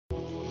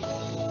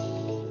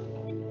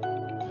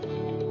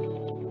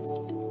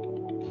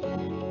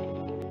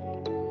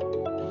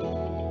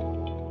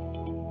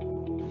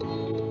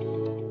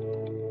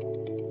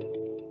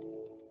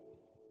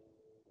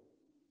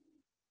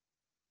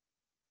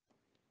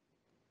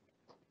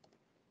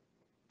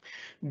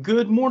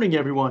Good morning,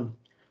 everyone.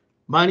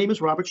 My name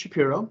is Robert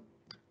Shapiro.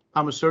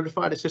 I'm a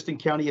certified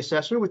assistant county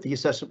assessor with the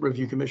Assessment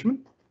Review Commission.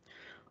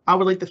 I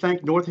would like to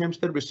thank North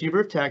Hempstead Receiver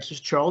of Taxes,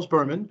 Charles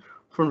Berman,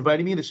 for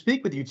inviting me to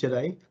speak with you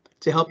today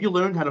to help you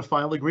learn how to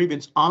file a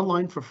grievance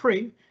online for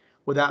free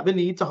without the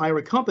need to hire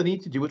a company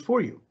to do it for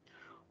you.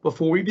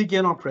 Before we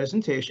begin our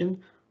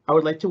presentation, I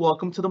would like to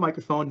welcome to the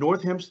microphone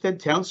North Hempstead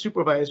Town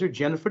Supervisor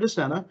Jennifer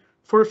DeSena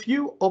for a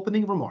few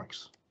opening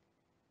remarks.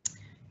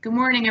 Good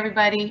morning,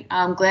 everybody.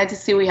 I'm glad to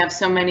see we have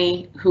so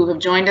many who have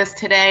joined us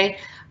today.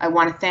 I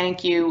want to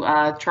thank you,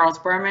 Charles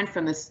Berman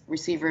from the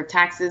Receiver of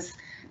Taxes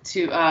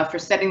for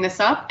setting this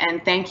up,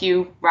 and thank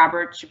you,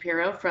 Robert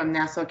Shapiro from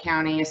Nassau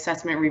County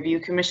Assessment Review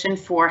Commission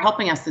for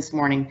helping us this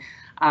morning.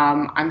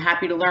 I'm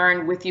happy to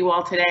learn with you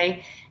all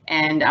today,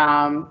 and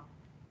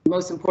the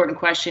most important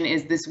question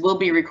is this will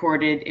be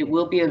recorded, it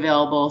will be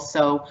available,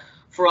 so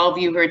for all of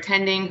you who are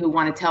attending, who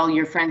want to tell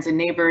your friends and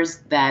neighbors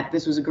that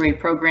this was a great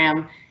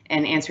program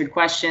and answered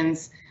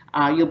questions,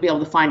 you'll be able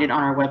to find it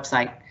on our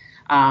website.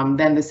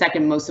 Then the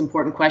second most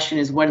important question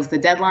is, what is the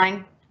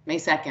deadline? May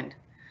 2nd.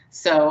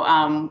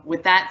 So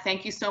with that,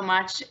 thank you so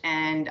much,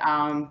 and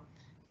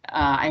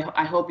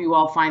I hope you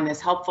all find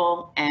this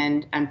helpful,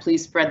 and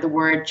please spread the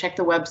word, check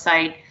the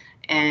website,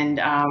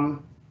 and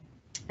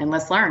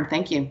let's learn.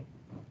 Thank you.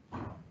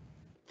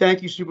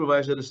 Thank you,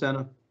 Supervisor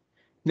DeSena.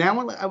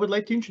 Now I would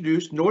like to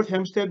introduce North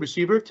Hempstead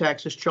Receiver of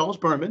Taxes, Charles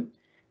Berman,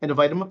 and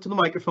invite him up to the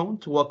microphone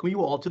to welcome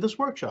you all to this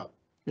workshop.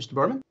 Mr.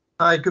 Berman.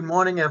 Hi, good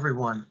morning,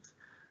 everyone.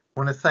 I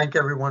want to thank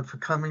everyone for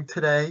coming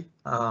today.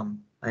 I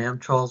am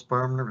Charles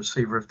Berman, the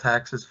Receiver of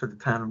Taxes for the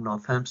Town of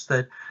North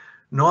Hempstead.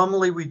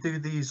 Normally, we do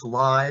these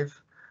live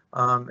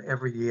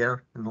every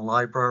year in the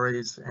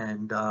libraries,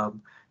 and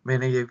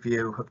many of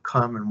you have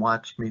come and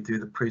watched me do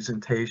the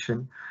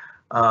presentation.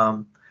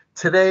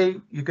 Today,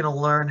 you're going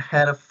to learn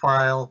how to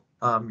file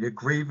your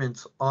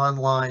grievance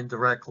online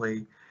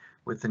directly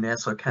with the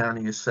Nassau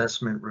County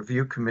Assessment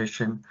Review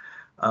Commission,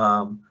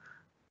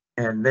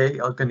 and they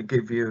are going to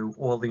give you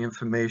all the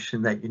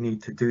information that you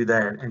need to do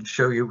that and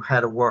show you how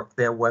to work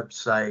their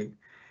website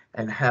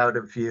and how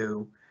to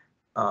view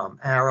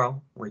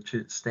Arrow, which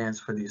it stands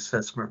for the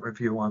Assessment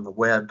Review on the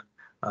Web,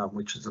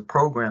 which is a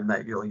program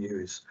that you'll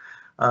use.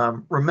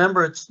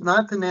 Remember, it's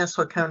not the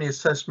Nassau County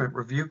Assessment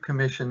Review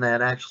Commission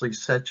that actually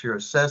sets your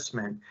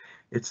assessment.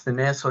 It's the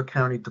Nassau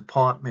County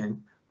Department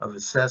of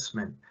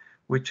Assessment,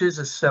 which is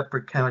a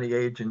separate county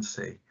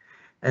agency.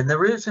 And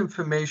there is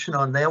information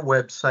on their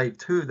website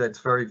too that's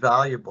very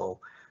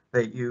valuable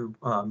that you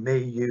may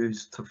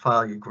use to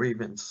file your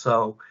grievance.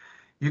 So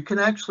you can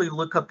actually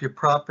look up your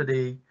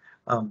property.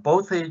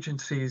 Both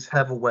agencies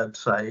have a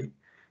website,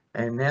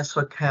 and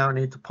Nassau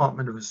County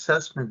Department of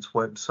Assessment's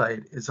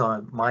website is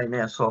on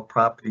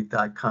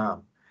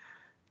mynassauproperty.com.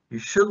 You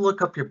should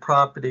look up your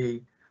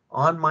property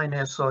on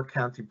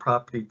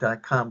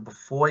mynassaucountyproperty.com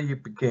before you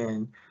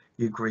begin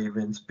your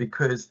grievance,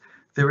 because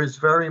there is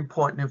very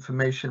important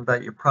information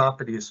about your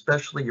property,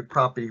 especially your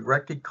property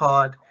record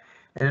card,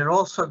 and it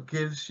also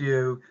gives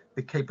you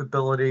the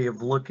capability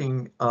of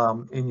looking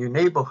in your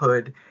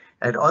neighborhood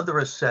at other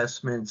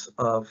assessments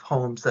of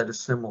homes that are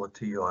similar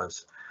to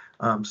yours.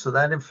 So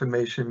that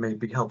information may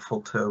be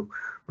helpful too.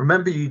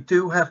 Remember, you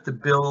do have to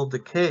build a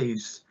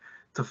case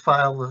to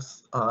file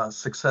a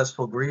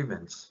successful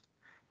grievance,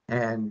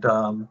 and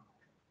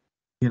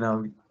you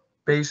know,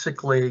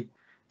 basically,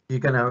 you're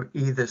going to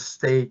either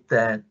state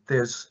that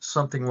there's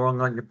something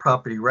wrong on your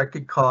property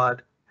record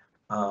card,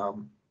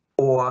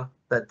 or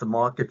that the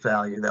market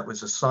value that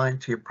was assigned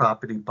to your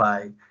property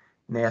by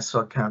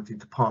Nassau County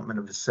Department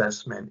of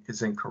Assessment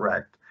is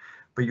incorrect.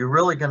 But you're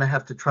really going to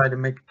have to try to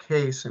make a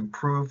case and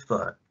prove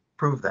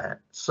that.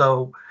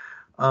 So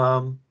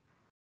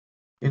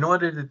in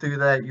order to do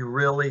that, you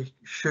really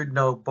should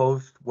know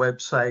both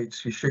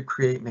websites. You should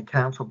create an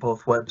account for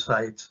both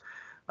websites.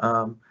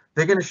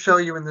 They're going to show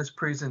you in this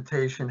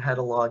presentation how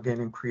to log in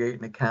and create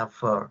an account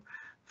for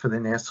the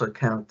Nassau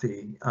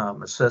County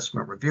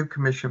Assessment Review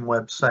Commission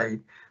website,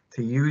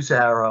 to use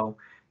Arrow.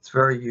 It's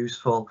very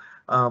useful.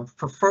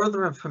 For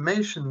further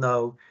information,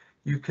 though,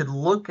 you could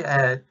look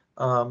at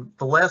the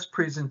last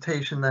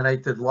presentation that I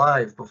did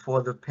live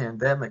before the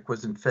pandemic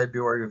was in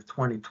February of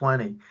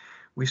 2020.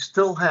 We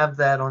still have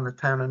that on the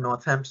Town of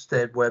North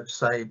Hempstead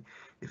website.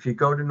 If you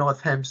go to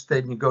North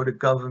Hempstead and you go to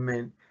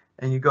Government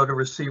and you go to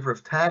Receiver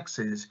of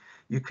Taxes,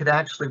 you could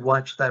actually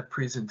watch that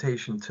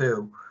presentation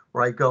too,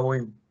 where I go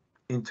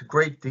into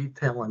great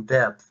detail and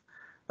depth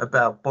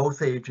about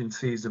both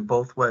agencies and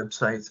both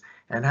websites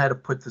and how to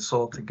put this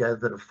all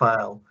together to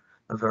file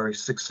a very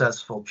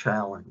successful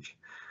challenge.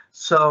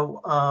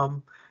 So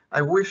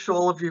I wish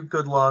all of you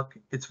good luck.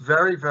 It's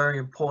very, very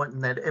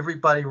important that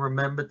everybody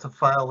remember to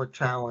file a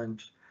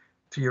challenge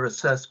to your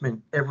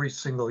assessment every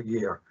single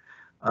year.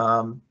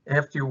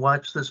 After you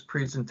watch this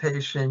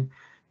presentation,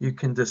 you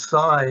can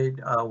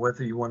decide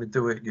whether you want to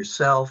do it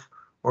yourself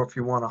or if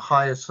you want to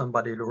hire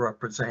somebody to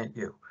represent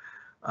you.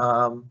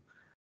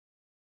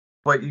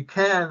 But you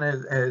can,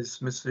 as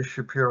Mr.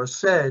 Shapiro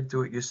said,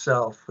 do it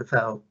yourself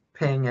without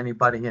paying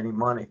anybody any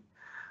money.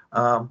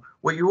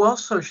 What you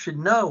also should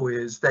know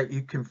is that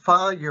you can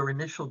file your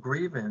initial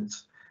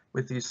grievance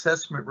with the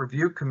Assessment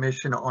Review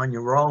Commission on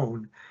your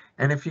own.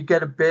 And if you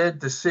get a bad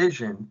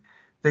decision,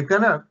 they're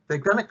gonna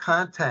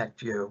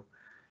contact you,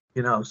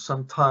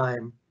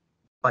 sometime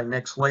by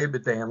next Labor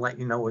Day and let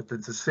you know what the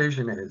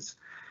decision is.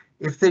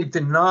 If they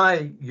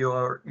deny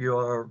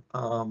your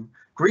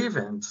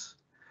grievance,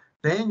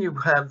 then you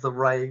have the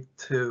right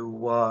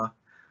to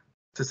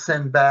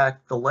send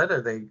back the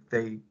letter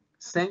they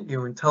sent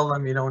you and tell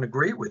them you don't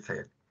agree with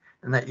it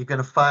and that you're going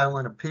to file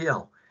an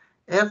appeal.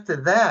 After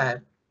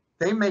that,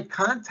 they may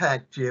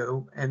contact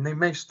you and they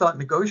may start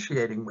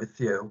negotiating with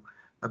you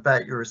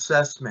about your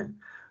assessment.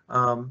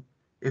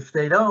 If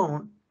they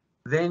don't,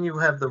 then you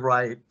have the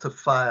right to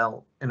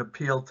file an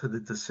appeal to the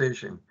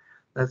decision.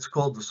 That's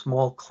called the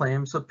small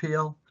claims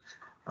appeal.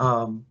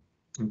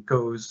 It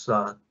goes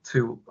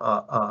to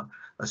a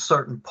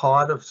certain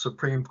part of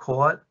Supreme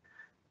Court,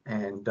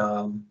 and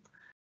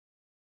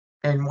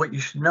what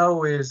you should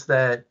know is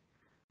that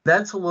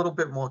that's a little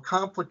bit more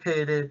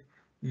complicated.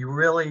 You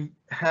really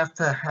have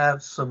to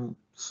have some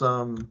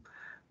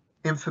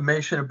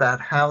information about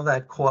how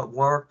that court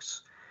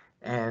works,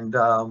 and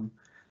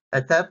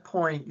at that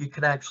point, you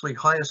can actually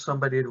hire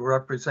somebody to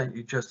represent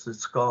you just as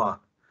SCAR.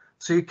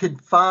 So you can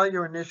file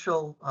your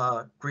initial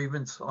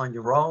grievance on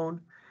your own,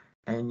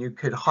 and you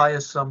could hire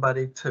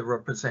somebody to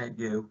represent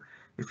you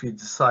if you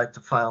decide to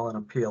file an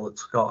appeal at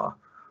SCAR.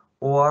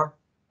 Or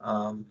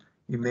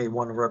you may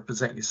want to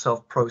represent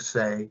yourself pro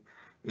se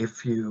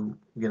if you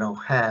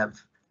have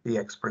the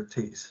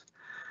expertise.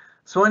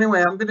 So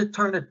anyway, I'm going to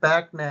turn it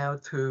back now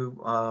to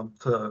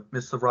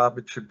Mr.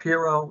 Robert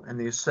Shapiro and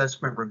the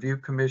Assessment Review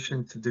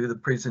Commission to do the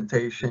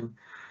presentation.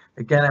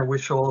 Again, I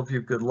wish all of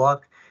you good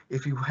luck.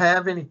 If you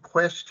have any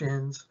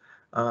questions,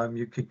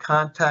 you could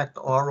contact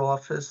our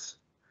office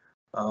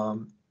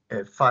at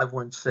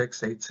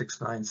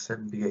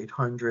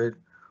 516-869-7800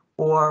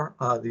 or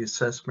the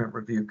Assessment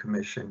Review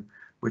Commission,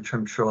 which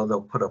I'm sure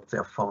they'll put up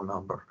their phone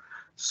number.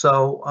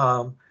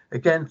 So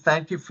again,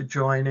 thank you for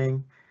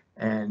joining,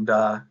 and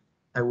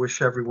I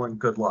wish everyone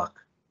good luck.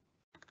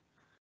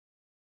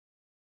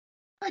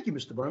 Thank you,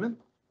 Mr. Berman.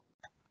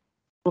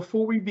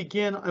 Before we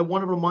begin, I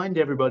want to remind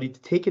everybody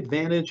to take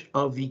advantage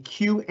of the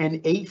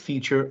Q&A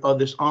feature of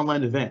this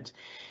online event.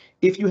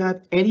 If you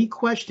have any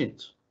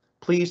questions,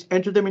 please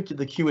enter them into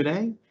the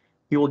Q&A.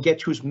 We will get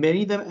to as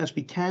many of them as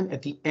we can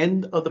at the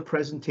end of the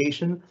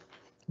presentation.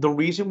 The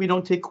reason we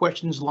don't take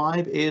questions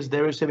live is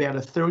there is about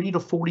a 30 to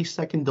 40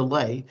 second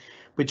delay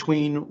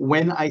between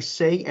when I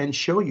say and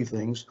show you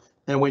things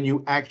and when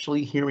you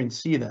actually hear and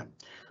see them.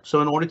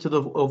 So in order to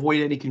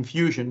avoid any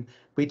confusion,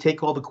 we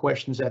take all the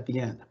questions at the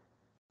end.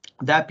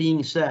 That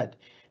being said,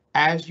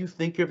 as you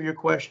think of your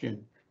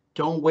question,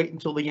 don't wait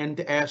until the end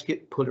to ask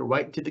it. Put it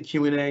right into the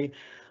Q&A.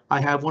 I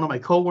have one of my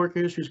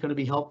coworkers who's going to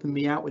be helping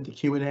me out with the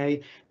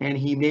Q&A, and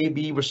he may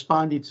be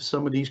responding to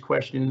some of these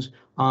questions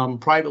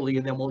privately,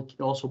 and then we'll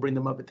also bring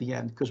them up at the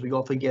end because we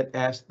often get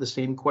asked the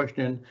same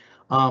question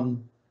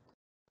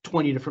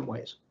 20 different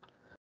ways.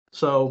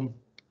 So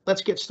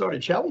let's get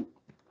started, shall we?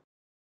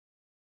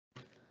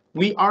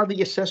 We are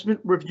the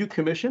Assessment Review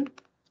Commission.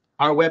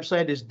 Our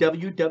website is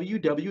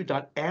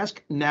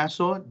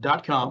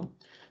www.asknassau.com.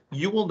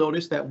 You will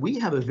notice that we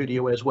have a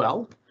video as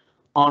well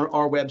on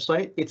our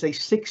website. It's a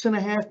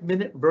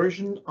 6.5-minute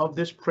version of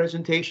this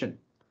presentation.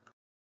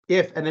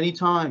 If at any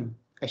time,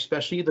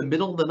 especially in the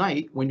middle of the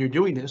night when you're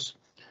doing this,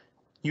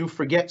 you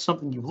forget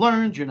something you've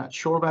learned, you're not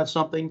sure about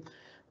something,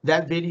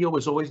 that video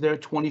is always there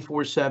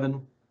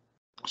 24/7.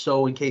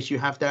 So in case you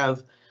have to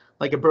have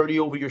like a birdie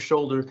over your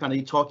shoulder kind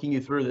of talking you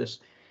through this,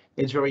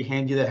 it's very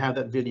handy to have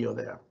that video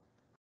there.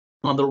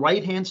 On the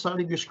right-hand side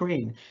of your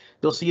screen,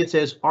 you'll see it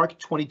says ARC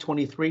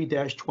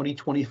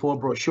 2023-2024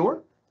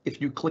 brochure.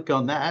 If you click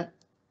on that,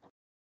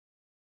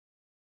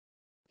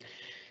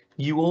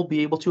 you will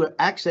be able to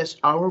access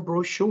our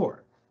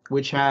brochure,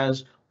 which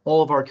has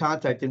all of our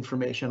contact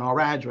information,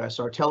 our address,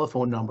 our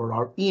telephone number,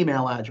 our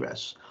email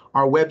address,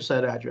 our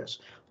website address.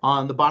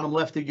 On the bottom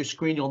left of your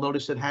screen, you'll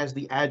notice it has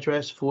the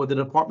address for the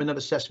Department of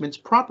Assessment's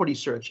property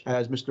search,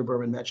 as Mr.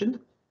 Berman mentioned.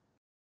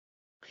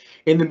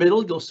 In the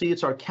middle, you'll see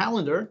it's our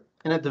calendar.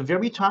 And at the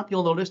very top,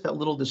 you'll notice that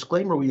little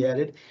disclaimer we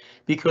added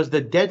because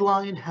the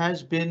deadline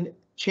has been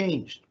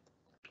changed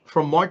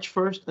from March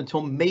 1st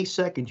until May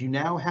 2nd. You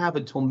now have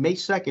until May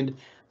 2nd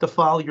to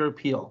file your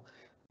appeal.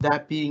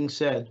 That being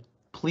said,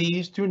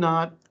 please do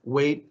not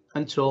wait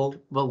until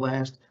the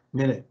last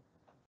minute,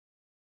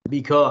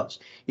 because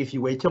if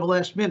you wait till the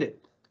last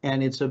minute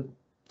and it's a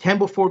 10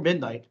 before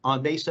midnight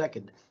on May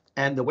 2nd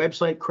and the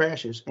website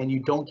crashes and you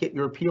don't get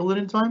your appeal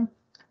in time,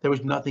 there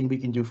was nothing we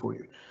can do for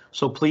you.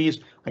 So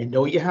please, I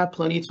know you have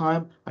plenty of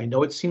time. I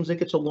know it seems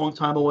like it's a long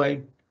time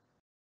away.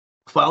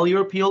 File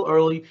your appeal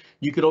early.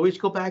 You could always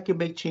go back and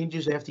make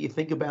changes after you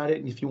think about it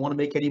and if you want to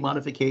make any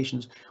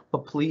modifications, but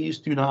please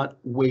do not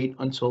wait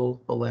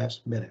until the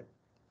last minute.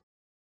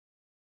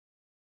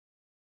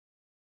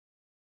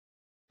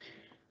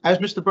 As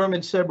Mr.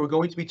 Berman said, we're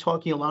going to be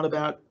talking a lot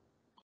about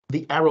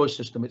the ARROW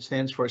system. It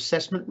stands for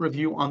Assessment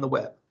Review on the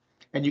Web.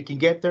 And you can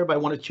get there by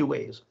one of two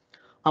ways.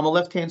 On the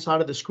left-hand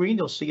side of the screen,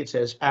 you'll see it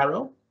says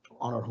arrow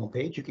on our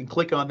homepage. You can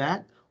click on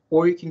that,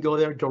 or you can go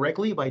there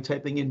directly by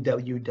typing in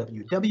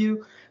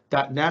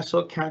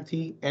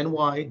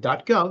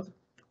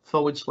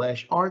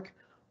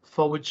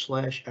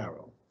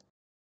www.nassaucountiny.gov/arc/arrow.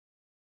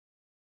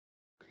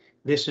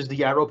 This is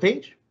the arrow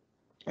page,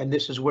 and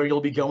this is where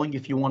you'll be going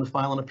if you want to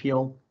file an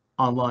appeal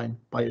online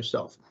by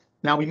yourself.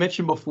 Now, we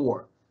mentioned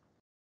before,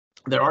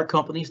 there are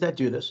companies that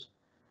do this.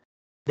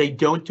 They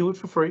don't do it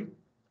for free.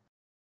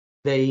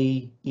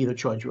 They either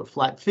charge you a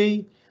flat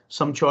fee,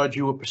 some charge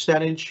you a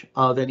percentage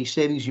of any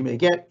savings you may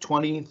get,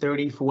 20,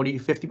 30, 40,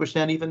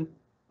 50% even.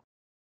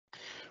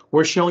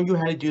 We're showing you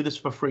how to do this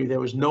for free.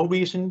 There is no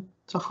reason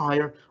to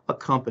hire a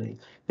company.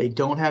 They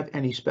don't have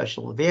any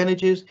special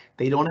advantages.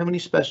 They don't have any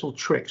special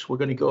tricks. We're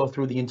going to go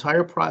through the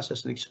entire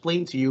process and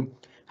explain to you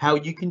how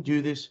you can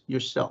do this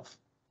yourself.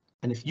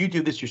 And if you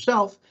do this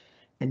yourself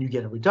and you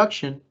get a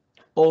reduction,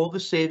 all the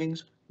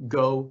savings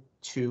go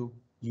to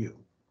you.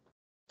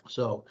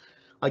 So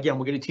again,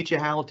 we're going to teach you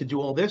how to do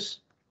all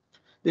this.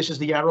 This is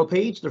the arrow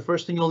page. The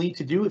first thing you'll need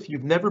to do if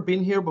you've never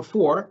been here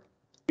before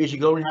is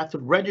you're going to have to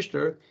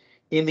register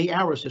in the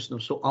arrow system.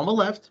 So on the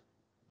left,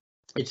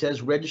 it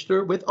says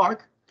register with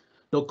ARC.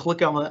 You'll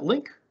click on that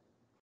link.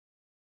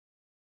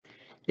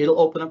 It'll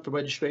open up the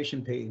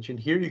registration page. And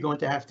here you're going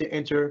to have to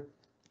enter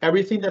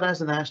everything that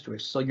has an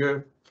asterisk. So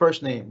your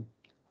first name,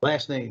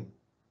 last name,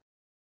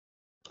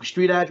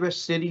 street address,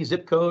 city,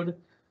 zip code,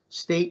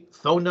 state,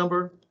 phone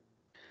number.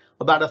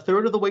 About a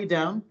third of the way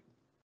down,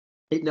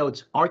 it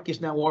notes ARC is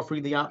now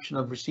offering the option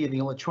of receiving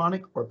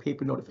electronic or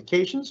paper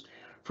notifications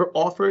for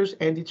offers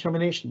and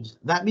determinations.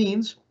 That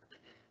means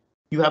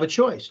you have a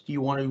choice. Do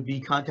you want to be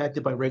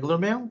contacted by regular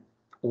mail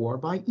or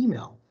by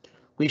email?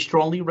 We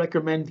strongly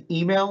recommend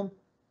email.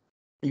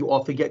 You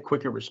often get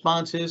quicker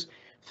responses.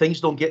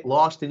 Things don't get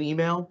lost in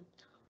email.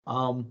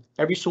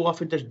 Every so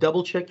often, just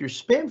double check your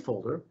spam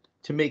folder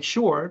to make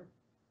sure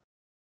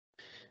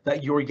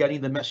that you're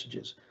getting the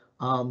messages.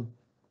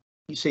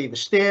 You save a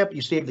stamp,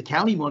 you save the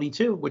county money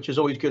too, which is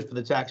always good for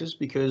the taxes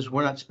because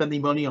we're not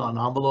spending money on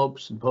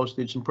envelopes and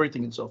postage and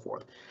printing and so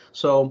forth.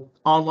 So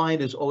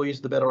online is always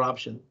the better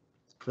option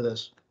for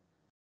this.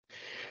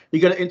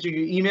 You got to enter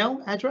your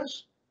email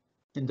address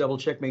and double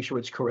check, make sure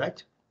it's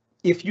correct.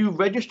 If you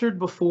registered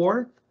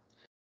before,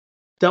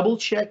 double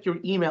check your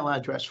email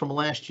address from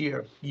last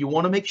year. You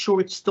want to make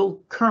sure it's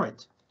still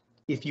current.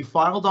 If you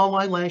filed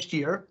online last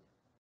year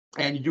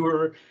and you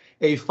were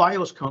a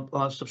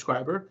FiOS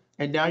subscriber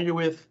and now you're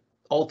with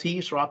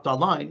Altice or Opt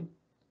Online,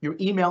 your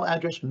email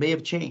address may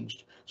have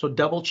changed. So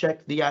double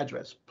check the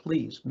address,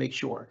 please make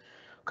sure.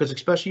 Because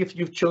especially if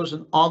you've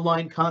chosen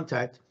online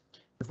contact,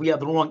 if we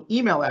have the wrong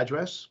email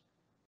address,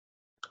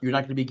 you're not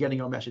going to be getting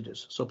our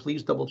messages. So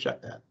please double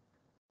check that.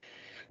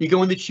 You're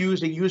going to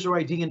choose a user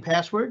ID and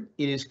password.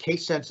 It is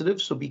case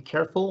sensitive, so be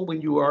careful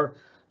when you are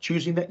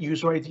choosing that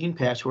user ID and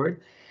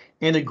password.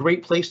 And a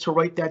great place to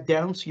write that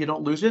down so you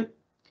don't lose it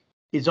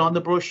is on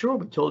the brochure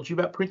we told you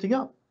about printing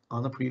up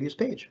on the previous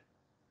page.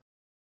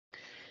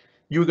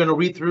 You're going to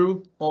read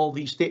through all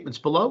these statements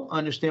below,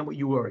 understand what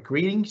you are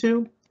agreeing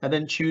to, and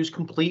then choose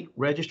complete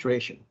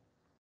registration.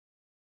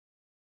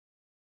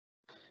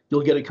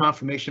 You'll get a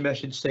confirmation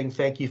message saying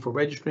thank you for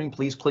registering.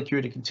 Please click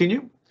here to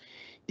continue.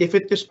 If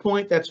at this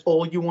point that's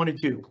all you want to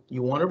do,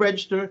 you want to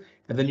register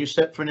and then you're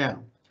set for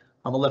now.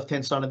 On the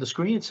left-hand side of the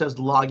screen, it says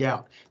log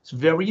out. It's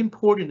very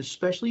important,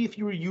 especially if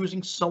you are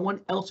using someone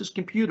else's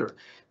computer.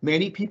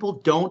 Many people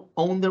don't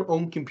own their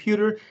own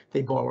computer.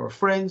 They borrow a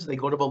friend's, they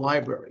go to the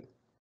library.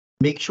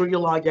 Make sure you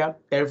log out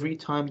every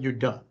time you're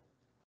done.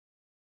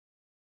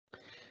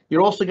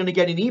 You're also going to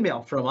get an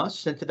email from us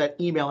sent to that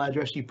email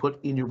address you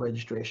put in your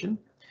registration.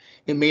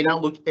 It may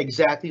not look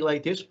exactly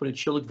like this, but it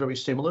should look very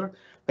similar.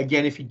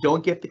 Again, if you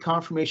don't get the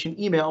confirmation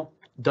email,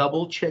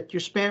 double check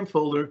your spam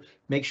folder.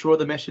 Make sure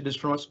the messages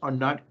from us are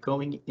not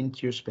going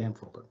into your spam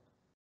folder.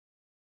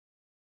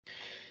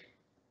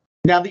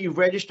 Now that you've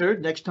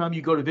registered, next time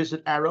you go to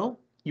visit Arrow,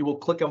 you will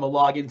click on the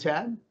login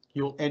tab.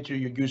 You'll enter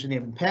your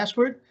username and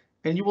password,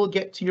 and you will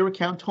get to your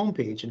account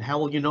homepage. And how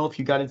will you know if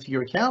you got into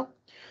your account?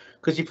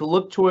 Because if you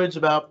look towards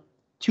about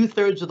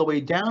 2/3 of the way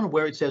down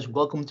where it says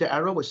welcome to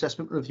Arrow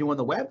Assessment Review on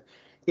the web,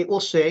 it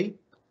will say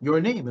your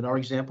name. In our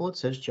example, it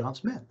says John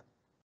Smith.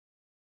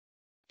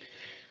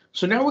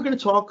 So now we're going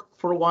to talk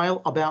for a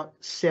while about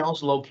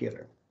Sales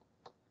Locator.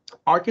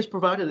 ARC has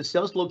provided a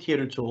Sales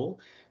Locator tool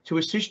to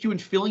assist you in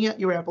filling out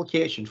your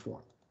application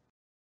form.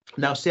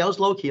 Now, Sales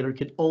Locator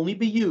can only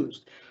be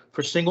used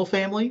for single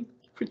family,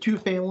 for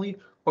 2-family,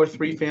 or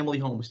 3-family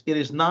homes. It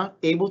is not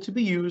able to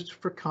be used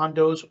for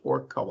condos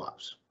or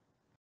co-ops.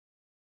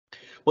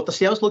 What the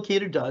Sales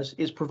Locator does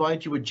is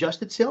provide you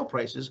adjusted sale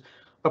prices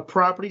of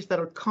properties that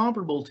are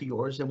comparable to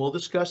yours, and we'll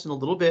discuss in a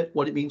little bit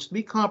what it means to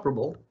be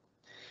comparable.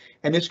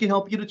 And this can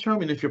help you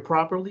determine if your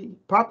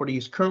property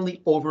is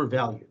currently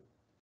overvalued.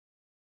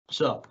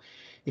 So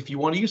if you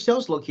want to use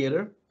Sales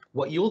Locator,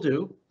 what you'll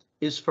do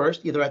is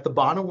first, either at the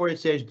bottom where it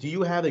says, do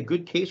you have a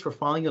good case for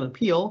filing an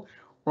appeal?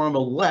 Or on the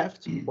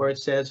left where it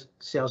says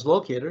Sales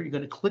Locator, you're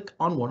going to click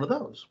on one of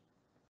those.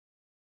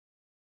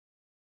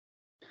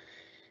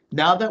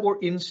 Now that we're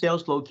in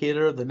Sales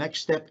Locator, the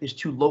next step is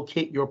to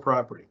locate your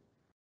property.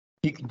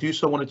 You can do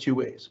so one of two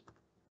ways.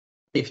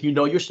 If you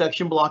know your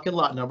section, block, and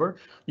lot number,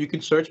 you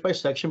can search by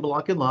section,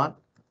 block, and lot.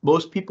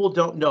 Most people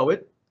don't know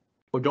it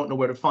or don't know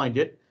where to find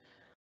it.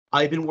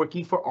 I've been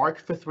working for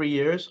ARC for 3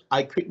 years.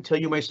 I couldn't tell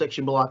you my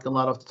section, block, and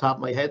lot off the top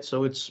of my head,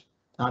 so it's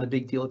not a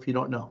big deal if you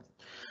don't know.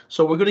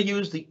 So we're going to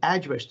use the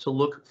address to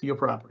look for your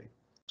property.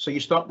 So you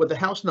start with the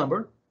house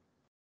number,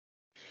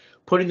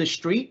 put in the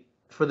street.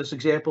 For this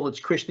example, it's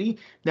Christie.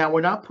 Now,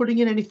 we're not putting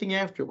in anything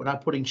after. We're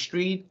not putting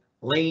street,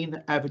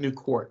 lane, avenue,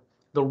 court.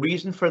 The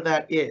reason for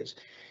that is,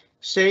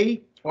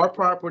 say our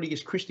property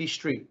is Christie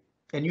Street,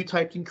 and you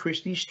typed in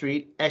Christie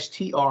Street,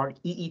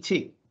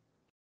 S-T-R-E-E-T,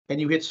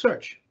 and you hit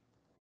search.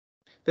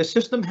 The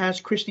system has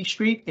Christie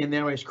Street in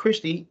there as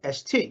Christie,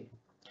 S-T.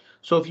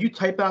 So if you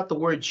type out the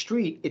word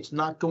street, it's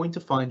not going to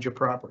find your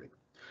property.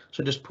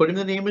 So just put in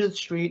the name of the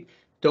street,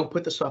 don't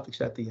put the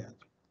suffix at the end.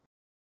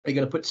 You're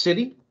going to put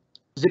city,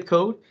 zip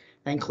code,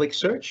 and click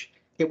search.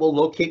 It will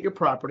locate your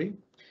property.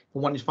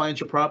 And when it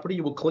finds your property,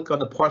 you will click on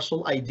the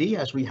parcel ID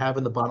as we have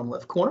in the bottom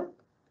left corner.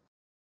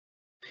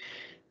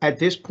 At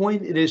this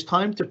point, it is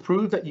time to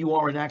prove that you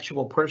are an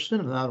actual person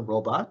and not a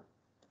robot.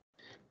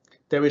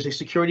 There is a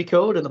security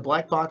code in the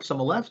black box on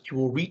the left. You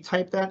will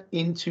retype that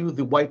into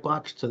the white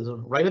box to the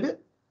right of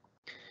it,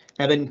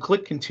 and then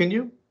click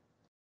continue.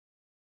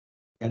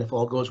 And if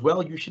all goes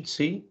well, you should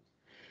see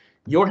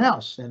your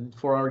house. And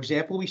for our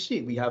example, we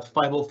have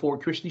 504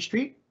 Christie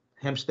Street,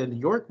 Hempstead, New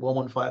York,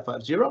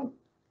 11550.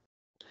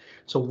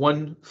 It's a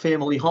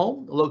one-family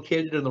home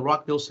located in the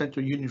Rockville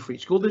Center Union Free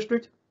School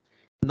District,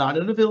 not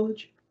in a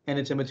village, and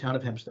it's in the town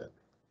of Hempstead.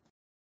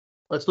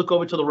 Let's look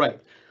over to the right,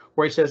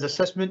 where it says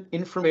Assessment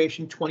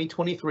Information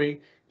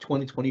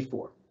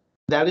 2023-2024.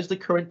 That is the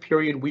current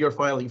period we are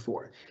filing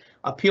for.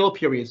 Appeal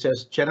period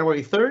says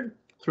January 3rd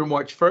through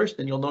March 1st,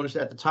 and you'll notice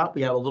at the top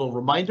we have a little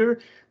reminder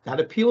that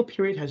appeal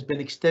period has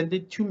been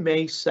extended to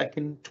May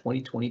 2nd,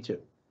 2022.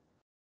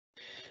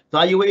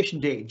 Valuation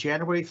date,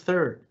 January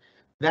 3rd.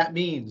 That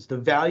means the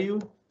value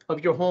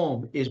of your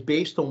home is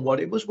based on what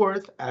it was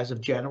worth as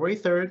of January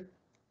 3rd,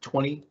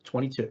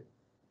 2022.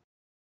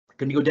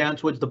 Going to go down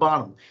towards the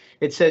bottom.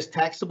 It says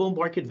taxable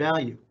market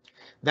value.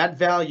 That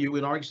value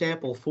in our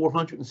example,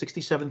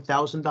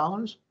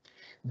 $467,000.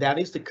 That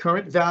is the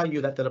current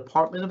value that the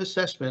Department of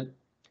Assessment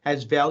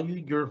has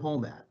valued your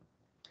home at.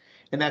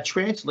 And that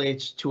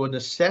translates to an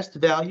assessed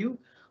value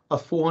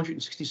of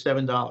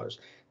 $467.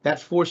 That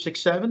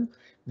 467,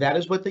 that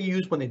is what they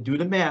use when they do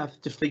the math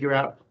to figure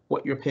out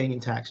what you're paying in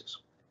taxes.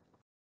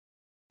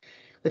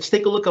 Let's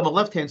take a look on the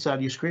left-hand side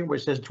of your screen where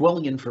it says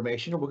dwelling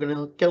information, and we're going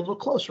to get a little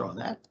closer on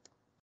that.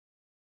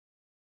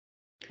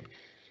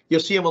 You'll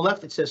see on the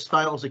left it says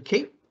style is a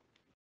cape.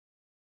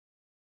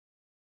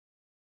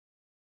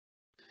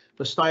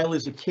 The style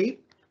is a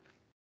cape.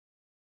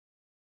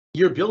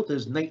 Year built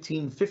is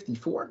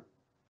 1954.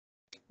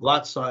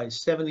 Lot size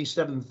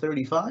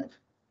 7735.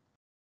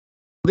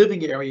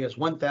 Living area is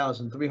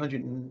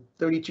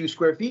 1,332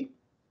 square feet.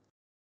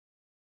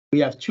 We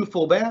have 2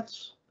 full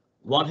baths,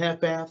 1 half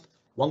bath,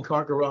 1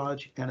 car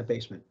garage, and a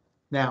basement.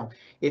 Now,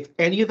 if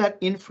any of that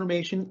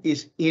information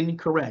is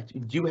incorrect,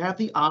 you do have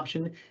the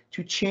option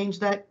to change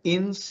that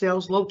in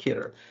Sales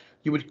Locator.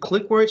 You would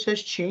click where it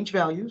says change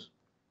values.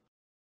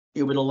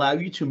 It would allow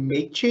you to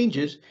make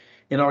changes.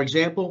 In our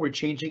example, we're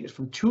changing it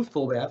from 2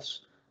 full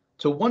baths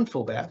to 1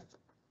 full bath.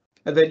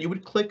 And then you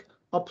would click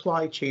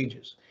apply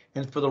changes.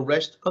 And for the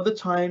rest of the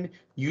time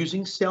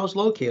using Sales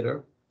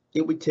Locator,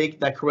 it would take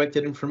that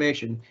corrected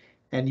information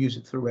and use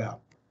it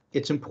throughout.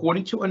 It's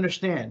important to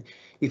understand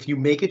if you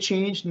make a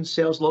change in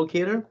Sales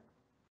Locator,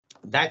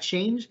 that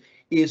change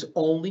is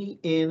only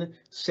in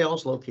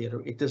Sales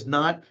Locator. It does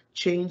not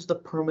change the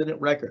permanent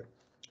record.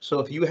 So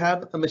if you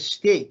have a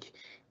mistake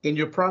in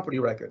your property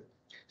record,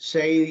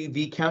 say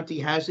the county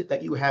has it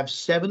that you have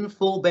 7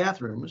 full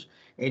bathrooms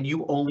and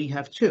you only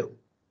have 2,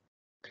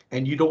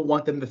 and you don't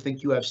want them to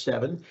think you have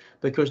 7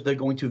 because they're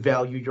going to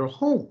value your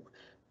home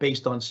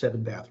based on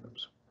 7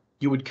 bathrooms.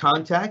 You would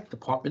contact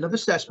Department of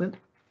Assessment,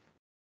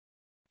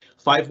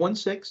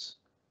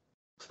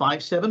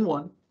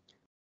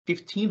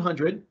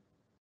 516-571-1500.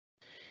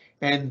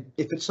 And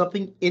if it's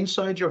something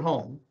inside your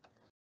home,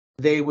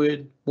 they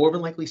would more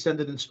than likely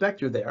send an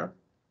inspector there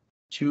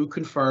to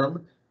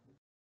confirm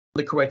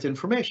the correct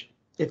information.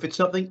 If it's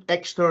something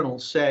external,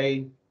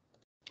 say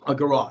a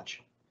garage,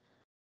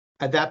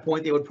 at that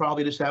point, they would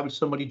probably just have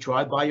somebody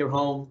drive by your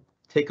home,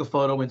 take a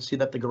photo, and see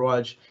that the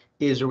garage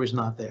is or is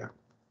not there.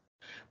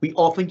 We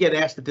often get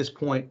asked at this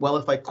point, well,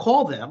 if I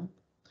call them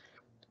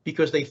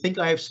because they think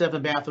I have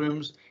 7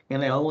 bathrooms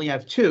and I only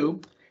have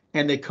 2,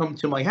 and they come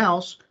to my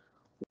house,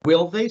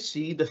 will they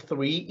see the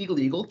 3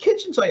 illegal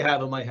kitchens I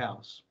have in my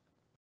house?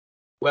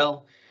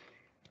 Well,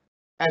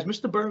 as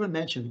Mr. Berman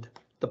mentioned,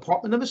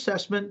 Department of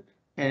Assessment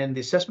and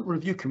the Assessment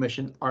Review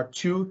Commission are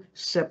 2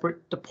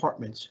 separate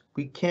departments.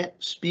 We can't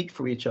speak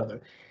for each other.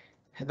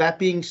 That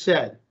being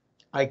said,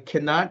 I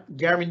cannot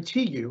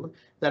guarantee you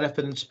that if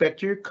an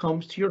inspector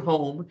comes to your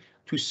home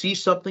to see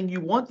something you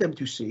want them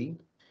to see,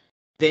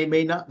 they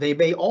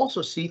may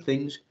also see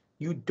things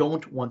you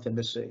don't want them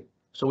to see.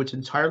 So it's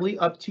entirely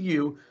up to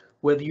you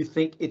whether you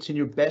think it's in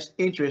your best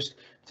interest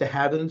to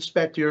have an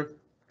inspector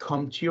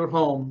come to your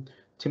home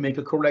to make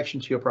a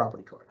correction to your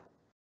property card.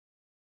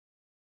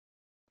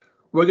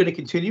 We're going to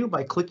continue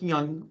by clicking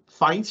on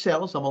Find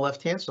Sales on the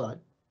left-hand side.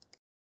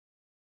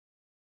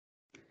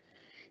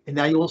 And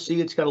now you will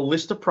see it's got a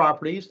list of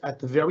properties. At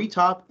the very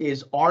top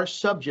is our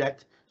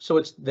subject, so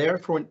it's there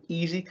for an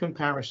easy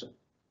comparison.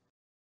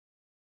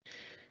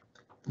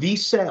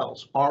 These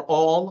sales are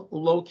all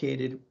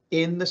located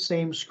in the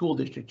same school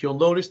district. You'll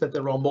notice that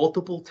there are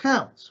multiple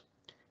towns: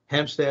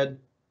 Hempstead,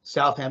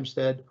 South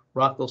Hempstead,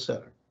 Rockville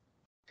Center.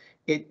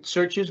 It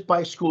searches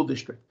by school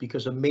district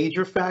because a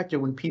major factor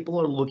when people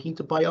are looking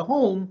to buy a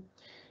home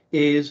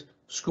is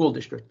school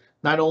district,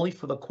 not only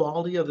for the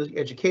quality of the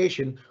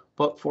education,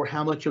 but for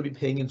how much you'll be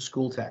paying in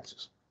school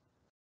taxes.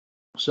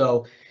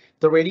 So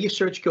the radius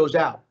search goes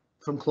out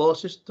from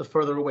closest to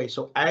further away.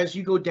 So as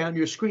you go down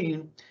your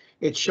screen,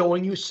 it's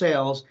showing you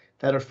sales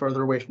that are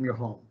further away from your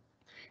home.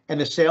 And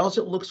the sales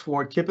it looks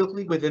for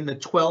typically within the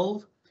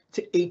 12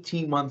 to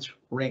 18 months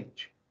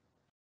range.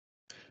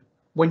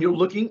 When you're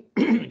looking,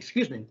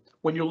 excuse me,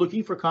 when you're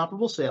looking for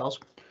comparable sales,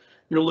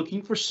 you're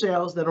looking for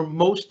sales that are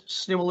most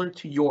similar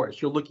to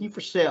yours. You're looking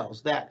for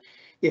sales that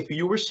if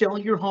you were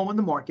selling your home on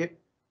the market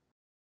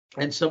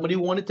and somebody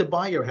wanted to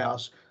buy your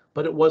house,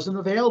 but it wasn't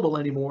available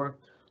anymore,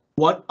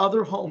 what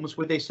other homes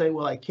would they say,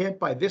 well, I can't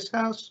buy this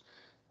house.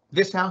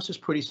 This house is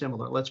pretty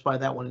similar. Let's buy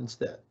that one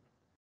instead.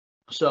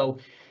 So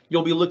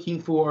you'll be looking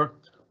for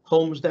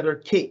homes that are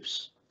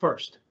capes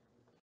first.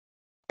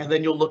 And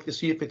then you'll look to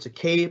see if it's a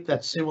cape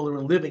that's similar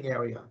in living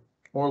area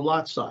or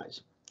lot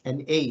size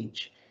and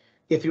age.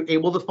 If you're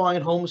able to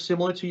find homes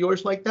similar to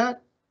yours like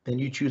that, then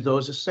you choose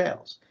those as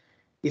sales.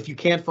 If you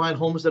can't find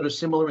homes that are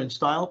similar in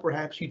style,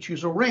 perhaps you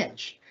choose a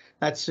ranch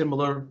that's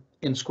similar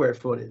in square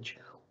footage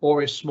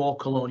or a small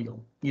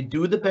colonial. You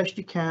do the best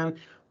you can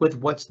with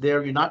what's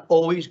there. You're not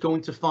always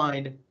going to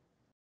find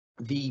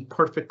the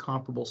perfect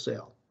comparable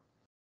sale.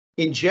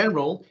 In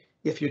general,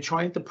 if you're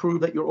trying to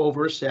prove that you're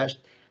overassessed,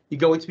 you're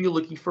going to be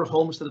looking for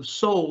homes that have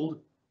sold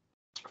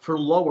for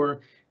lower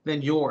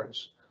than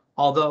yours.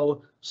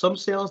 Although some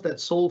sales that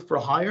sold for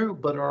higher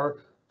but are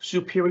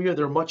superior,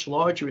 they're much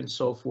larger and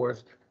so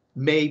forth,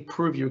 may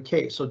prove your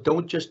case. So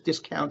don't just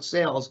discount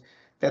sales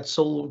that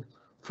sold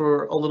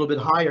for a little bit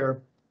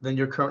higher than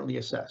you're currently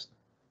assessed.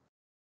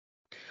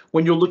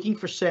 When you're looking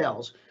for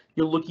sales,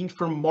 you're looking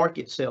for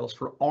market sales,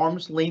 for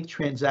arm's length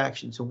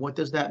transactions. And what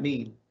does that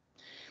mean?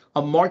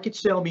 A market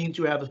sale means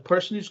you have a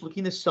person who's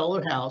looking to sell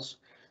their house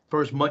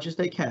for as much as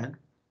they can.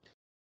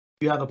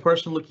 You have a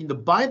person looking to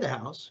buy the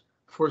house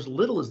for as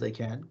little as they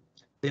can.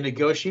 They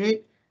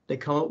negotiate, they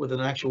come up with an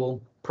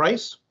actual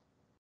price,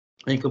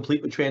 and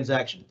complete the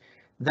transaction.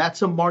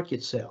 That's a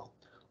market sale.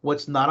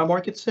 What's not a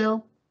market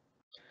sale?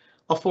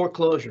 A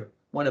foreclosure.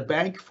 When a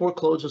bank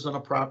forecloses on a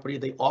property,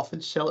 they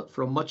often sell it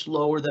for much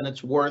lower than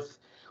it's worth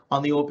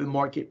on the open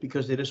market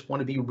because they just want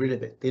to be rid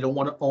of it. They don't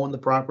want to own the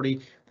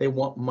property. They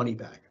want money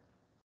back.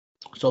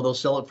 So they'll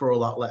sell it for a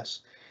lot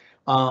less.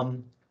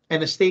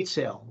 An estate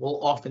sale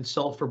will often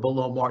sell for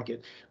below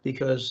market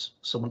because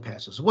someone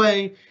passes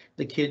away.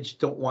 The kids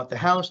don't want the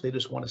house. They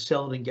just want to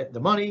sell it and get the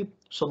money.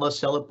 So they'll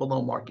sell it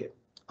below market.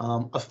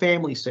 A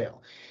family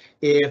sale.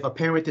 If a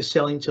parent is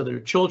selling to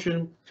their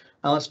children,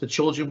 unless the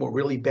children were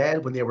really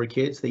bad when they were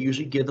kids, they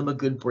usually give them a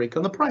good break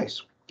on the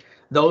price.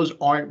 Those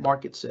aren't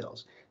market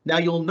sales. Now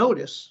you'll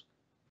notice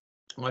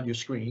on your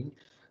screen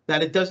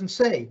that it doesn't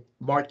say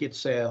market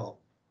sale,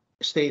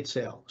 estate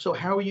sale. So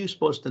how are you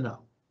supposed to know?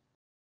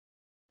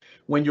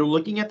 When you're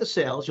looking at the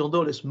sales, you'll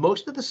notice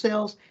most of the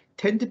sales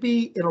tend to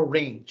be in a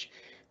range.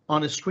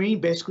 On a screen,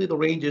 basically the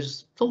range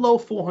is the low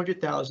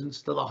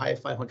 400,000s to the high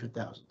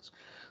 500,000s.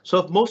 So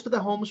if most of the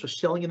homes are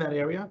selling in that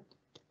area,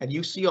 and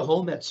you see a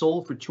home that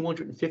sold for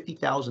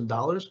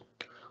 $250,000,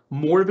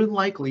 more than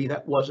likely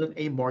that wasn't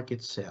a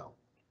market sale.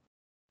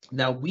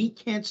 Now, we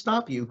can't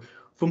stop you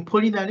from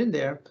putting that in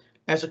there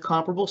as a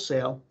comparable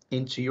sale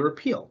into your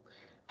appeal.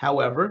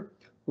 However,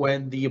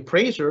 when the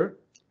appraiser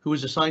who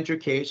is assigned your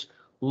case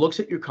looks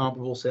at your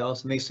comparable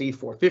sales and they see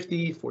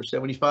 450,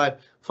 475,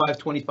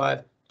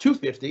 525,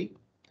 250,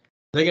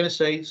 they're going to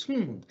say,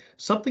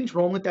 something's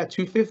wrong with that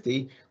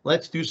 250.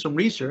 Let's do some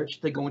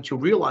research. They're going to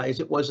realize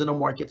it wasn't a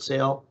market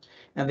sale,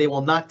 and they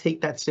will not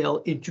take that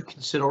sale into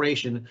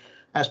consideration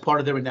as part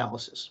of their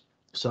analysis.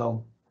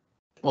 So,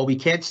 while we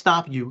can't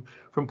stop you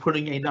from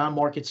putting a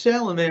non-market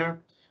sale in there,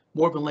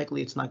 more than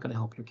likely it's not going to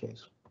help your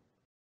case.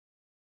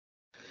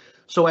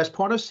 So as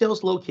part of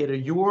Sales Locator,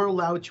 you are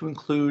allowed to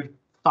include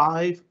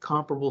 5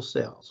 comparable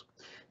sales.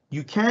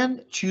 You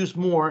can choose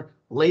more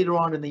later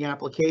on in the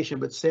application,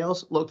 but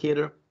Sales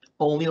Locator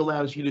only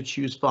allows you to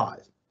choose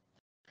 5.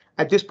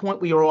 At this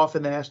point, we are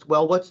often asked,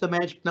 well, what's the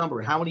magic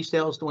number? How many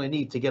sales do I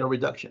need to get a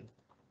reduction?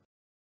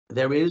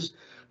 There is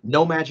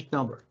no magic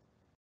number.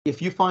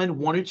 If you find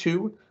 1 or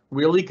 2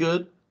 really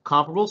good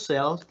comparable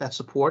sales that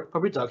support a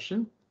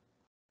reduction,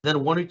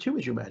 then 1 or 2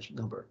 is your magic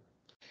number.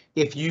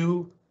 If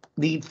you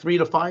need 3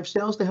 to 5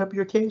 sales to help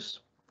your case,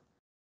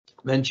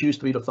 then choose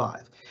 3 to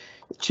 5.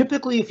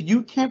 Typically, if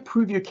you can't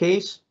prove your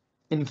case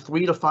in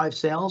 3 to 5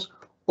 sales,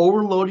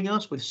 overloading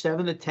us with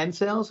 7 to 10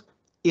 sales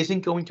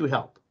isn't going to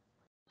help.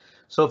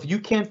 So if you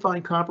can't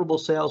find comparable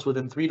sales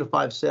within 3 to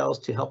 5 sales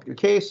to help your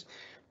case,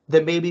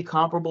 then maybe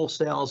comparable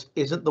sales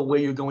isn't the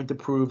way you're going to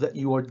prove that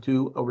you are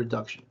due a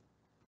reduction.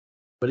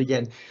 But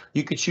again,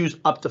 you could choose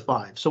up to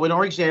 5. So in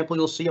our example,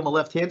 you'll see on the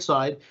left-hand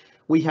side,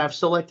 we have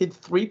selected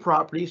 3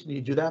 properties, and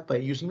you do that by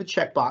using the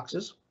check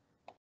boxes.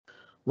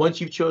 Once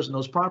you've chosen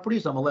those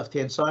properties, on the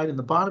left-hand side in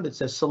the bottom, it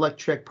says select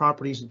check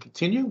properties and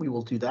continue. We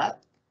will do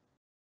that.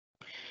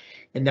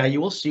 And now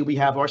you will see we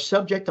have our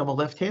subject on the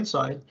left-hand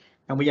side,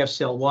 and we have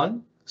sale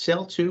 1,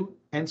 sale 2,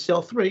 and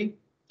sale 3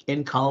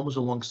 in columns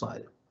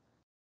alongside it.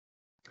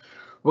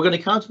 We're going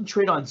to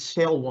concentrate on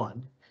sale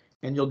 1,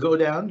 and you'll go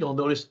down, you'll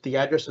notice the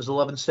address is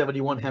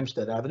 1171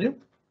 Hempstead Avenue.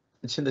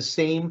 It's in the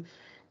same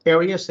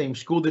area, same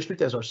school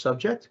district as our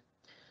subject.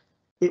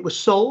 It was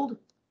sold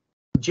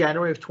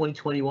January of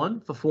 2021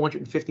 for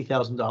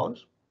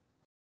 $450,000.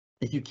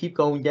 If you keep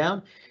going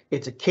down,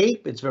 it's a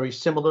cape. It's very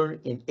similar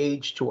in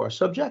age to our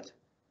subject.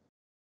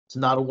 It's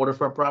not a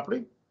waterfront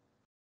property.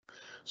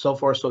 So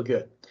far, so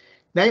good.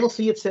 Now you'll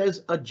see it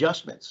says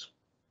adjustments.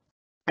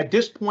 At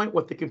this point,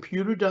 what the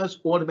computer does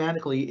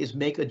automatically is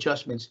make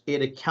adjustments.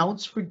 It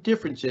accounts for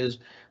differences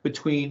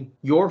between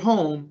your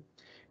home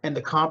and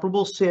the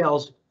comparable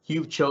sales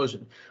you've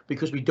chosen,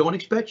 because we don't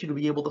expect you to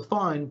be able to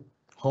find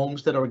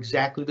homes that are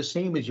exactly the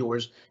same as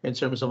yours in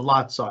terms of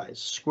lot size,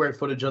 square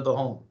footage of the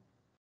home,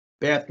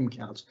 bathroom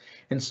counts,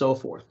 and so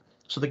forth.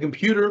 So the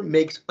computer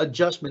makes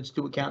adjustments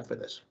to account for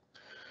this.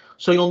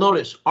 So you'll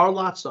notice our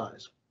lot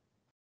size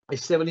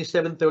is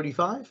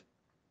 7735.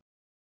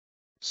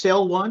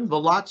 Sale 1, the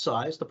lot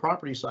size, the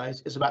property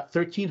size, is about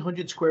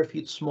 1,300 square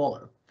feet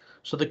smaller.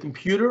 So the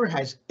computer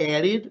has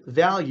added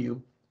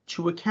value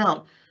to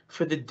account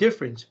for the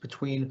difference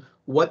between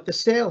what the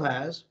sale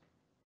has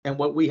and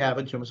what we have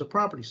in terms of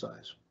property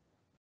size.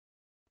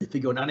 If you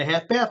go down to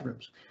half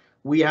bathrooms,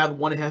 we have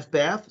 1.5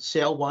 bath.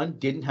 Sale 1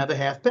 didn't have a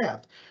half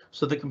bath.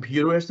 So the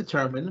computer has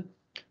determined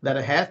that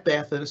a half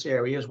bath in this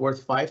area is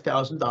worth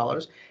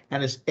 $5,000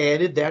 and has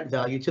added that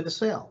value to the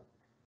sale.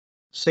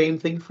 Same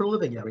thing for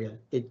living area.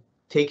 It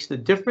takes the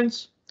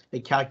difference,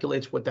 it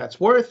calculates what that's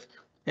worth,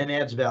 and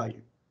adds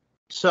value.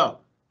 So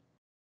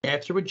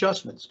after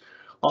adjustments,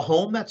 a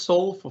home that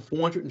sold for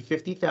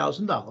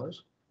 $450,000,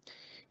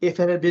 if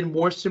it had been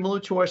more similar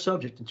to our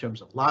subject in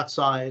terms of lot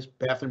size,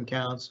 bathroom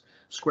counts,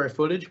 square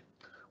footage,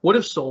 would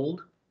have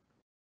sold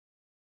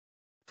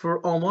for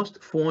almost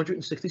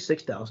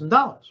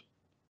 $466,000.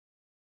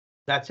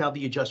 That's how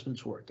the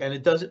adjustments work. And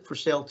it does it for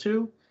sale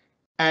 2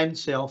 and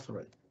sale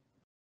 3.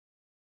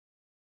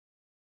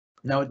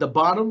 Now at the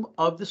bottom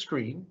of the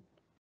screen,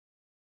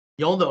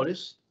 you'll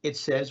notice it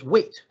says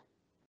wait.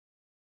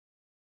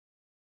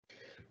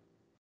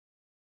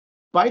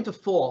 By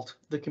default,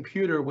 the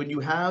computer, when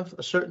you have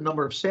a certain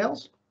number of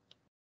sales,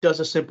 does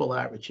a simple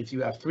average. If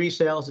you have 3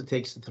 sales, it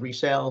takes the 3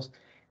 sales,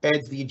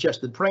 adds the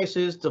adjusted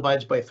prices,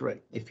 divides by 3.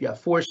 If you have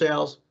 4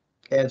 sales,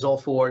 adds all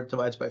 4,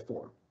 divides by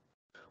 4.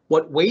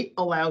 What wait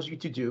allows you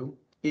to do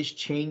is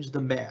change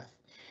the math.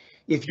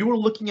 If you were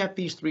looking at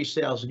these 3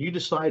 sales and you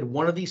decide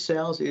one of these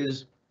sales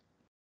is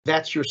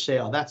that's your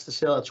sale, that's the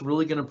sale that's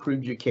really going to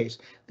prove your case.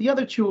 The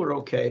other 2 are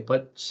okay,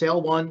 but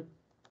sale 1,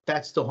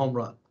 that's the home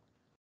run.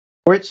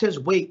 Where it says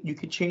wait, you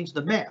can change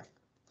the math,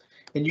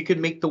 and you can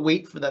make the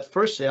wait for that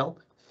first sale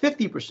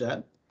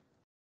 50%,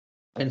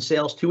 and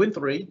sales 2 and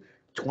 3,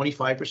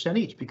 25%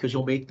 each, because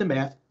you'll make the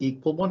math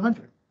equal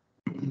 100.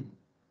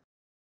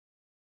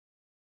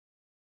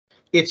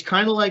 It's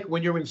kind of like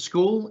when you're in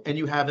school and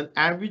you have an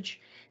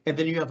average, and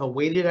then you have a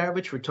weighted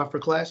average for tougher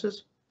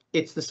classes.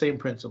 It's the same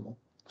principle.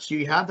 So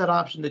you have that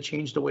option to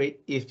change the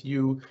weight if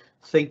you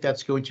think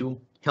that's going to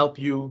help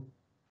you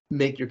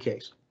make your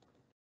case.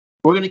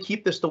 We're going to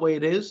keep this the way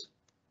it is.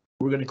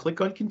 We're going to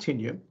click on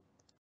continue.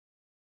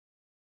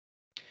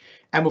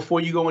 And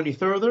before you go any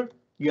further,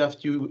 you have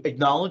to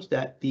acknowledge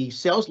that the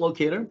sales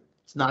locator,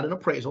 it's not an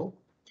appraisal.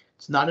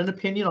 It's not an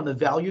opinion on the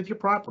value of your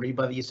property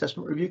by the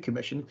Assessment Review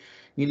Commission.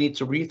 You need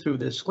to read through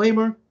the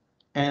disclaimer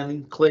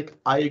and click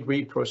I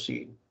agree,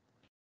 proceed.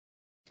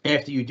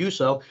 After you do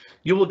so,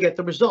 you will get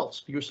the results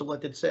for your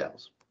selected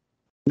sales.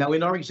 Now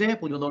in our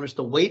example, you'll notice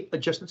the weight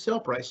adjusted sale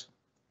price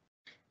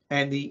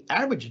and the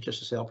average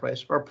adjusted sale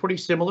price are pretty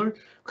similar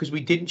because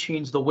we didn't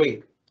change the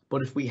weight.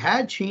 But if we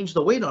had changed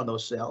the weight on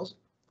those sales,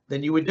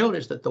 then you would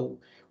notice that the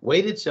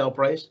weighted sale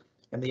price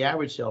and the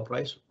average sale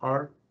price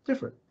are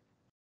different.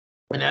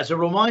 And as a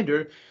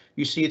reminder,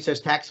 you see it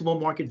says taxable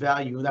market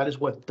value. That is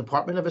what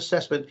Department of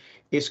Assessment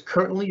is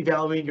currently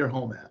valuing your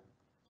home at.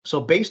 So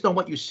based on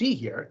what you see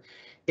here,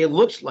 it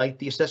looks like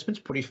the assessment's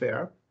pretty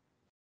fair,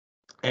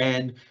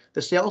 and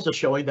the sales are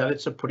showing that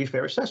it's a pretty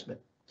fair assessment.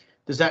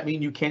 Does that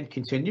mean you can't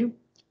continue?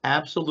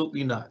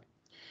 Absolutely not.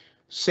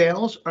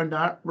 Sales are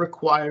not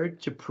required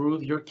to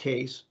prove your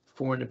case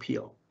for an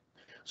appeal.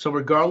 So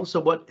regardless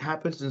of what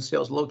happens in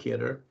sales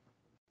locator,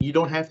 you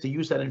don't have to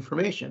use that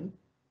information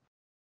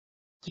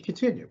to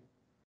continue.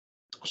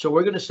 So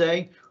we're going to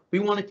say we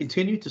want to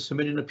continue to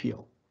submit an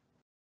appeal.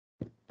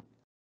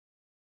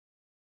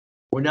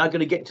 We're now going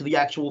to get to the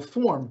actual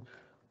form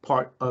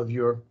part of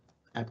your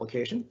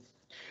application.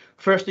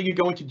 First thing you're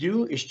going to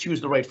do is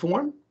choose the right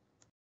form.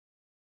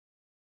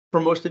 For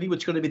most of you,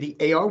 it's going to be the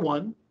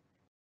AR1.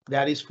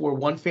 That is for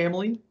 1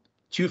 family,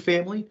 2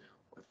 family,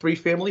 3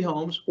 family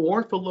homes,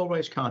 or for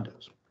low-rise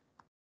condos.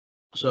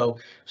 So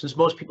since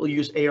most people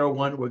use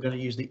AR1, we're going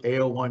to use the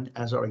AR1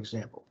 as our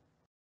example.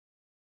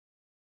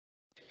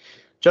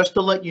 Just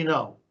to let you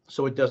know,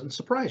 so it doesn't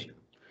surprise you,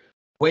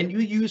 when you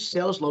use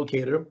Sales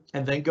Locator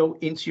and then go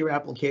into your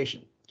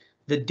application,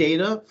 the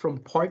data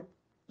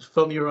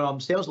from your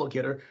Sales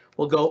Locator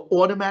will go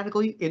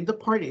automatically into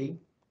Part E,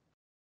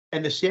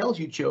 and the sales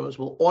you chose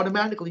will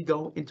automatically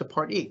go into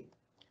Part E.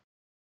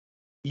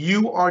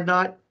 You are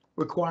not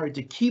required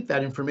to keep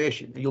that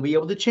information, and you'll be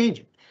able to change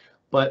it.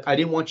 But I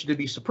didn't want you to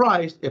be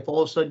surprised if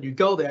all of a sudden you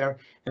go there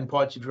and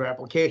parts of your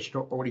application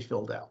are already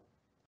filled out.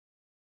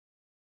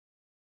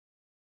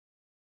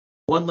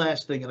 One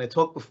last thing, and I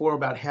talked before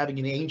about having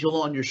an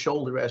angel on your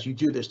shoulder as you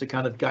do this to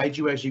kind of guide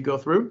you as you go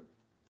through.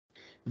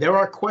 There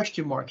are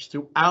question marks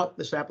throughout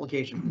this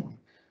application form.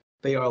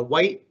 They are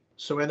white,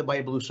 surrounded by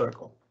a blue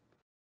circle.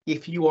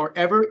 If you are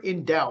ever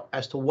in doubt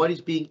as to what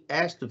is being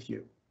asked of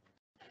you,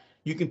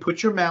 you can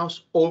put your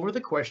mouse over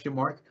the question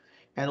mark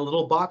and a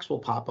little box will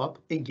pop up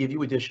and give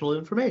you additional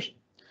information.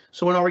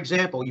 So in our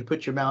example, you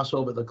put your mouse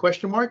over the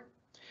question mark,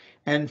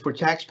 and for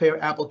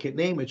taxpayer applicant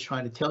name, it's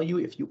trying to tell you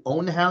if you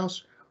own the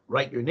house,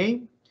 write your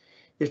name.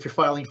 If you're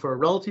filing for a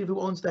relative who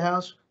owns the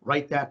house,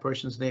 write that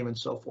person's name and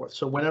so forth.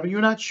 So whenever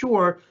you're not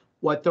sure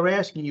what they're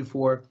asking you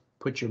for,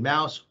 put your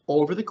mouse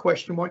over the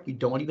question mark. You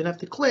don't even have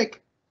to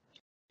click,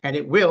 and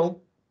it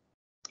will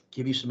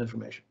give you some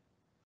information.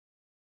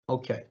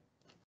 Okay.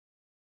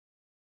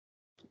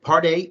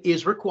 Part A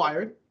is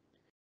required.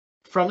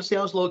 From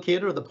Sales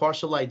Locator, the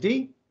parcel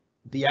ID,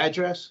 the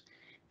address,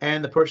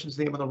 and the person's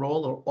name on the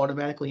roll are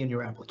automatically in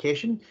your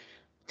application.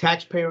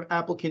 Taxpayer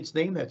applicant's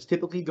name, that's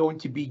typically going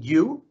to be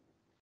you.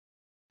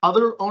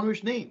 Other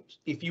owners' names.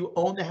 If you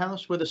own the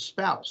house with a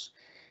spouse,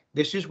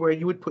 this is where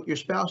you would put your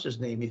spouse's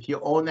name. If you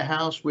own the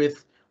house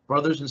with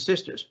brothers and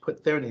sisters,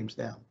 put their names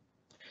down.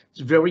 It's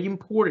very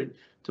important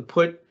to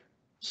put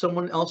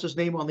someone else's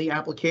name on the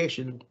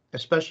application,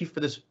 especially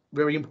for this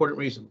very important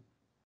reason.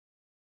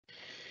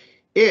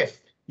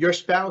 If your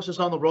spouse is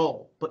on the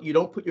roll, but you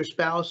don't put your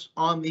spouse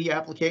on the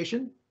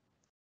application,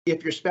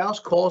 if your spouse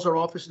calls our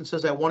office and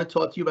says, I want to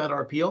talk to you about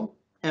our appeal,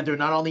 and they're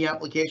not on the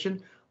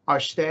application, our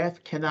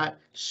staff cannot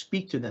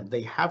speak to them.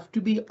 They have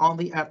to be on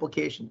the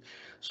application.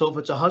 So if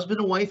it's a husband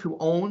and wife who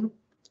own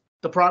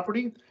the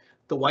property,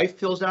 the wife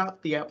fills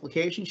out the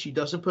application. She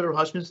doesn't put her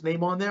husband's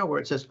name on there where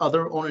it says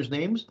other owners'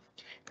 names.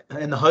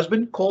 And the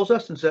husband calls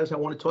us and says, I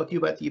want to talk to you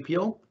about the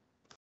appeal.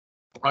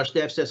 Our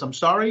staff says, I'm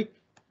sorry,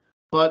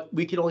 but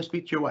we can only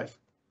speak to your wife.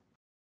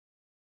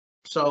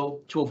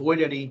 So to avoid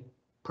any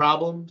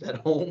problems at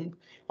home,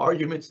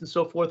 arguments and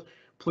so forth,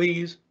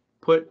 please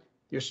put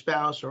your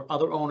spouse or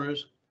other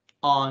owners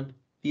on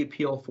the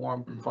appeal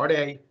form, Part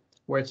A,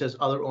 where it says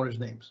other owners'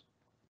 names.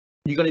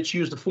 You're going to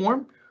choose the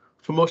form.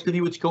 For most of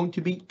you, it's going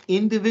to be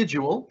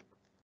individual,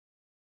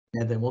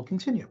 and then we'll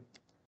continue.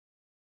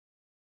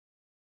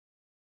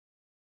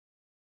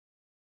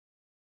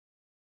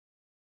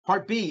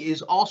 Part B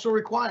is also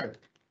required.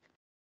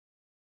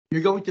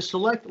 You're going to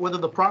select whether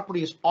the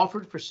property is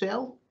offered for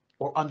sale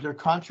or under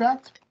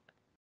contract.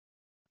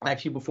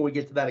 Actually, before we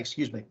get to that,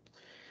 excuse me.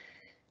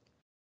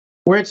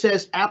 Where it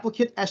says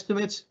applicant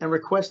estimates and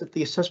requests that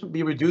the assessment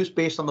be reduced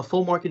based on the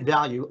full market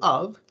value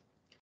of.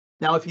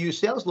 Now, if you use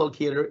Sales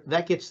Locator,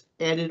 that gets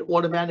added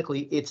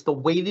automatically. It's the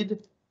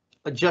weighted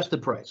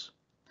adjusted price.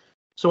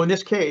 So in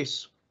this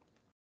case,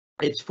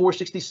 it's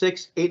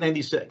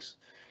 $466,896.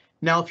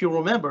 Now, if you'll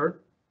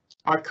remember,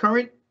 our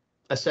current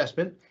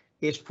assessment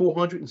is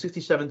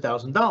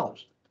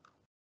 $467,000.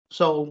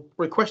 So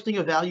requesting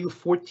a value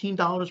of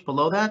 $14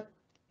 below that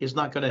is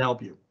not going to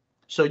help you.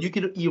 So you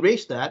can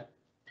erase that,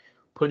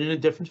 put in a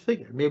different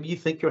figure. Maybe you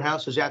think your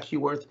house is actually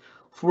worth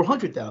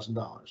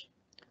 $400,000.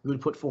 You would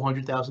put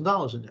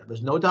 $400,000 in there.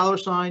 There's no dollar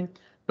sign,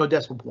 no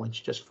decimal points,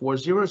 just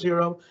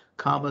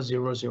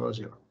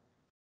 400,000.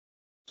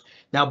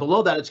 Now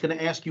below that, it's going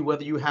to ask you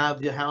whether you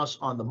have the house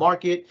on the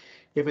market,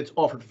 if it's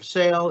offered for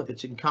sale, if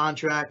it's in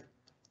contract.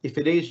 If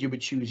it is, you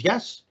would choose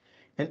yes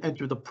and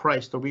enter the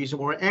price. The reason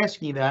we're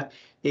asking that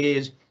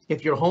is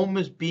if your home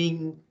is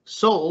being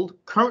sold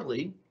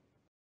currently,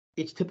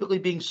 it's typically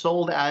being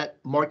sold at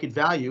market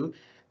value.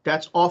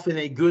 That's often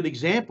a good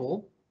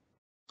example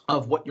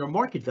of what your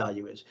market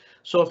value is.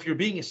 So if you're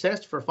being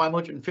assessed for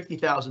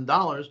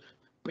 $550,000,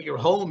 but your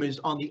home is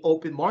on the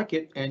open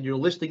market and you're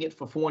listing it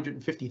for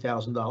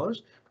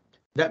 $450,000,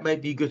 that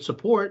might be good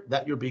support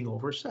that you're being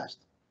overassessed.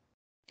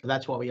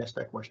 That's why we asked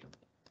that question.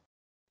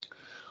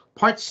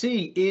 Part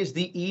C is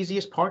the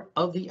easiest part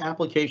of the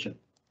application.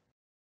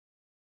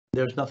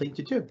 There's nothing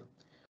to do.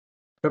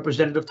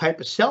 Representative type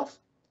is self.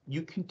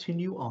 You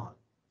continue on.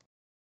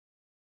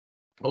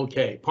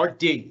 Okay, Part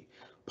D.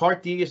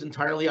 Part D is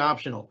entirely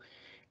optional.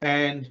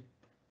 And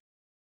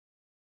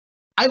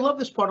I love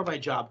this part of my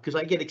job because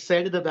I get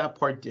excited about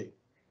Part D.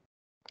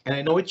 And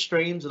I know it's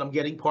strange, and I'm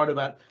getting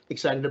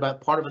excited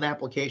about part of an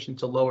application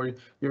to lower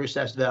your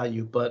assessed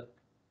value, but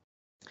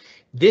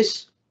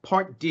this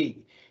Part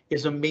D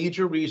is a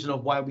major reason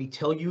of why we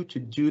tell you to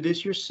do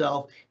this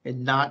yourself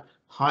and not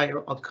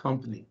hire a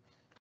company.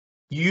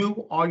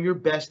 You are your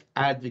best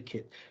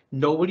advocate.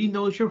 Nobody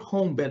knows your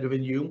home better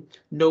than you.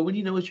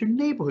 Nobody knows your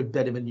neighborhood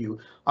better than you.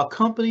 A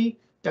company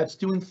that's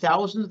doing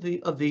thousands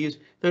of these,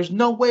 there's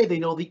no way they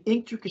know the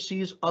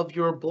intricacies of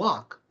your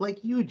block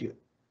like you do.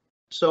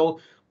 So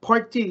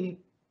Part D,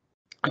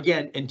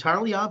 again,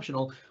 entirely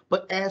optional,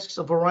 but asks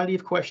a variety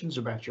of questions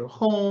about your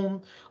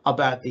home,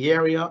 about the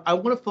area. I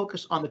want to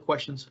focus on the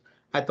questions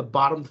at the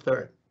bottom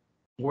third,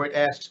 where it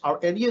asks, are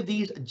any of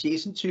these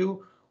adjacent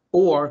to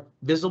or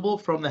visible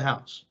from the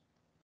house?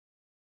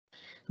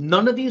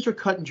 None of these are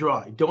cut and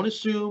dry. Don't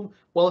assume,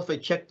 well, if I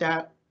check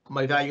that,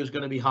 my value is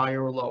going to be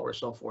higher or lower, or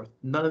so forth.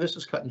 None of this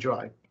is cut and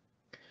dry.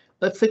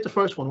 Let's take the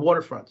first one,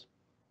 waterfront.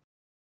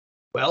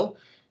 Well,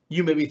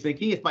 you may be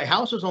thinking, if my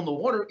house is on the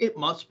water, it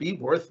must be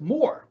worth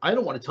more. I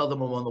don't want to tell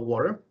them I'm on the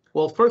water.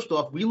 Well, first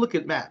off, we look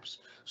at maps,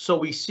 so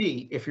we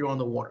see if you're on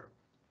the water.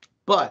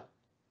 But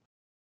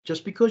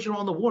just because you're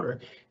on the water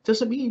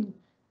doesn't mean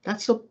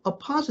that's a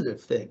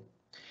positive thing.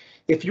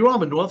 If you're on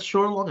the North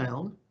Shore of Long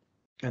Island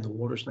and the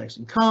water's nice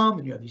and calm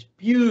and you have these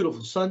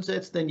beautiful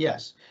sunsets, then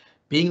yes,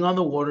 being on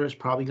the water is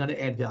probably going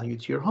to add value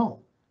to your home.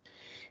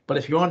 But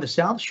if you're on the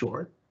South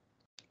Shore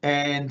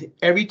and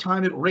every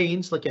time it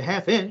rains like a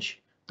half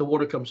inch, the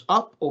water comes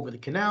up over the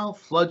canal,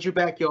 floods your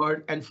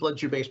backyard, and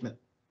floods your basement.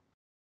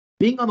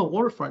 Being on the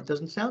waterfront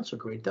doesn't sound so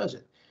great, does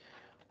it?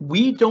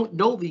 We don't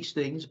know these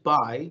things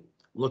by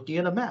looking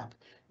at a map.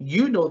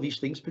 You know these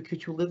things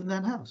because you live in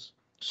that house.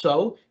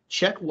 So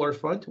check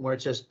waterfront where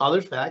it says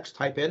other facts,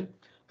 type in,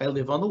 I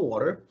live on the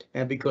water,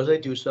 and because I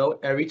do so,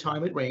 every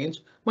time it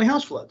rains, my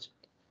house floods.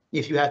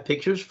 If you have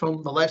pictures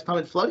from the last time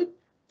it flooded,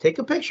 take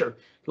a picture.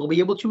 You'll be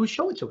able to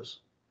show it to us.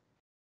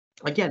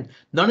 Again,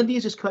 none of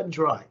these is cut and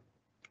dry.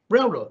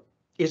 Railroad.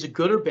 Is it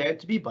good or bad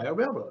to be by a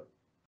railroad?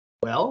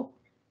 Well,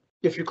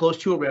 if you're close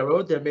to a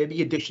railroad, there may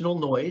be additional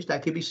noise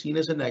that could be seen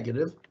as a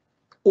negative.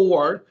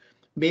 Or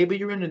maybe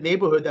you're in a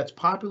neighborhood that's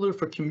popular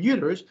for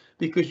commuters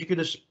because you can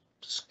just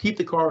keep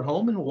the car at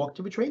home and walk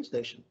to a train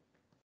station.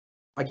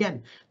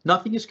 Again,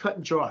 nothing is cut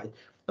and dry.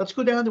 Let's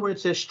go down to where it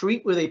says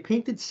street with a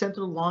painted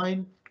center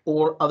line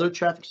or other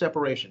traffic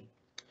separation.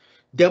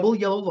 Double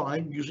yellow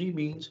line usually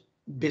means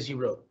busy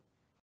road.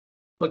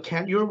 But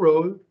can your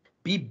road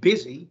be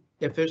busy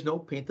if there's no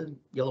painted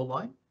yellow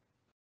line?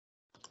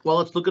 Well,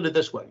 let's look at it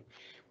this way.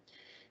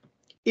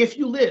 If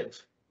you live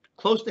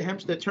close to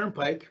Hempstead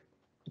Turnpike,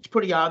 it's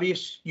pretty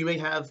obvious you may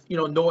have,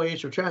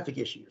 noise or traffic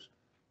issues.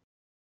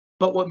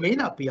 But what may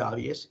not be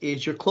obvious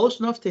is you're close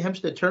enough to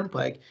Hempstead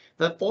Turnpike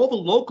that all the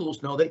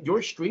locals know that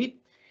your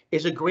street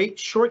is a great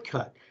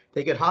shortcut.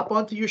 They could hop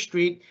onto your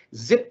street,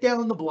 zip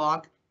down the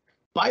block,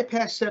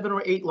 bypass 7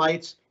 or 8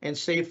 lights, and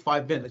save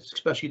 5 minutes,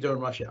 especially during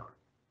rush hour.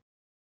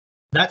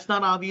 That's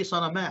not obvious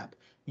on a map.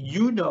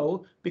 You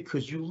know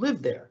because you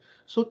live there.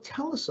 So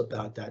tell us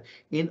about that.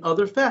 In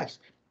other facts,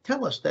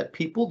 tell us that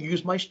people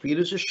use my street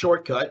as a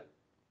shortcut,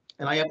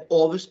 and I have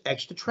all this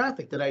extra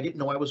traffic that I didn't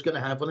know I was going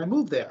to have when I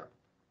moved there.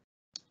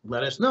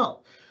 Let us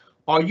know.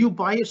 Are you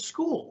by a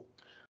school?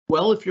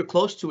 Well, if you're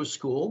close to a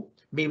school,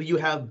 maybe you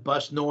have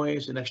bus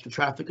noise and extra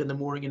traffic in the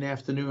morning and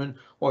afternoon,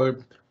 or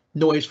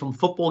noise from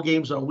football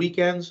games on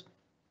weekends.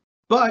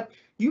 But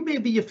you may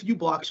be a few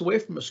blocks away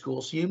from a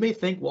school, so you may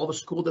think, well, the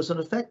school doesn't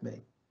affect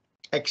me.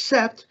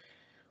 Except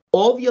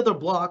all the other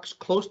blocks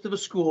close to the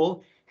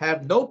school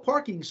have no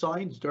parking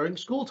signs during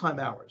school time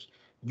hours.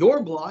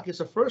 Your block is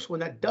the first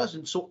one that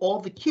doesn't, so all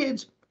the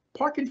kids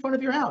park in front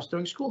of your house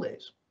during school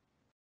days.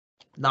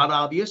 Not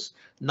obvious,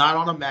 not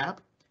on a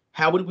map.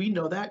 How would we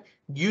know that?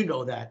 You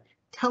know that.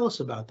 Tell us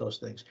about those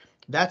things.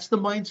 That's the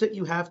mindset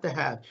you have to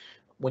have.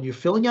 When you're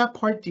filling out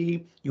Part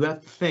D, you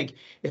have to think,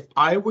 if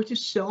I were to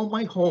sell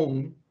my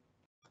home,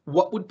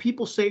 what would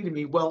people say to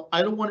me? Well,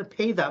 I don't want to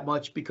pay that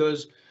much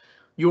because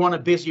you're on a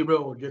busy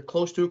road, you're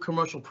close to a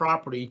commercial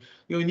property,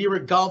 you're near a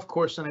golf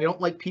course, and I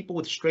don't like people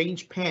with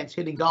strange pants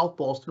hitting golf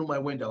balls through my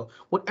window.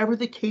 Whatever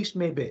the case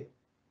may be,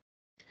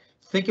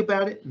 think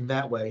about it in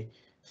that way.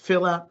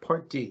 Fill out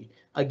Part D.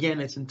 Again,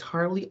 it's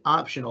entirely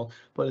optional,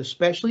 but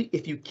especially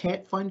if you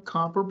can't find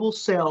comparable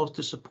sales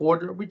to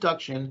support a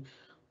reduction,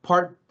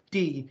 Part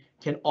D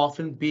can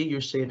often be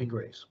your saving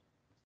grace.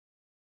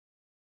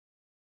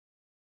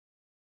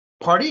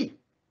 Part E.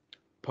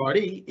 Part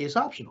E is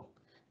optional.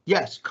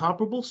 Yes,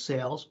 comparable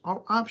sales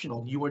are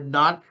optional. You are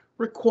not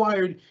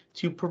required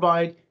to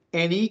provide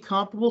any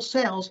comparable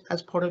sales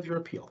as part of your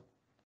appeal.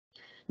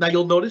 Now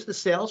you'll notice the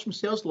sales from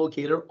Sales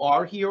Locator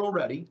are here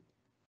already.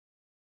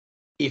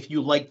 If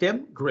you like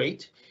them,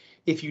 great.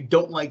 If you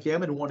don't like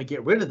them and want to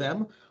get rid of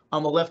them,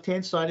 on the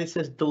left-hand side it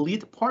says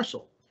delete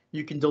parcel.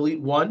 You can delete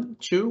 1,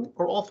 2,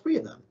 or all 3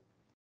 of them.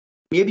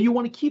 Maybe you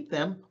want to keep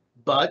them,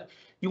 but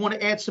you want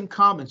to add some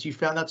comments. You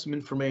found out some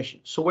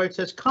information. So where it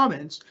says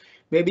comments,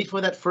 maybe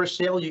for that first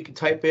sale, you can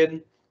type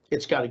in,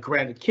 it's got a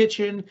granite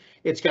kitchen,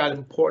 it's got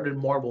imported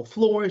marble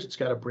floors, it's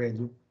got a brand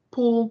new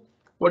pool,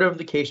 whatever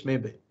the case may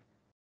be.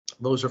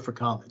 Those are for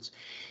comments.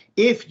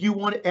 If you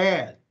want to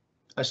add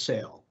a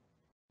sale,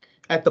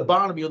 at the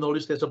bottom, you'll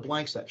notice there's a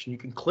blank section. You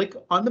can click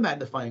on the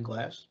magnifying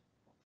glass,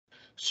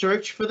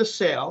 search for the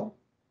sale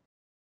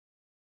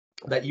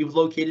that you've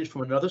located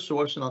from another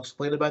source, and I'll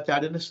explain about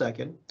that in a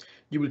second.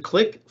 You would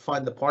click,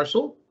 find the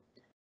parcel,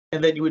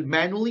 and then you would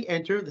manually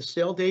enter the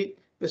sale date,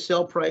 the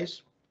sale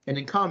price, and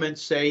in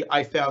comments say,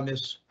 I found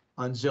this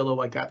on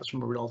Zillow, I got this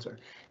from a realtor.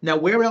 Now,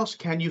 where else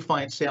can you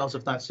find sales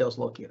if not Sales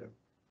Locator?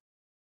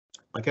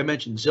 Like I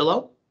mentioned,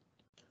 Zillow,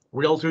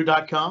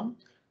 Realtor.com,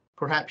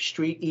 perhaps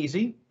Street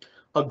Easy.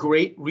 A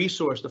great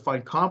resource to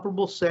find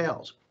comparable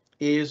sales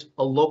is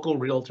a local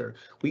realtor.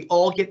 We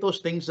all get those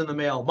things in the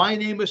mail. My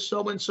name is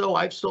so-and-so.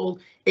 I've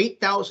sold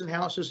 8,000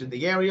 houses in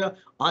the area.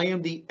 I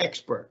am the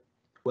expert.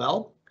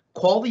 Well,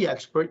 call the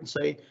expert and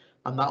say,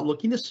 I'm not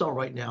looking to sell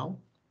right now,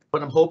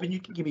 but I'm hoping you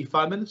can give me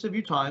 5 minutes of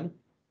your time.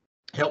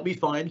 Help me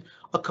find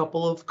a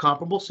couple of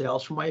comparable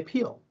sales for my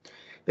appeal.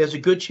 There's a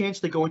good chance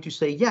they're going to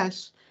say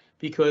yes,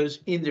 because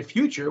in the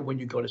future, when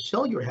you go to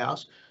sell your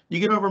house,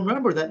 you're going to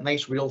remember that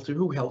nice realtor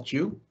who helped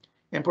you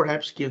and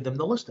perhaps give them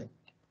the listing.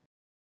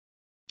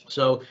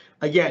 So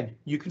again,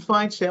 you can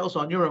find sales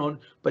on your own,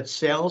 but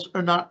sales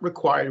are not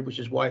required, which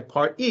is why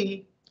Part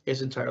E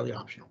is entirely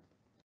optional.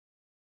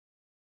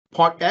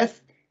 Part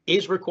F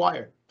is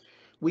required.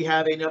 We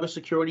have another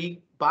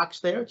security box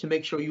there to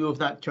make sure you have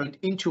not turned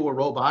into a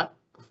robot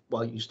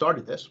while you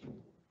started this.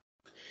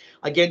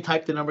 Again,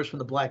 type the numbers from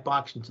the black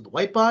box into the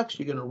white box.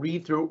 You're going to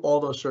read through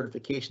all those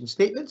certification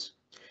statements.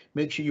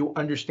 Make sure you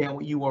understand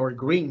what you are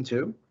agreeing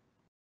to.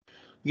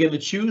 You're going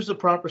to choose the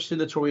proper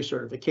signatory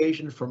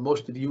certification. For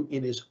most of you,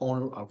 it is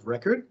owner of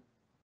record.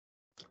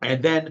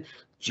 And then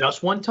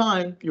just one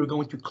time, you're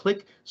going to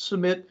click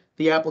submit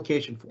the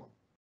application form.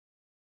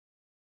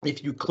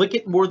 If you click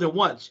it more than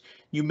once,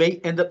 you may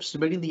end up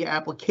submitting the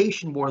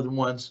application more than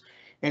once.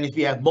 And if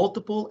you have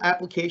multiple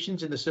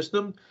applications in the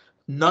system,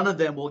 none of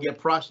them will get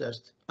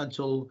processed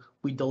until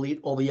we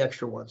delete all the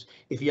extra ones.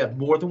 If you have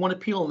more than one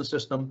appeal in the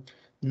system,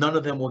 none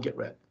of them will get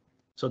read.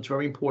 So it's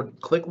very important.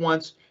 Click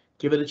once,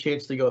 give it a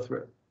chance to go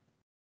through.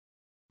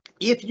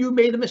 If you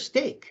made a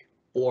mistake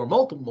or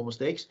multiple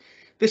mistakes,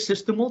 the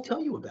system will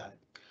tell you about it.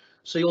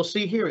 So you'll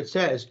see here it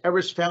says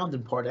errors found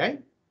in Part A,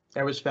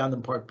 errors found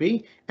in Part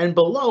B, and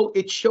below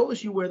it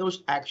shows you where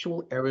those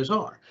actual errors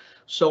are.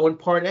 So in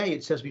Part A,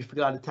 it says we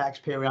forgot a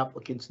taxpayer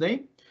applicant's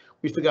name.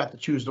 We forgot to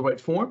choose the right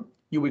form.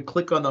 You would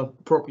click on the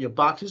appropriate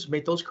boxes,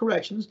 make those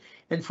corrections,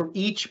 and for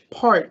each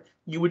part,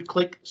 you would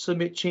click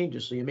submit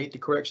changes. So you make the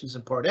corrections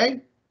in Part A,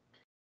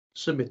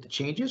 submit the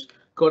changes.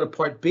 Go to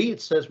Part B,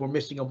 it says we're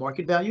missing a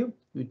market value.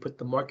 You'd put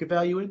the market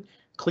value in,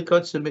 click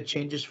on submit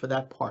changes for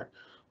that part.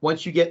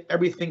 Once you get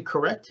everything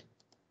correct,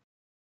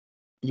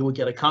 you will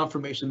get a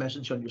confirmation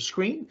message on your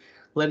screen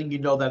letting you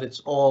know that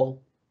it's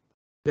all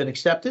been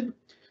accepted.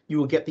 You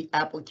will get the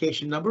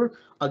application number.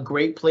 A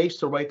great place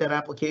to write that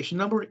application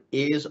number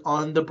is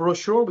on the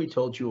brochure we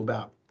told you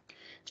about.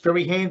 It's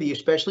very handy,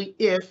 especially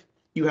if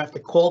you have to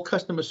call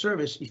customer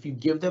service. If you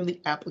give them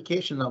the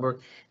application number,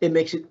 it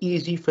makes it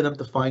easy for them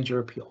to find your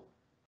appeal.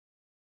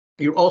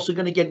 You're also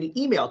going to get an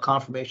email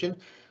confirmation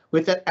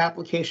with that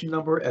application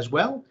number as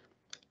well.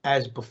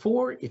 As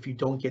before, if you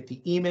don't get the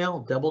email,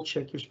 double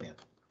check your spam.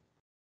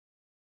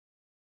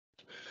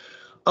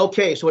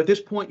 Okay, so at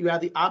this point, you have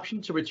the option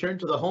to return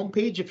to the home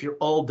page if you're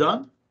all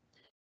done.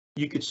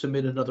 You could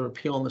submit another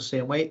appeal in the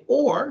same way,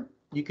 or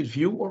you could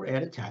view or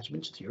add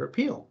attachments to your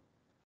appeal.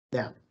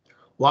 Now,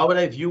 why would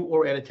I view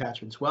or add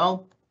attachments?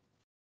 Well,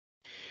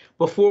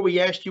 before we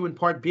asked you in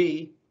Part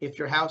B if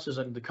your house is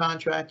under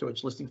contract or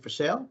it's listing for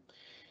sale.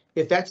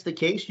 If that's the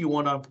case, you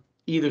want to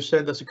either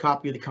send us a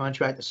copy of the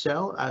contract to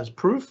sell as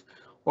proof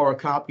or a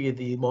copy of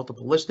the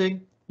multiple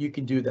listing. You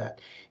can do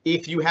that.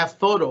 If you have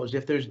photos,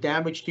 if there's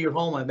damage to your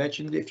home, I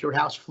mentioned if your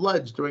house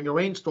floods during a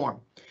rainstorm,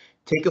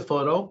 take a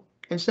photo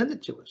and send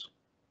it to us.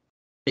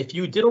 If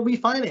you did a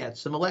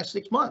refinance in the last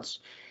 6 months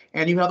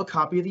and you have a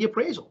copy of the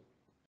appraisal,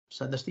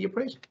 send us the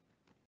appraisal.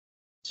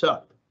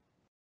 So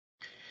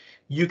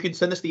you can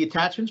send us the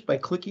attachments by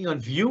clicking on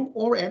view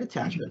or add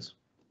attachments.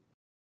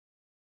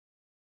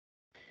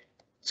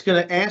 It's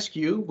going to ask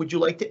you, would you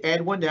like to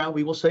add one now?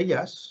 We will say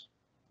yes.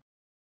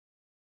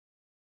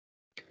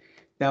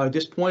 Now at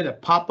this point, a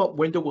pop-up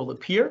window will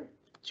appear.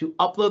 To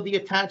upload the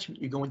attachment,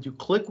 you're going to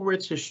click where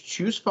it says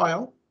choose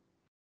file.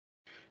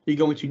 You're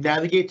going to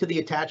navigate to the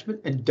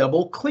attachment and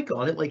double click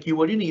on it like you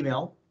would in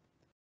email.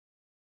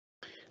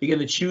 You're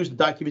going to choose the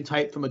document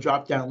type from a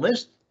drop-down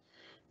list.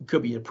 It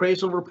could be an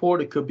appraisal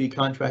report, it could be a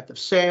contract of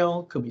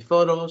sale, it could be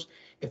photos.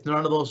 If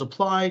none of those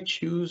apply,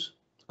 choose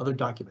other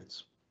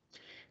documents.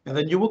 And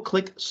then you will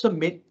click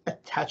submit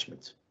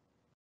attachment.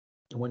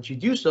 And once you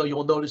do so, you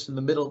will notice in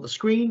the middle of the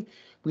screen,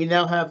 we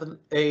now have an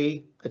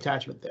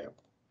attachment there.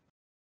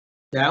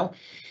 Now,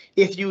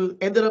 if you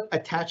ended up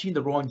attaching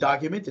the wrong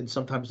document, and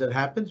sometimes that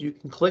happens, you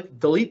can click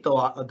delete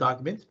the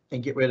document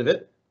and get rid of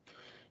it.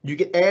 You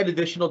can add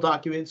additional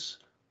documents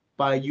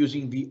by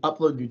using the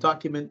upload new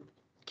document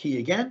key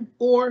again,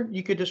 or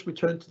you could just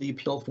return to the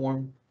appeal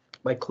form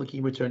by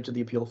clicking return to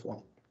the appeal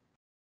form.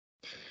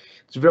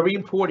 It's very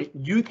important.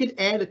 You can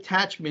add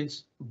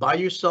attachments by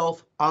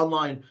yourself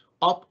online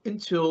up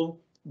until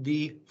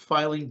the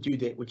filing due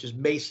date, which is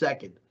May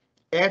 2nd.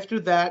 After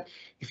that,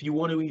 if you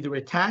want to either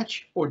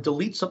attach or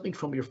delete something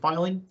from your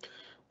filing,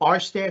 our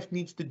staff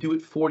needs to do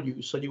it for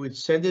you. So you would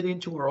send it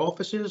into our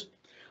offices,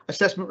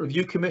 Assessment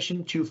Review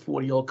Commission,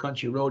 240 Old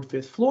Country Road,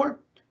 5th floor,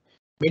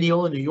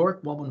 Mineola, New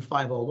York,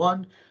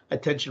 11501.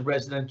 Attention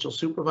residential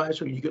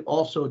supervisor. You could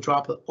also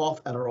drop it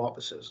off at our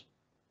offices.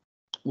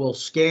 We'll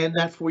scan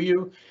that for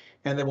you,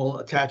 and then we'll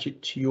attach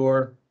it to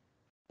your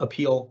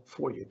appeal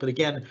for you. But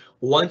again,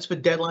 once the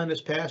deadline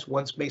has passed,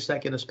 once May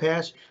 2nd has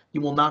passed,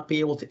 you will not be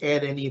able to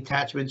add any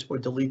attachments or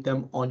delete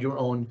them on your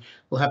own.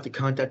 We'll have to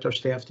contact our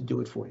staff to do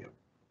it for you.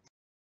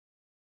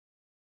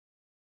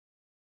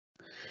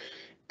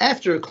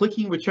 After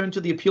clicking return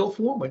to the appeal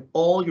form, when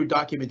all your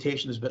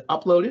documentation has been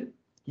uploaded,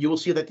 you will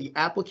see that the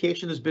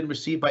application has been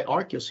received by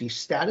ARC. You'll see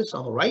status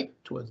on the right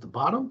towards the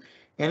bottom,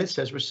 and it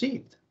says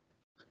received.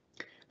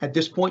 At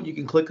this point, you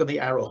can click on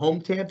the arrow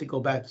home tab to go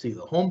back to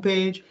the home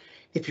page.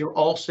 If you're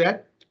all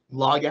set,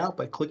 log out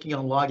by clicking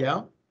on log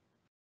out.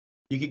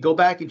 You can go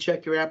back and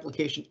check your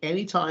application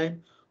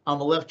anytime. On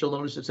the left, you'll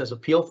notice it says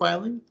appeal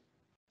filing,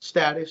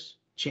 status,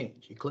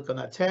 change. You click on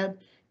that tab,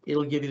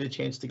 it'll give you the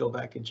chance to go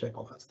back and check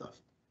all that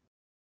stuff.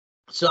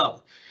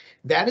 So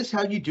that is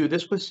how you do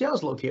this with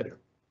Sales Locator.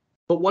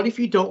 But what if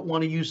you don't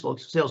want to use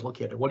Sales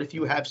Locator? What if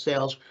you have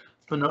sales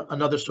from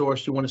another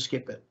source, you want to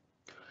skip it?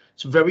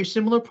 It's a very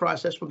similar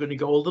process. We're going to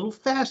go a little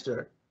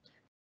faster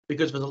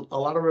because there's a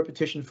lot of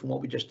repetition from what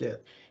we just did.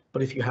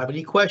 But if you have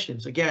any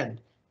questions, again,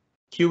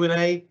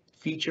 Q&A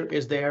feature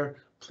is there.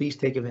 Please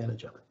take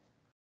advantage of it.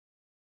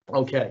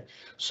 Okay,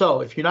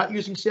 so if you're not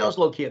using Sales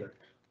Locator,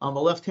 on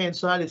the left-hand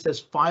side, it says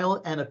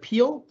File and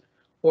Appeal,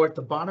 or at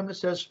the bottom, it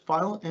says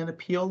File and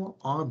Appeal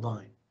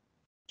Online.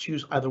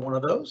 Choose either one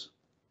of those.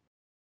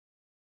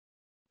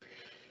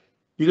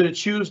 You're going to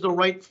choose the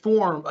right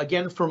form.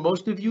 Again, for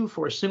most of you,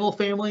 for a single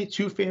family,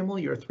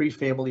 2-family, or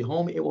 3-family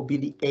home, it will be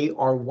the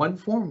AR1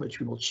 form, which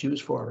we will choose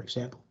for our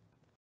example.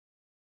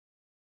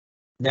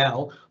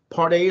 Now,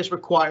 Part A is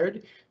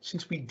required.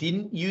 Since we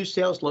didn't use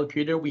Sales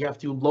Locator, we have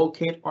to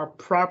locate our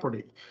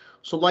property.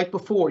 So like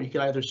before, you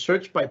can either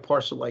search by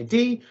parcel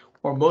ID,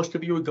 or most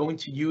of you are going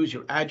to use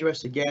your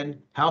address again,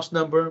 house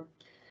number,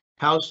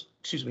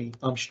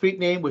 street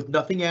name with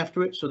nothing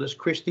after it. So there's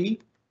Christie,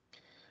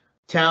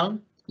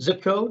 town,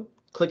 zip code.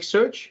 Click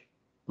search,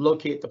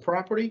 locate the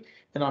property,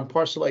 and on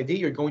parcel ID,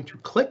 you're going to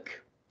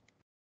click.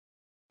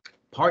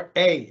 Part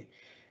A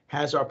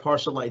has our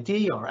parcel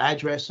ID, our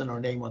address, and our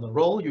name on the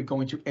roll. You're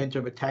going to enter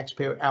the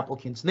taxpayer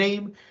applicant's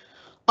name,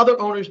 other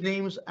owners'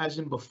 names as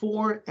in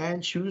before,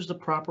 and choose the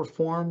proper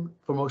form.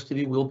 For most of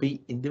you will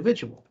be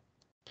individual.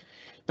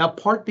 Now,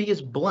 Part B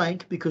is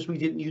blank because we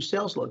didn't use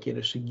Sales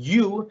Locator, so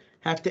you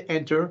have to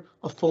enter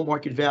a full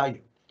market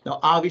value. Now,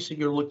 obviously,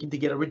 you're looking to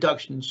get a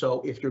reduction,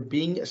 so if you're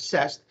being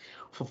assessed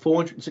for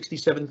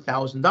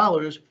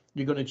 $467,000,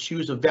 you're going to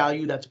choose a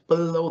value that's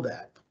below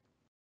that.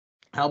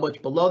 How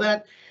much below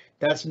that?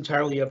 That's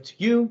entirely up to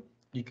you.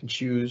 You can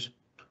choose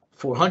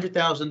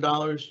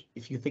 $400,000.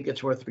 If you think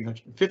it's worth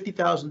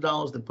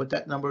 $350,000, then put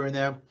that number in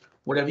there.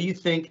 Whatever you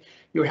think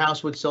your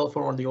house would sell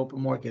for on the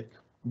open market,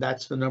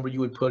 that's the number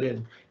you would put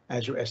in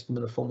as your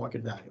estimate of full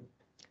market value.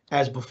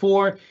 As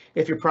before,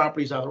 if your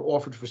property is either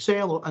offered for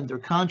sale or under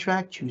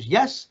contract, choose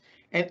yes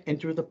and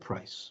enter the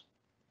price.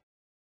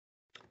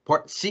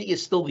 Part C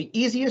is still the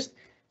easiest,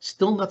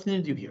 still nothing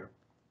to do here.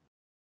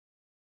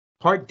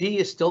 Part D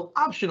is still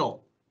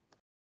optional.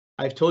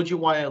 I've told you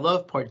why I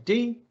love Part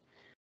D.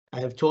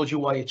 I have told you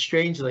why it's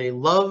strange that I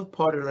love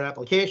part of an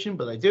application,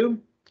 but I do.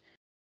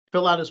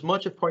 Fill out as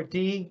much of Part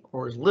D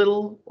or as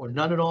little or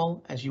none at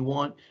all as you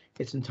want.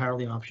 It's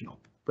entirely optional.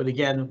 But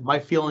again, my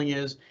feeling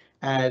is,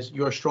 as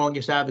your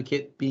strongest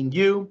advocate being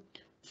you,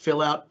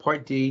 fill out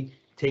Part D,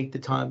 take the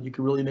time. You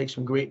can really make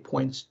some great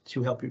points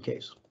to help your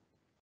case.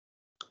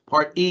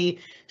 Part E,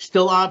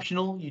 still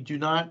optional. You do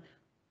not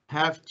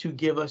have to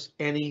give us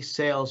any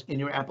sales in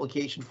your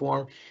application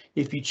form.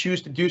 If you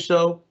choose to do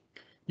so,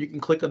 you can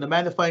click on the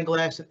magnifying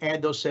glass and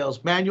add those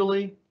sales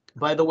manually.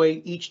 By the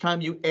way, each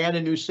time you add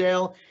a new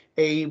sale,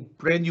 a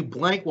brand new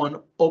blank one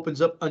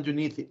opens up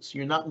underneath it. So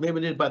you're not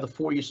limited by the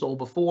 4 you sold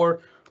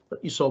before,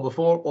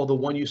 or the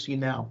one you see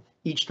now.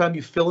 Each time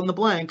you fill in the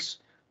blanks,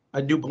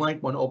 a new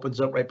blank one opens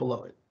up right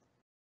below it.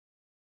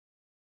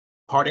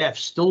 Part F,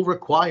 still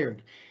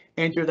required.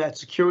 Enter that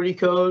security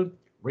code,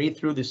 read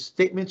through the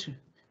statement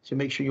to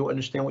make sure you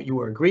understand what you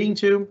are agreeing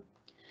to.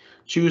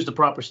 Choose the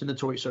proper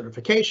signatory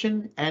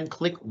certification and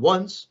click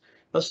once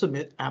the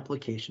submit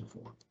application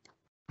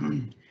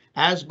form.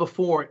 As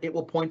before, it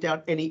will point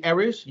out any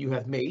errors you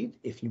have made,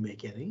 if you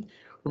make any.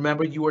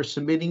 Remember, you are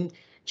submitting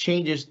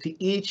changes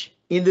to each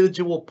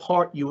individual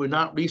part. You are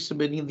not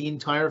resubmitting the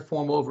entire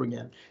form over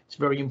again. It's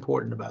very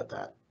important about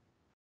that.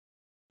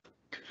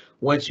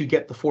 Once you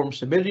get the form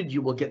submitted,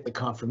 you will get the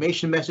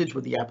confirmation message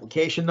with the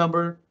application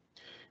number.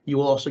 You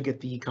will also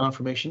get the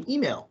confirmation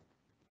email.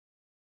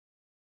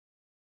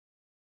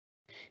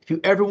 If you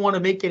ever want to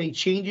make any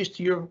changes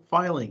to your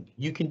filing,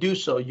 you can do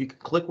so. You can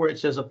click where it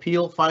says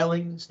Appeal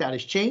Filing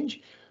Status Change.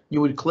 You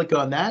would click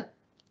on that.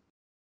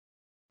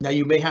 Now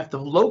you may have to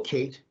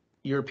locate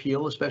your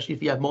appeal, especially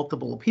if you have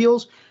multiple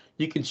appeals.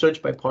 You can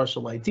search by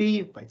parcel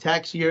ID, by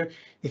tax year.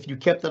 If you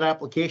kept that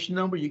application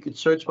number, you could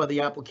search by the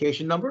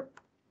application number.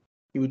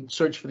 You would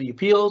search for the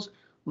appeals,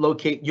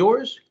 locate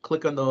yours,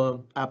 click on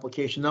the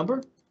application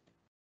number,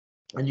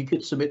 and you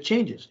could submit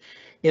changes.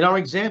 In our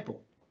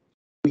example,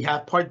 we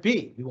have Part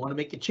B. We want to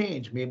make a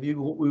change. Maybe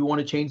we want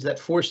to change that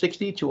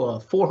 460 to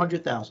a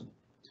 400,000.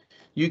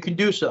 You can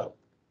do so.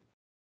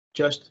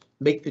 Just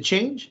make the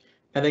change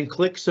and then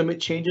click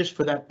Submit Changes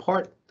for that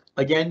part.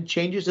 Again,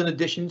 changes and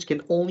additions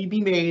can only be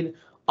made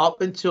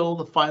up until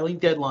the filing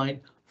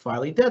deadline.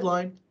 Filing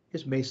deadline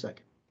is May 2nd.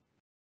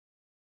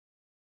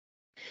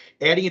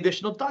 Adding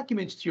additional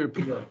documents to your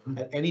appeal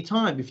at any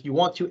time. If you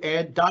want to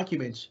add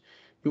documents,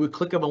 you would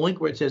click on a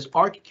link where it says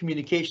ARC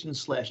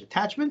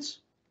Communications/Attachments.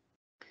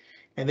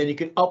 And then you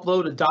can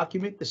upload a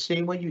document the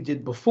same way you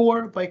did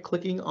before by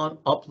clicking on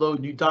Upload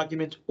New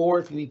Document, or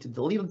if you need to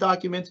delete a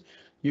document,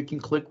 you can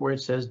click where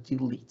it says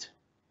Delete.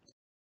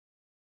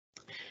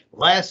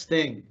 Last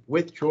thing,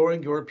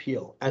 withdrawing your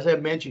appeal. As I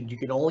mentioned, you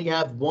can only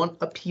have one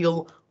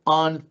appeal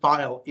on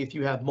file. If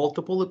you have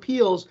multiple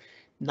appeals,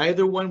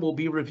 neither one will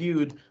be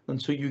reviewed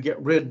until you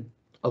get rid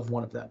of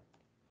one of them.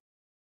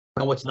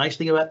 Now, what's nice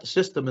thing about the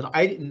system, and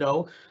I didn't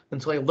know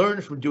until I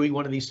learned from doing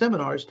one of these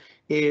seminars,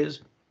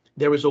 is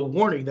there is a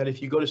warning that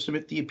if you go to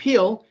submit the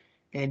appeal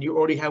and you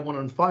already have one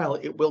on file,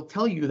 it will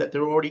tell you that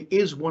there already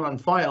is one on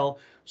file,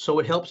 so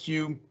it helps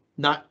you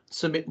not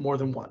submit more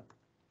than one.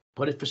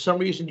 But if for some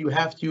reason you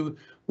have to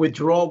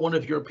withdraw one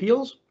of your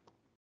appeals,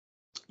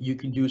 you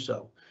can do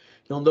so.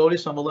 You'll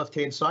notice on the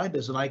left-hand side,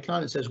 there's an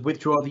icon that says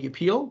withdraw the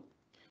appeal.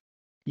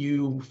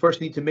 You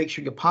first need to make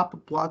sure your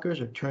pop-up blockers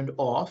are turned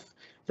off.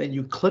 Then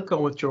you click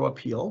on withdraw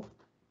appeal.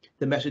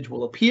 The message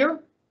will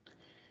appear.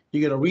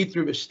 You're going to read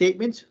through the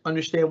statement,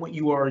 understand what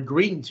you are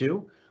agreeing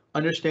to,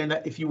 understand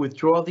that if you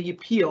withdraw the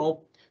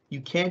appeal, you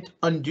can't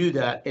undo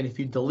that. And if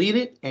you delete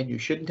it, and you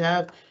shouldn't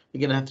have, you're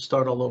going to have to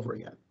start all over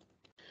again.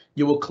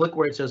 You will click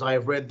where it says, I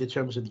have read the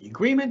terms of the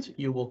agreement.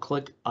 You will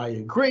click, I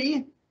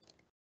agree.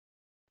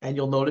 And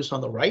you'll notice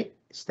on the right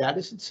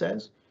status, it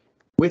says,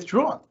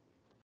 withdrawn.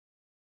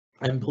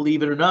 And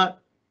believe it or not,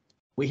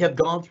 we have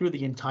gone through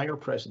the entire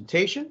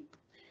presentation.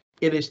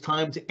 It is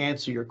time to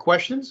answer your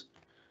questions.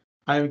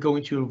 I am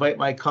going to invite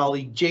my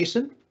colleague,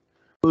 Jason,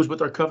 who's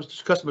with our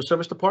customer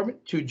service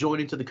department, to join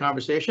into the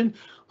conversation.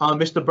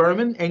 Mr.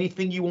 Berman,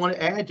 anything you want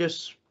to add,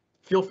 just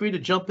feel free to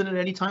jump in at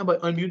any time by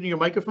unmuting your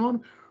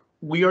microphone.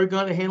 We are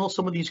going to handle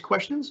some of these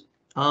questions.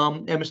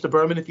 And Mr.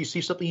 Berman, if you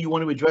see something you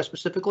want to address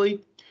specifically,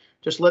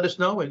 just let us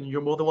know, and you're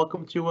more than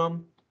welcome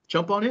to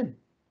jump on in.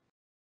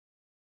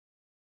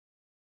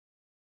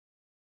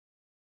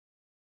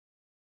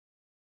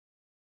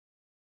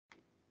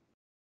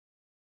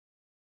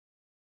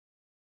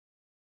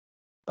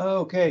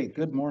 Okay,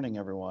 good morning,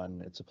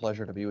 everyone. It's a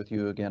pleasure to be with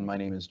you again. My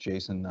name is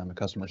Jason. I'm a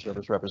customer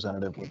service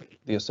representative with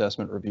the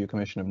Assessment Review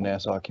Commission of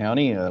Nassau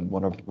County,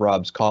 one of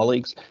Rob's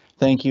colleagues.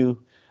 Thank you,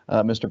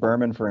 Mr.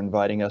 Berman, for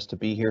inviting us to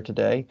be here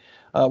today.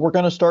 We're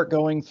going to start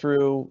going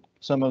through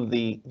some of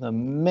the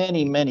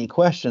many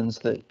questions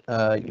that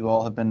you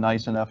all have been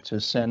nice enough to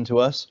send to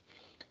us.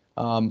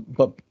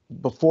 But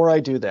before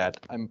I do that,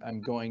 I'm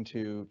going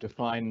to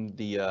define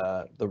the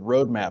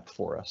roadmap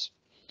for us.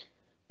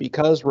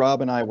 Because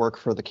Rob and I work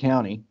for the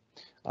county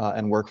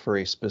and work for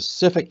a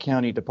specific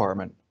county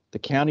department, the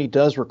county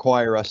does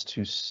require us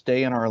to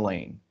stay in our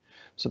lane.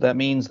 So that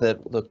means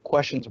that the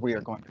questions we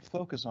are going to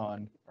focus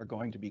on are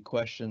going to be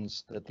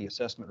questions that the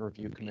Assessment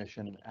Review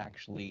Commission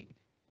actually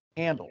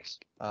handles.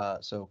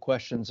 So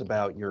questions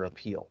about your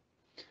appeal.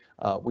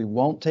 We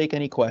won't take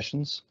any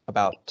questions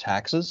about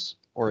taxes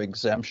or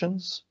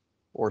exemptions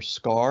or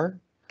SCAR.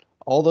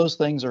 All those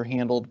things are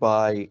handled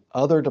by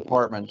other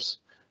departments,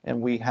 and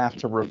we have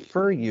to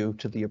refer you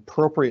to the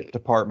appropriate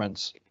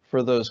departments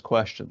for those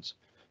questions.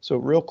 So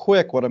real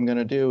quick, what I'm going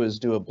to do is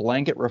do a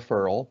blanket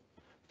referral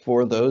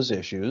for those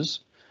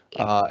issues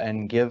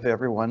and give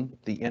everyone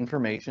the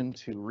information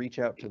to reach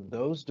out to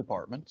those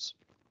departments.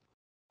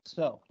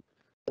 So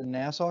the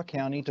Nassau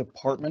County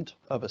Department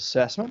of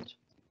Assessment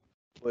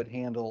would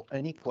handle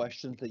any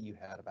questions that you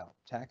had about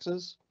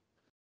taxes,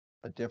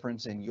 a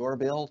difference in your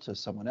bill to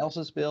someone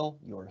else's bill,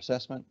 your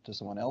assessment to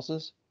someone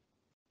else's,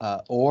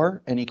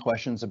 or any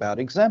questions about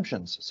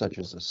exemptions, such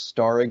as a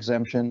STAR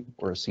exemption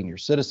or a senior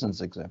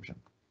citizens exemption.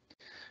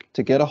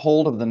 To get a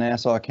hold of the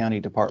Nassau County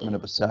Department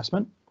of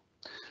Assessment,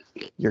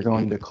 you're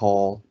going to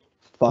call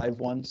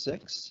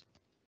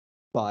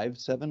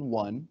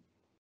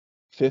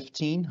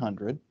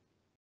 516-571-1500.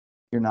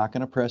 You're not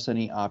going to press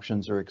any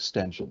options or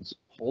extensions.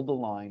 Hold the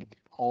line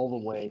all the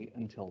way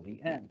until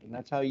the end. And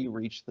that's how you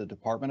reach the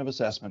Department of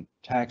Assessment,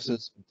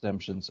 taxes,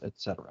 exemptions,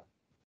 etc.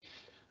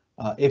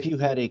 If you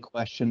had a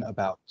question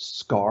about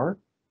SCAR,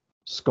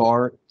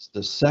 SCAR is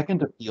the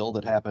second appeal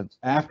that happens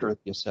after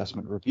the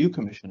Assessment Review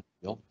Commission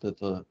appeal that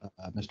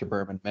Mr.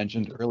 Berman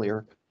mentioned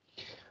earlier.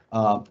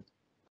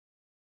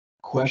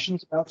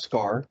 questions about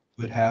SCAR,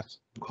 you would have to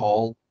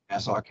call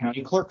Nassau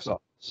County Clerk's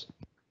Office.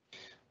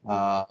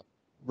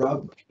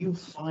 Rob, can you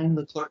find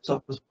the clerk's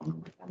office?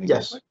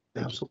 Yes,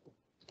 absolutely.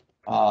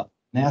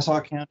 Nassau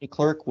County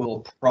Clerk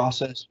will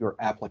process your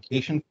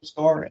application for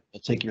SCAR and will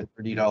take your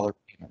 $30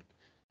 payment.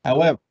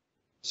 However,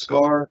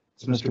 SCAR,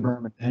 as Mr.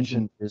 Berman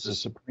mentioned, is a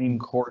Supreme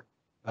Court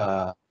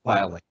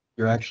filing.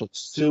 You're actually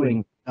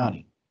suing the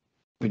county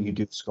when you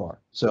do SCAR.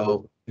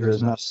 So there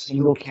is not a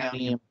single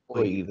county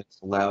employee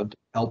that's allowed to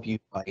help you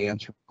by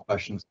answering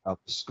questions about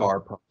the SCAR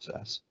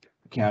process.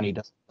 The county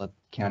doesn't let the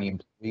county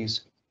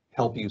employees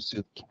help you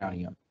sue the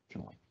county,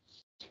 unfortunately.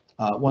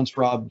 Once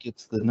Rob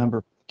gets the number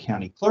of the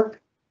county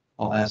clerk,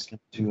 I'll ask him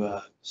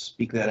to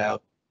speak that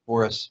out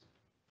for us.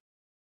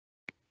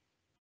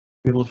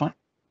 Be able to find?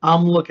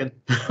 I'm looking.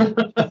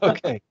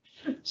 Okay.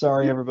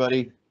 Sorry,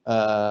 everybody.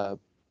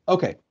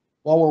 Okay.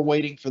 While we're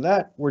waiting for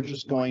that, we're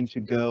just going to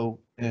go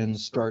and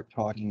start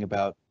talking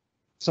about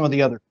some of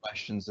the other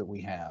questions that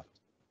we have.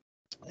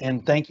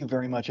 And thank you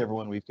very much,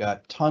 everyone. We've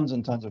got tons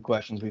and tons of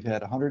questions. We've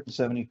had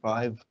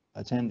 175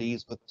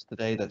 attendees with us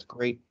today. That's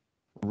great.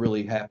 We're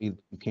really happy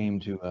that you came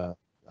to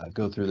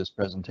go through this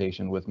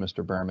presentation with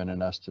Mr. Berman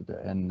and us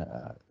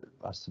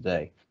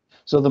today.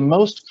 So the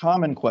most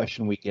common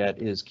question we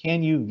get is,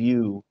 can you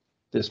view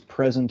this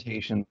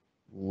presentation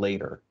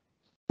later?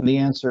 And the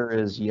answer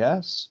is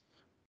yes.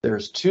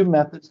 There's two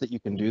methods that you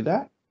can do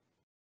that.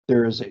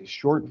 There is a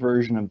short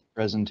version of the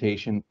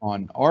presentation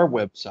on our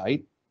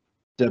website,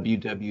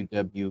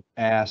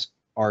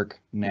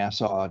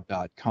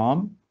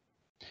 www.askarcnassau.com.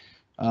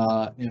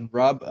 And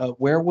Rob,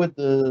 where would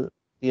the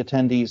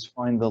attendees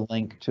find the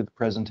link to the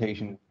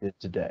presentation we did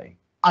today?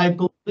 I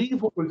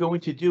believe what we're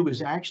going to do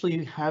is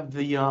actually have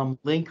the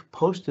link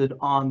posted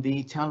on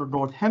the Town of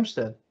North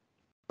Hempstead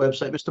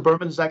website. Mr.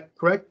 Berman, is that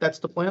correct? That's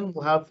the plan?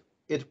 We'll have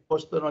it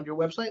posted on your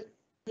website?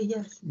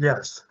 Yes.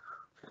 Yes.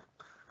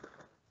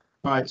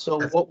 All right, so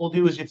what we'll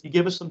do is if you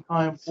give us some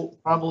time, we'll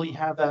probably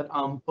have that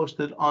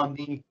posted on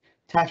the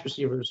tax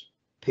receivers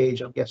page,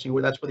 I'm guessing,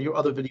 where that's where your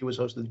other video was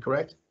hosted,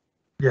 correct?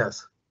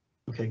 Yes.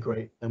 Okay,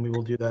 great. Then we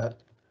will do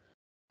that.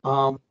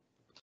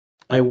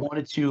 I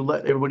wanted to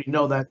let everybody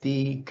know that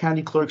the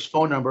county clerk's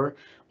phone number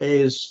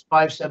is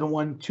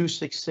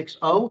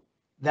 571-2660.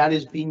 That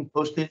is being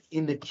posted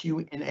in the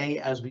Q&A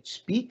as we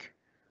speak.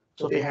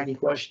 So if you have any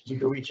questions, you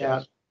can reach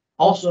out.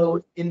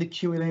 Also, in the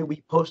Q&A,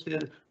 we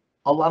posted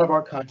a lot of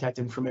our contact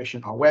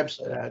information, our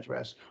website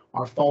address,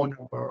 our phone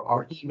number,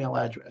 our email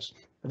address.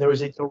 There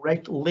is a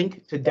direct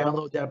link to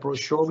download that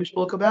brochure we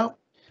spoke about.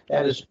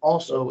 That is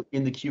also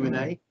in the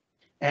Q&A.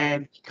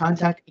 And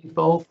contact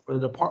info for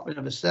the Department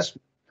of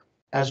Assessment,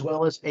 as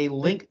well as a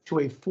link to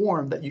a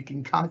form that you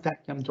can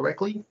contact them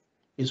directly,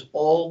 is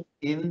all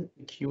in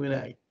the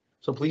Q&A.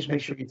 So please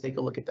make sure you take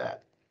a look at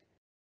that.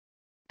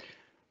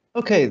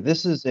 Okay,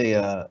 this is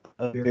a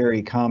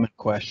very common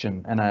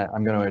question, and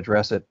I'm going to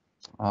address it.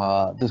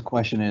 This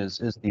question is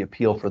the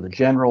appeal for the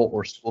general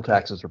or school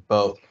taxes or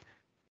both?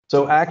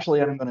 So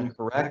actually, I'm going to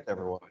correct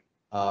everyone.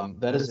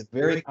 That is a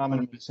very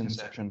common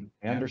misconception.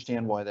 I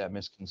understand why that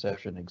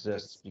misconception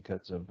exists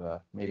because of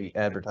maybe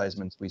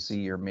advertisements we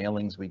see or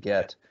mailings we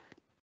get.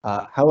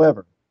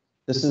 However,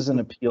 this is an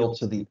appeal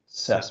to the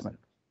assessment,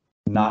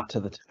 not to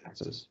the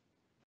taxes.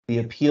 The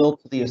appeal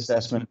to the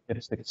assessment,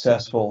 if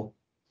successful,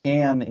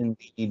 can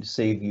indeed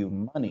save you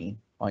money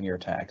on your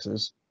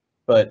taxes,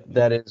 but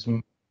that is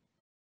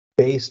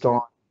based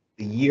on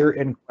the year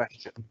in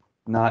question,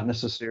 not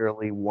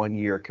necessarily 1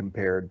 year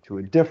compared to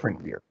a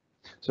different year.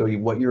 So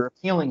what you're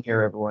appealing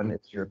here, everyone, is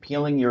you're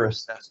appealing your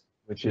assessment,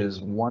 which is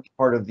one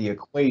part of the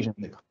equation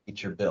that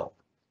creates your bill.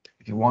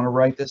 If you want to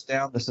write this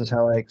down, this is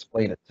how I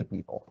explain it to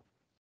people.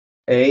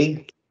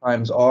 A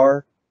times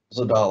R is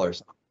a dollar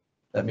sign.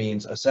 That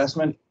means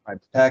assessment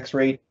times tax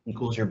rate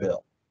equals your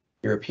bill.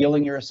 You're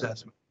appealing your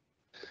assessment.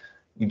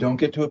 You don't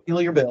get to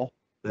appeal your bill.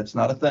 That's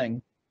not a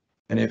thing.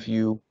 And if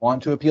you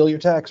want to appeal your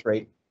tax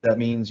rate, that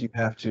means you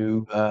have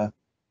to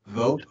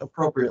vote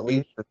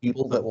appropriately for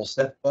people that will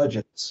set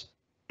budgets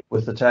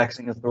with the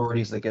taxing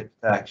authorities that get to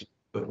tax you.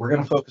 But we're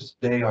going to focus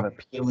today on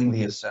appealing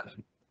the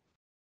assessment.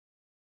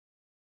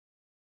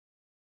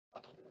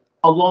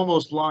 Along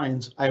those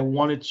lines, I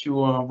wanted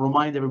to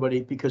remind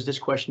everybody, because this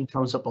question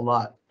comes up a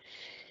lot.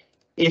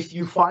 If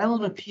you file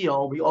an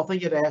appeal, we often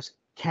get asked,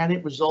 can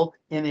it result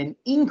in an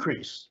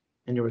increase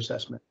in your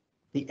assessment?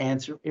 The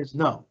answer is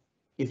no.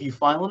 If you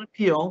file an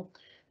appeal,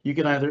 you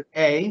can either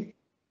A,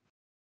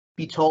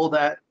 be told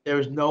that there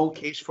is no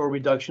case for a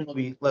reduction, it'll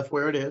be left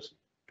where it is,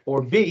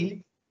 or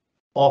B,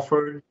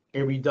 offered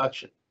a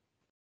reduction.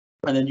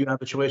 And then you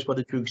have a choice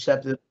whether to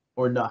accept it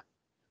or not.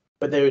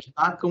 But there is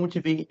not going to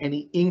be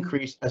any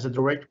increase as a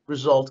direct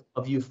result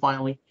of you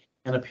filing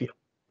an appeal.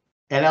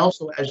 And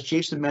also, as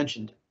Jason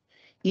mentioned,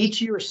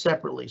 each year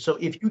separately. So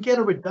if you get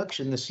a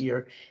reduction this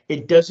year,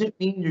 it doesn't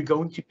mean you're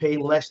going to pay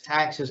less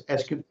taxes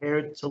as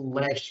compared to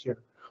last year.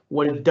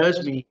 What it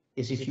does mean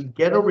is if you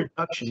get a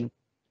reduction,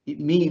 it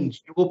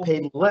means you will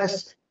pay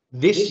less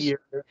this year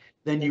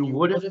than you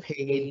would have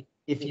paid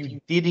if you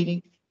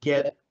didn't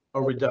get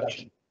a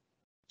reduction.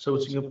 So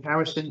it's in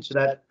comparison to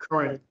that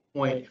current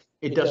point,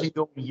 it doesn't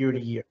go year to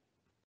year.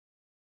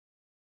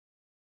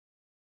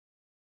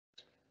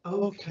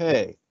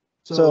 Okay.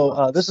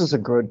 So this is a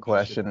good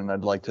question, and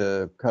I'd like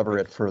to cover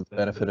it for the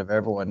benefit of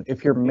everyone.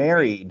 If you're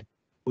married,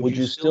 would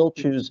you still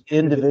choose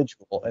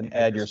individual and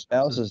add your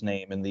spouse's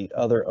name in the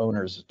other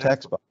owner's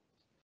text box?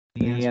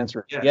 The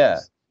answer is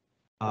yes.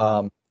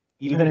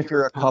 Even if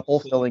you're a couple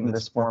filling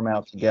this form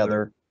out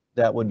together,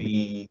 that would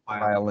be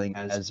filing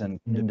as an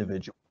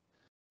individual.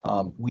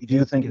 We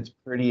do think it's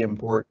pretty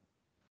important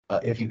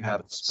if you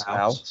have a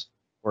spouse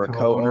or a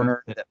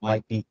co-owner that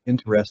might be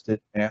interested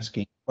in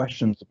asking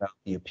questions about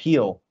the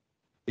appeal,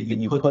 that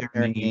you put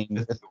their name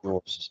with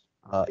yours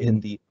in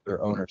the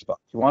other owner's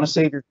box. You want to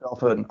save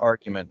yourself an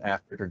argument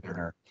after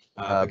dinner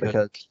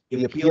because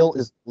the appeal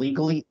is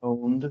legally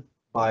owned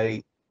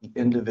by the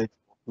individual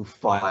who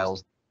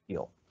files the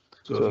appeal.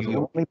 So if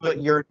you only put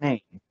your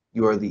name,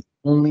 you are the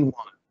only one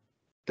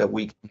that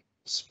we can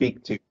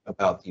speak to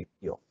about the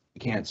appeal. We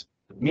can't speak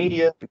to the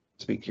media, we can't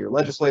speak to your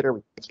legislator,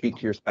 we can't speak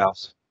to your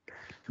spouse.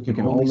 We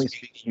can only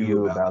speak to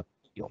you about the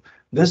appeal.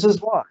 This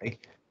is why,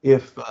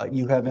 if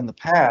you have in the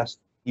past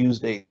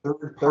used a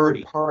third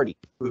party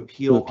to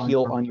appeal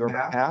on your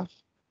behalf,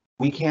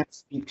 we can't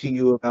speak to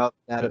you about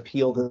that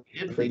appeal that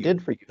they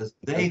did for you because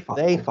they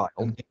filed,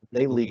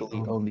 they legally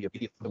own the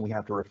appeal, and we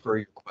have to refer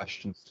your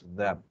questions to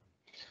them.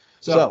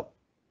 So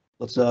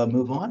let's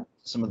move on to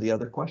some of the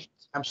other questions.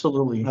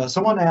 Absolutely.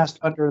 Someone asked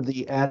under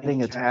the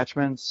adding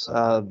attachments,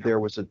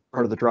 there was a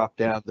part of the drop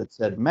down that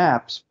said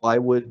maps. Why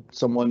would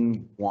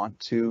someone want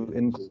to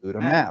include a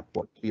map?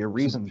 What would be a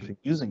reason for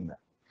using that?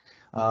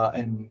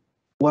 And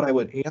what I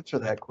would answer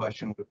that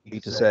question would be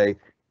to say,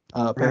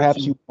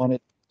 perhaps you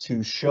wanted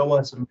to show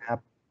us a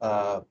map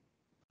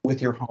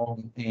with your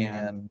home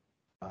and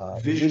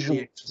visually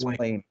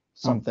explain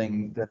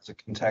something that's a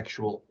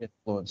contextual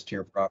influence to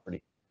your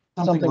property.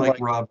 Something like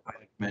Rob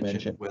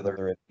mentioned,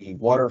 whether it be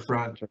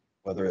waterfront, or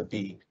whether it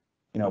be,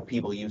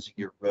 people using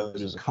your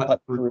roads as a cut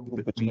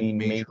through between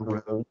major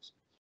roads.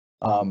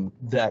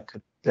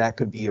 That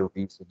could be a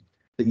reason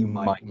that you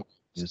might want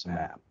to use a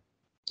map.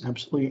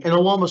 Absolutely. And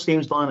along the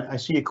same line, I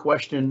see a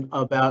question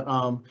about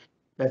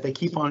that they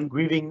keep on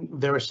grieving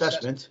their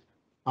assessment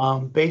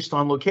based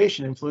on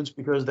location influence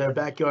because their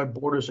backyard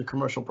borders a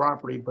commercial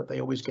property, but they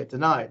always get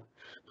denied.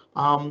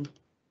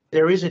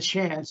 There is a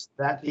chance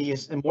that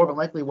and more than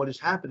likely what is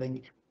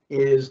happening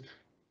is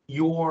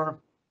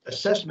your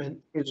assessment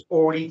is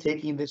already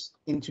taking this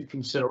into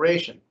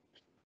consideration.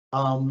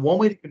 One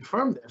way to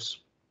confirm this,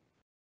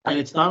 and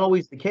it's not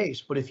always the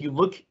case, but if you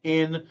look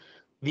in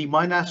the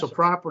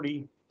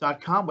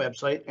mynassauproperty.com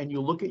website and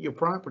you look at your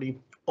property,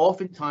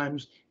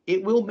 oftentimes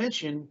it will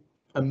mention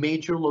a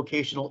major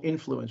locational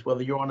influence,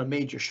 whether you're on a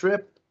major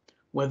strip,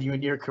 whether you're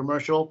near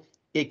commercial,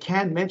 it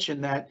can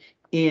mention that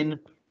in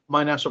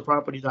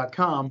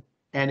mynassauproperty.com.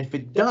 And if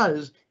it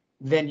does,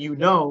 then you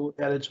know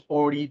that it's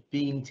already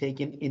being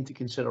taken into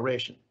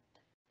consideration.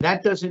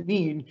 That doesn't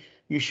mean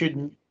you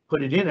shouldn't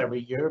put it in every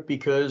year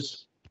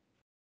because,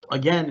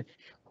 again,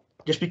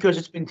 just because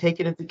it's been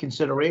taken into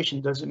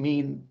consideration doesn't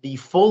mean the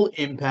full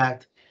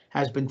impact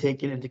has been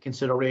taken into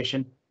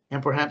consideration.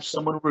 And perhaps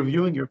someone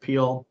reviewing your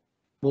appeal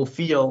will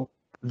feel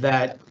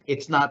that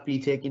it's not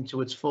being taken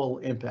to its full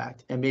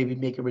impact and maybe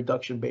make a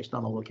reduction based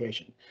on the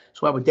location.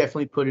 So I would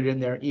definitely put it in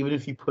there, even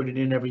if you put it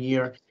in every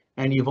year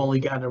and you've only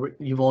gotten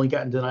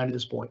denied at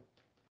this point.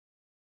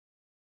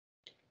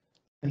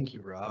 Thank you,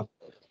 Rob.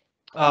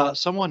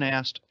 Someone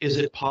asked, is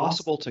it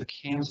possible to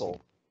cancel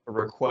a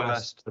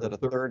request that a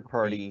third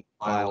party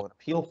file an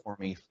appeal for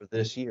me for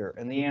this year?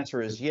 And the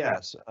answer is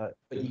yes, but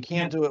you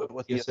can't do it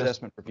with the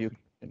assessment review.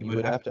 You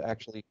would have to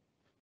actually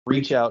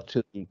reach out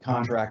to the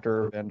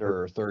contractor,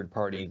 vendor, or third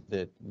party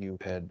that you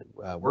had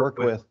worked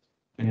with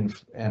and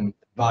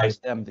advise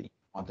them that you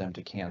want them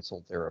to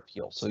cancel their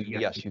appeal. So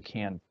yes, you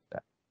can do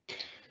that.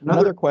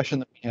 Another question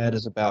that we had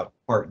is about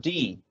Part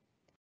D.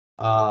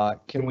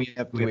 Do we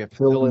have to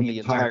fill in the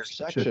entire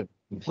section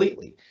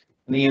completely?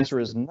 And the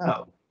answer is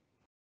no.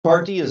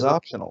 Part D is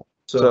optional,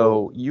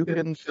 so you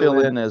can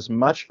fill in as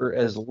much or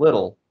as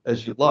little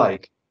as you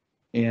like,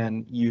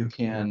 and you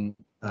can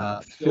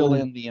fill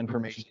in the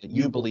information that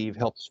you believe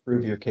helps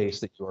prove your case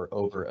that you're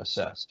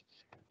over-assessed.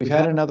 We've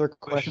had another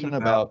question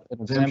about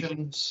an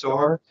exemption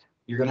STAR.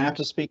 You're going to have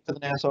to speak to the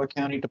Nassau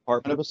County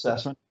Department of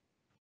Assessment,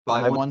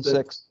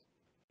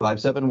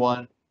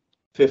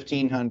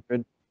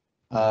 516-571-1500.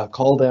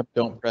 Call them,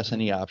 don't press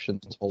any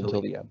options, hold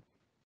till the end.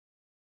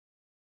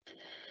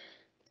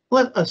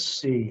 Let us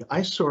see.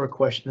 I saw a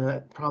question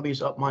that probably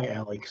is up my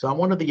alley because I'm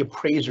one of the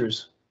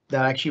appraisers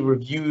that actually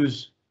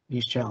reviews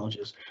these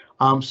challenges.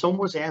 Someone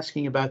was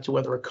asking about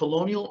whether a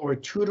colonial or a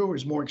Tudor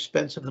is more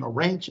expensive than a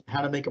ranch and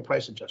how to make a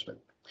price adjustment.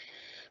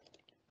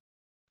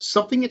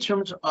 Something in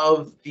terms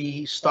of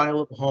the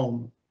style of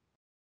home.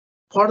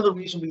 Part of the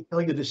reason we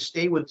tell you to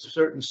stay with a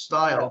certain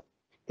style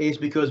is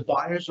because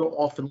buyers are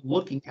often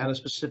looking at a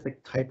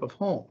specific type of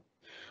home.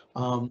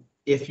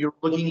 If you're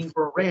looking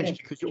for a ranch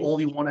because you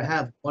only want to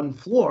have one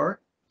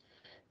floor,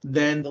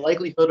 then the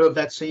likelihood of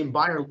that same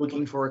buyer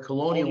looking for a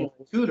colonial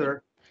or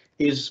Tudor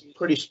is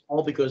pretty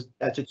small because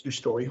that's a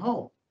 2-story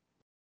home.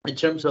 In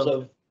terms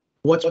of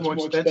what's more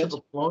expensive,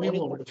 a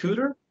colonial or a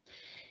Tudor,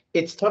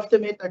 it's tough to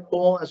make that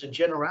call as a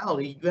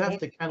generality. You have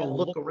to kind of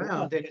look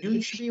around, and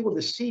you should be able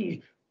to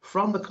see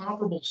from the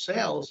comparable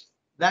sales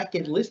that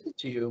get listed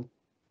to you,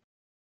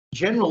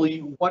 generally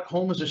what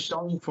homes are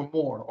selling for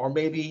more, or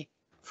maybe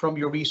from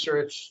your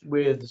research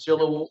with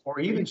Zillow, or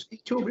even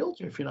speak to a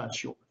realtor if you're not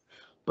sure.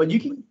 But you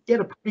can get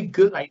a pretty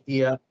good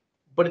idea,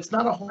 but it's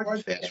not a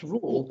hard, fast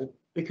rule,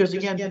 because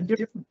again,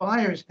 different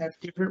buyers have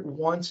different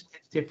wants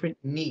and different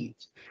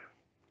needs.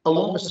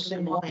 Along the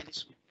same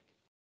lines,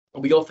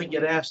 we often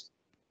get asked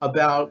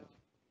about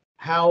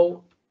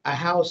how a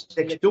house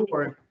next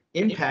door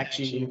impacts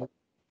you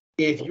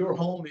if your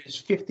home is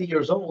 50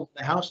 years old,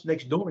 the house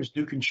next door is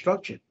new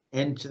construction.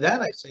 And to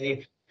that I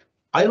say,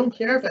 I don't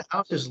care if a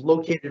house is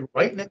located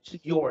right next to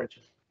yours.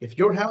 If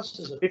your house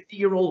is a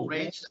 50-year-old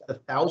ranch,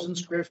 1,000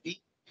 square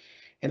feet,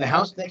 and the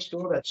house next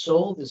door that's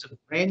sold is a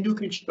brand new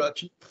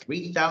construction,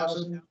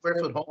 3,000 square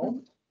foot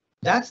home,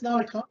 that's not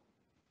a comparable.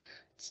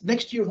 It's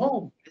next to your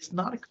home. It's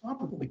not a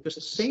comparable, because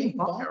the same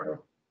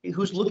buyer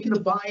who's looking to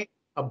buy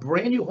a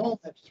brand new home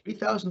that's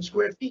 3,000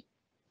 square feet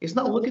is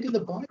not looking to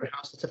buy a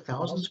house that's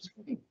 1,000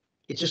 square feet.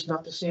 It's just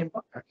not the same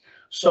buyer.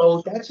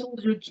 So that's a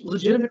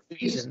legitimate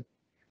reason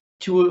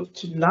to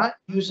not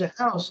use a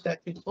house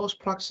that's in close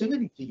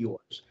proximity to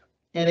yours.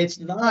 And it's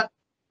not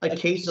a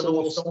case of,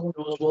 well, someone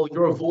goes, well,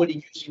 you're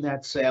avoiding using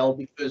that sale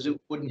because it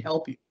wouldn't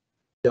help you.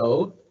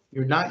 No,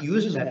 you're not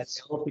using that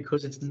sale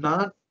because it's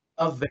not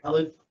a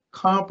valid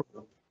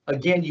comparable.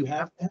 Again, you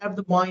have to have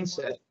the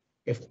mindset,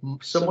 if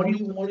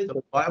somebody wanted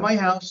to buy my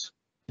house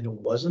and it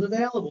wasn't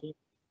available,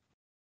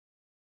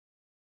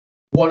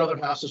 what other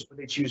houses would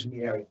they choose in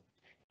the area?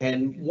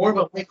 And more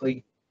than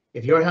likely,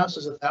 if your house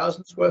is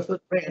 1,000 square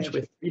foot ranch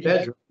with 3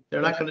 bedrooms,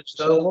 they're not going to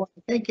say, well,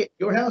 I can't get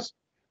your house.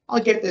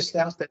 I'll get this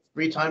house that's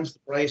 3 times the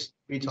price,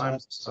 3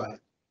 times the size.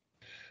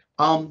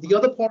 The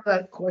other part of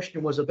that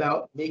question was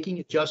about making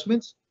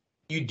adjustments.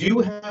 You do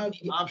have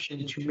the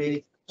option to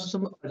make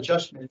some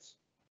adjustments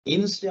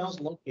in Sales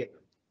Locator.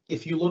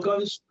 If you look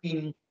on the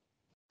screen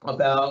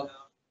about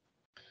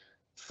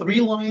 3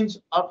 lines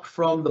up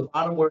from the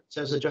bottom where it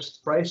says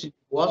adjusted price, and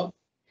you go up,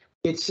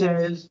 it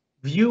says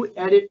view,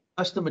 edit,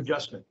 custom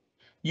adjustment.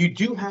 You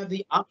do have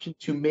the option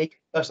to make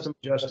custom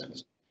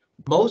adjustments.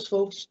 Most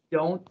folks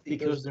don't,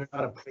 because they're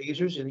not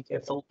appraisers and it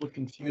gets a little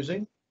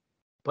confusing,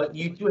 but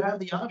you do have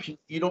the option.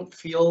 If you don't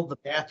feel the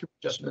bathroom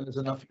adjustment is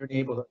enough for your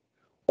neighborhood,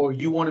 or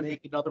you want to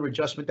make another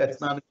adjustment that's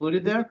not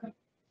included there,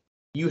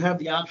 you have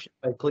the option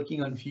by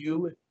clicking on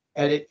view,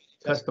 edit,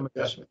 custom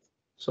adjustment.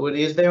 So it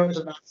is there as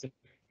an option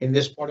in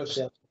this part of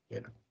Sales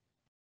Locator.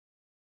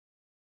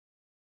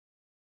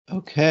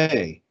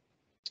 Okay,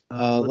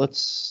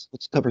 let's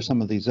cover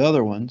some of these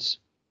other ones.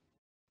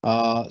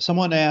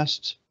 Someone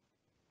asked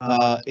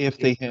if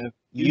they have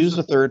used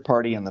a third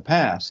party in the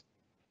past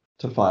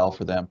to file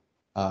for them.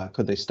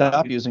 Could they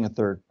stop using a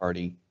third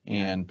party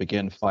and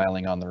begin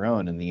filing on their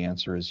own? And the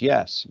answer is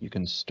yes. You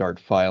can start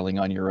filing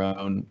on your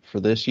own for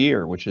this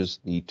year, which is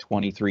the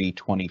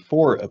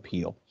 23-24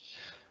 appeal.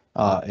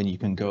 And you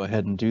can go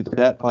ahead and do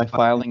that by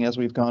filing as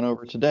we've gone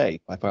over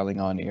today, by filing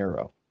on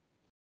Aero.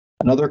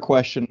 Another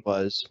question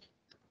was,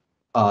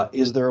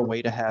 is there a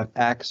way to have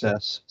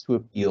access to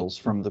appeals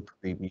from the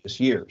previous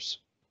years?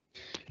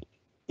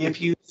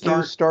 If you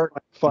start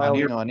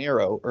filing on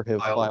Aero or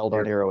have filed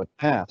on Aero in the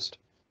past,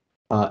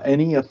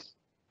 any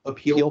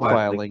appeal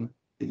filing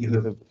that you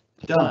have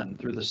done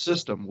through the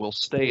system will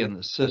stay in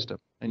the system,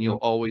 and you'll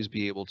always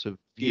be able to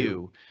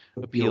view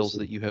appeals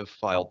that you have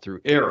filed through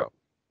Aero.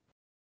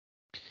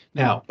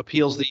 Now,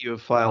 appeals that you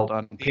have filed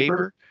on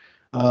paper,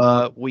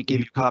 we give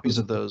you copies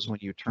of those when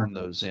you turn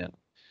those in.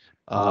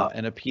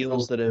 And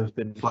appeals that have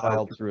been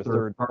filed through a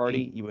third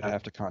party, you would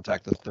have to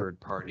contact the third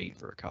party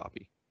for a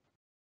copy.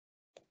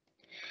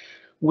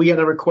 We had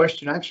a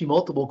question, actually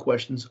multiple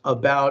questions,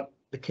 about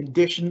the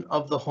condition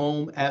of the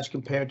home as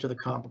compared to the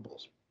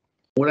comparables.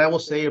 What I will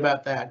say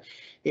about that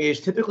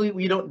is typically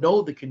we don't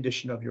know the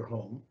condition of your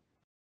home.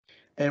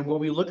 And when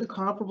we look at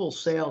comparable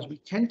sales, we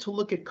tend to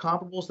look at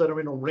comparables that are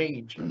in a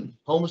range.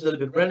 Homes that have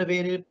been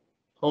renovated,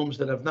 homes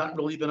that have not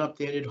really been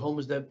updated,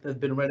 homes that have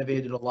been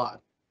renovated a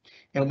lot.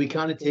 And we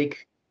kind of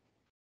take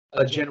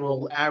a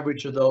general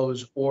average of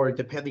those, or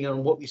depending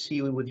on what we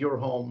see with your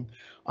home,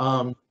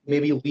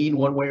 maybe lean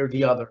one way or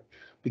the other.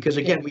 Because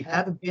again, we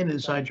haven't been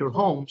inside your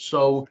home,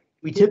 so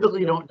we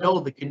typically don't know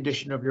the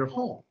condition of your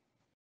home.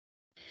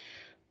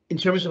 In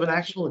terms of an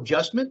actual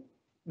adjustment,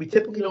 we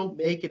typically don't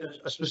make it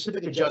a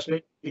specific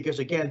adjustment because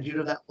again, due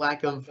to that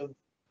lack of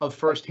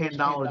firsthand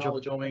knowledge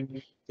of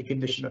knowing the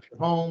condition of your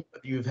home,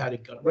 if you've had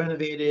it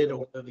renovated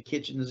or the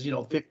kitchen is,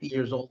 50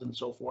 years old and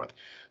so forth.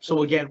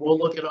 So again, we'll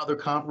look at other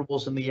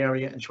comparables in the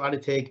area and try to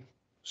take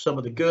some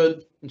of the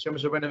good in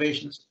terms of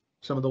renovations,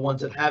 some of the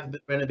ones that have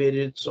been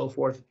renovated and so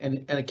forth,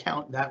 and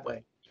account that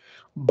way.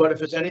 But if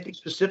there's anything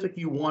specific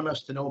you want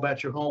us to know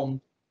about your home,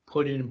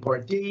 put it in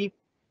Part D,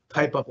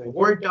 type up a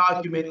Word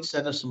document,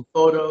 send us some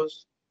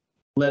photos,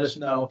 let us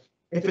know.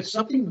 If it's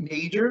something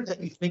major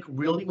that you think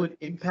really would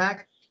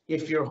impact,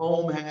 if your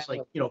home has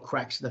like,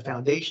 cracks in the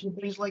foundation,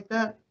 things like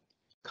that,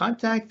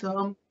 contact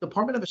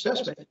Department of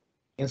Assessment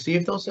and see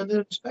if they'll send an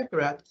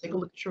inspector out to take a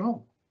look at your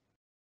home.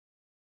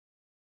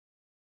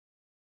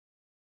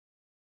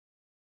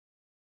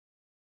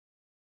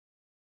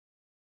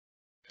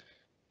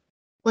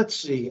 Let's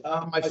see,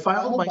 I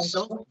filed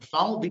myself,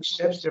 followed these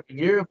steps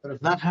every year, but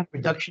have not had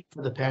reduction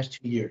for the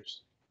past 2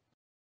 years.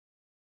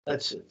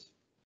 That's it.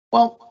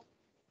 Well,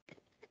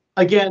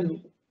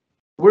 again,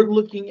 we're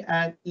looking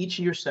at each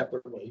year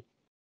separately.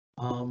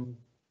 When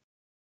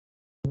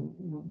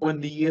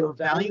the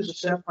values are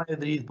set by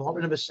the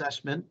Department of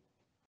Assessment,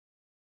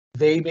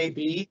 they may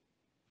be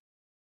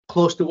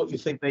close to what you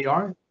think they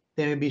are.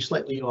 They may be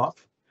slightly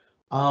off.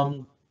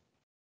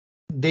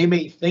 They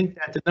may think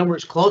that the number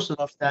is close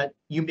enough that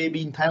you may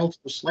be entitled to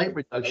a slight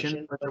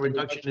reduction, but the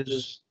reduction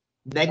is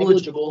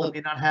negligible and may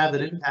not have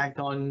an impact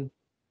on,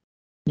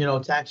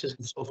 taxes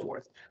and so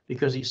forth,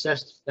 because the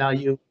assessed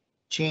value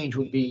change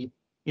would be,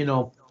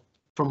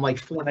 from like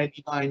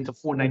 499 to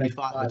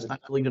 495. It's not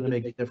really going to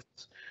make a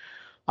difference.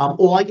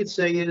 All I could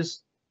say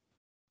is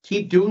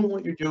keep doing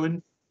what you're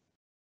doing.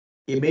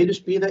 It may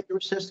just be that you're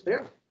assessed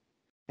fair.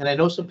 And I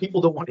know some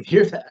people don't want to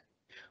hear that,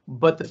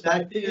 but the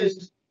fact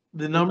is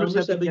the numbers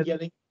have been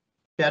getting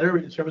better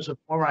in terms of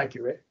more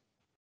accurate.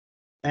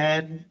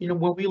 And,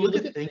 when we look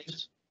at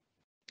things,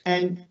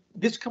 and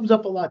this comes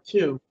up a lot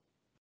too,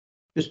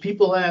 because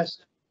people ask,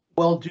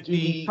 well, do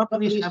the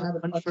companies have an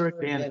unfair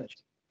advantage?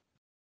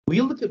 We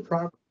look at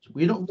properties.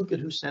 We don't look at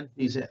who sent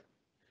these in.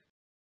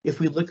 If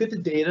we look at the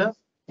data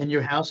and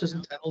your house is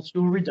entitled to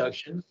a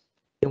reduction,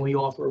 then we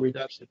offer a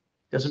reduction.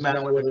 Doesn't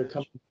matter whether it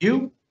comes from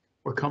you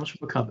or comes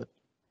from a company.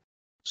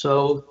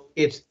 So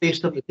it's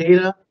based on the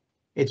data,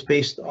 it's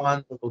based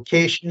on the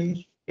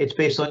location, it's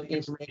based on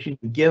information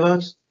you give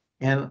us.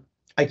 And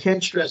I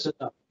can't stress it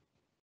enough.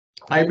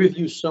 I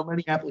review so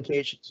many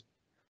applications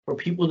where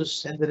people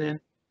just send it in.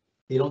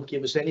 They don't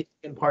give us anything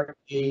in part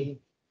B.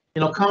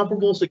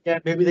 Comparables,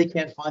 again, maybe they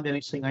can't find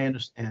anything, I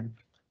understand.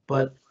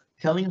 But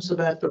telling us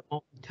about their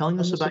home, telling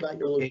us about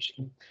your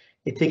location,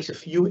 it takes a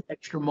few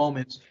extra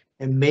moments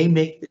and may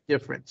make the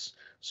difference.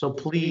 So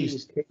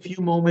please take a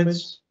few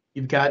moments.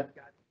 You've got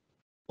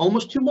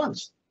almost 2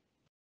 months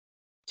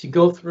to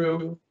go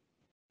through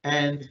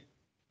and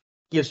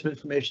give some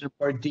information in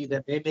Part D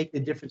that may make the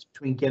difference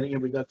between getting a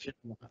reduction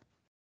or not.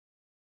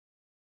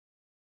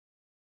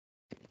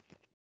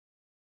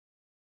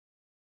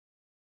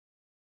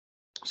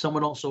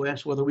 Someone also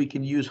asked whether we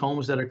can use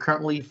homes that are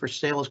currently for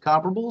sale as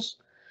comparables.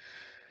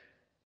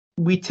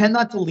 We tend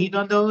not to lean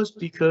on those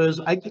because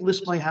I could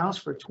list my house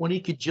for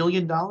 $20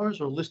 gajillion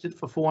or list it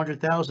for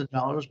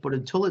 $400,000, but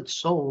until it's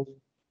sold,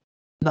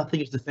 nothing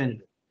is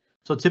definitive.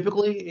 So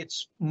typically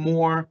it's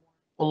more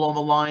along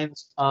the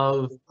lines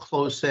of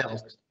closed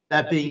sales.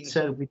 That being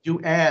said, we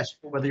do ask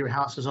whether your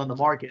house is on the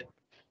market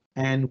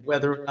and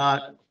whether or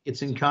not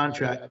it's in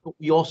contract. But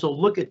we also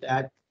look at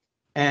that,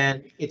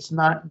 and it's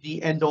not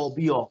the end all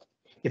be all.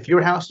 If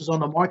your house is on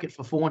the market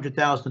for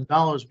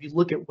 $400,000, we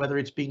look at whether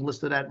it's being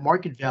listed at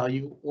market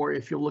value or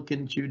if you're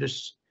looking to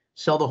just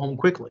sell the home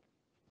quickly,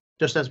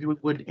 just as we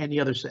would any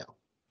other sale.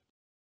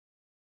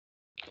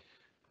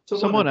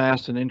 Someone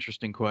asked an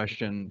interesting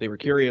question. They were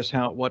curious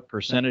what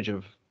percentage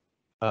of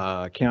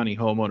county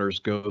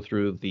homeowners go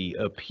through the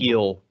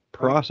appeal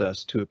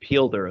process to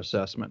appeal their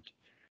assessment.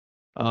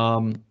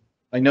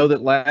 I know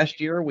that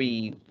last year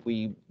we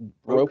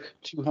broke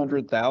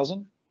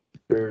 200,000.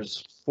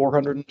 There's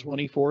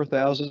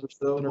 424,000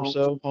 or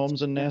so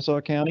homes in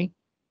Nassau County.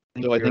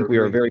 So I think we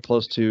are very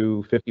close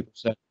to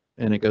 50%,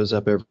 and it goes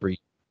up every year.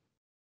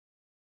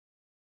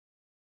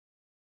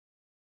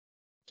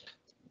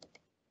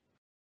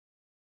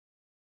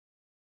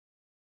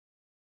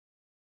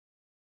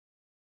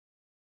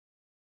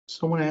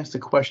 Someone asked a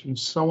question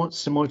somewhat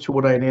similar to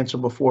what I had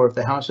answered before. If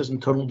the house is in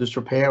total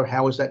disrepair,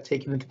 how is that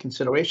taken into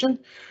consideration?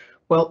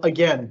 Well,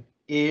 again,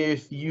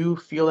 if you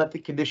feel that the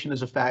condition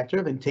is a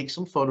factor, then take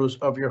some photos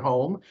of your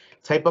home,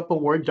 type up a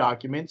Word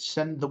document,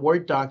 send the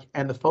Word doc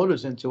and the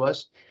photos into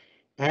us,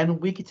 and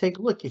we can take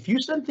a look. If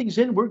you send things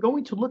in, we're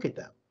going to look at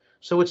them.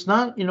 So it's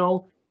not,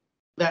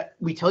 that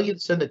we tell you to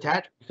send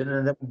attachments and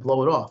then we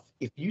blow it off.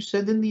 If you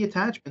send in the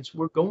attachments,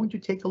 we're going to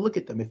take a look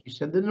at them. If you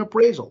send in an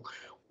appraisal,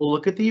 we'll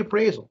look at the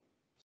appraisal.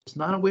 It's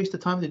not a waste of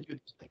time to do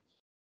these things.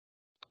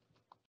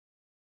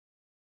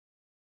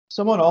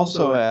 Someone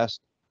also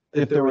asked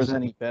if there was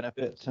any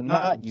benefit to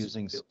not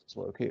using Sales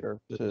Locator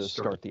to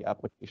start the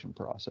application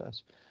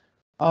process.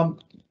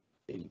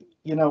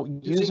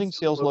 Using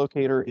Sales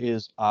Locator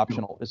is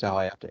optional, is how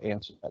I have to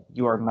answer that.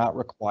 You are not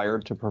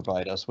required to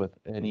provide us with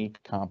any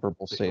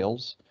comparable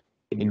sales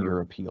in your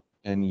appeal,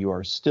 and you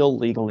are still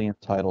legally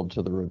entitled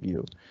to the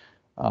review.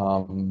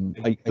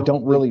 I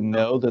don't really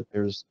know that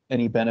there's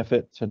any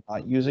benefit to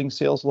not using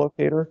Sales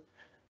Locator,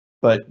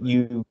 but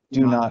you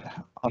do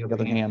not, on the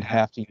other hand,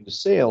 have to use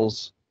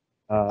sales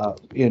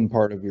in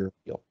part of your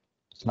appeal.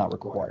 It's not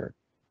required.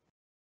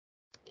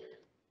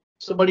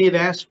 Somebody had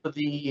asked for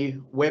the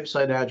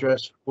website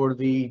address for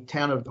the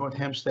Town of North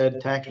Hempstead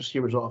Tax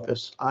Receiver's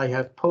Office. I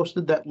have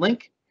posted that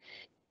link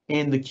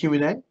in the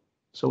Q&A.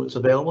 So it's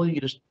available. You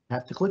just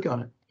have to click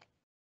on it.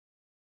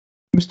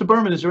 Mr.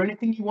 Berman, is there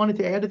anything you wanted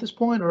to add at this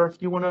point, or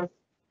if you want to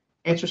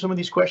answer some of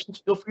these questions,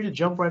 feel free to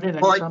jump right in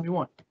anytime you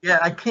want. Yeah,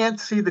 I can't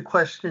see the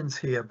questions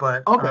here,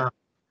 but Okay.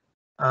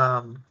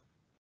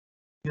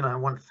 I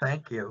want to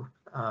thank you,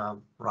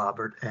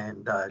 Robert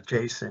and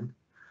Jason,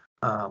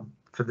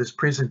 for this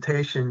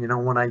presentation.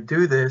 When I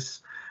do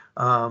this,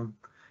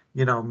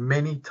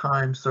 many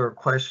times there are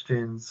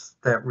questions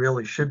that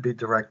really should be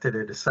directed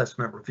at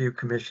Assessment Review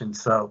Commission.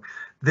 So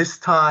this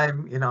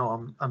time,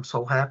 I'm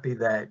so happy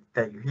that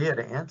you're here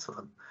to answer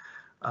them.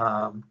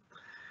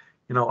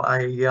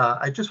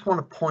 I just want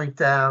to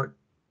point out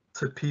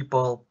to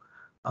people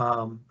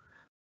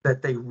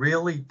that they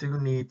really do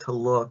need to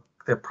look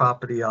their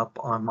property up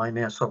on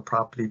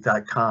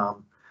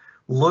mynassauproperty.com.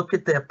 Look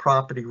at their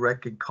property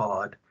record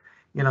card.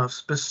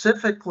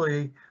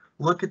 Specifically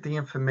look at the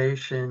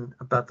information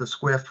about the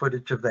square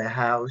footage of their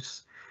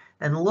house.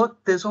 And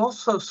look, there's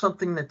also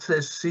something that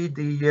says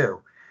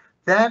CDU.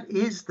 That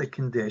is the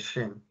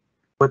condition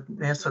what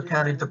Nassau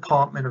County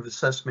Department of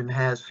Assessment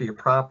has for your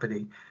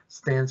property.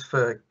 Stands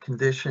for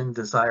condition,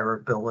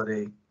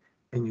 desirability,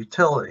 and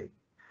utility.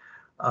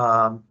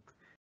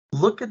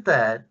 Look at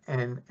that,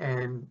 and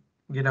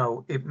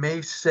it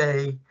may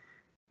say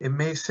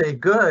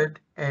good,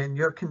 and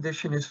your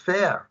condition is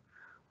fair.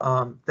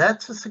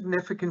 That's a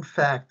significant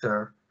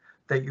factor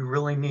that you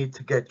really need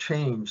to get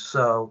changed.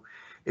 So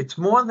it's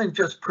more than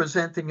just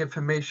presenting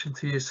information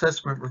to the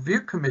Assessment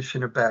Review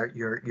Commission about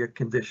your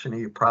condition of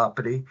your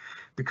property,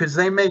 because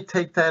they may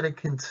take that in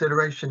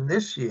consideration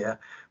this year,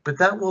 but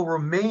that will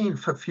remain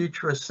for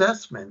future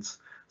assessments.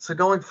 So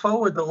going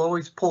forward, they'll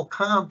always pull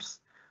comps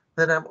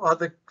that have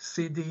other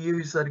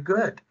CDUs that are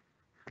good.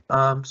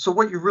 So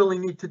what you really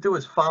need to do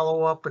is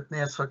follow up with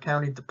Nassau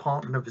County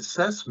Department of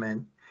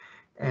Assessment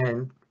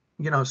and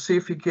see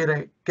if you get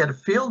a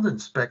field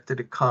inspector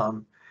to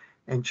come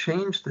and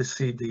change the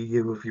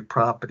CDU of your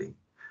property.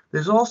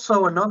 There's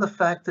also another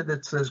factor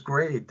that says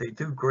grade. They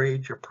do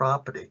grade your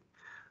property.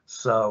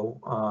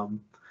 So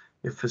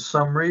if for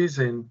some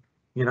reason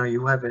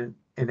you have an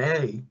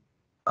A,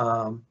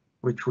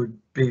 which would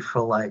be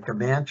for like a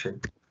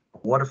mansion,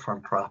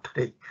 waterfront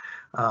property,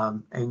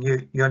 and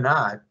you're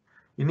not,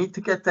 you need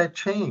to get that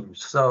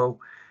changed. So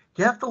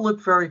you have to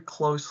look very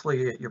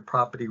closely at your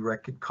property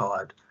record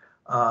card.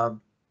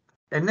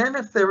 And then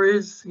if there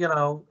is,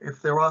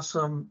 if there are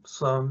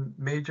some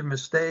major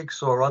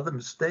mistakes or other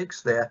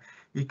mistakes there,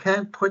 you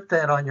can put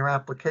that on your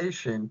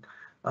application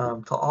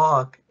to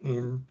ARC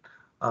in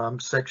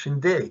section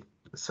D,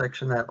 the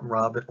section that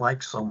Robert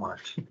likes so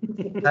much.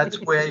 That's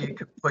where you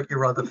can put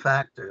your other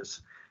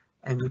factors,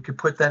 and you can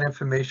put that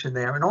information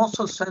there, and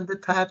also send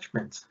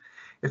attachments.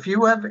 If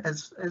you have,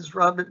 as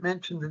Robert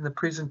mentioned in the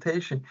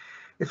presentation,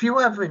 if you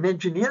have an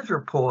engineer's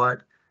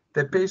report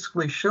that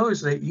basically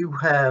shows that you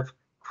have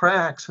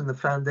cracks in the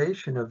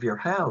foundation of your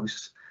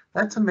house,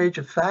 that's a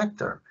major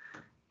factor.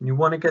 And you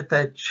want to get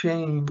that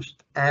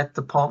changed at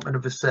Department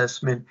of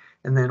Assessment,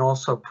 and then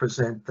also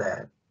present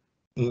that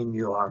in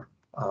your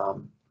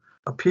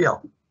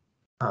appeal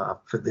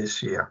for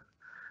this year.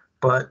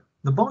 But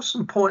the most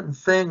important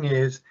thing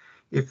is,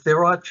 if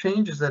there are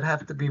changes that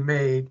have to be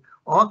made,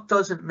 ARC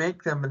doesn't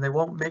make them, and they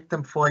won't make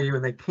them for you,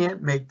 and they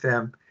can't make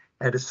them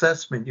at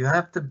assessment. You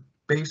have to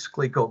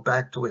basically go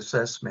back to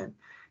assessment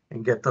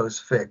and get those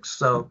fixed.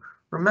 So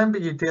remember,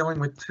 you're dealing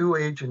with two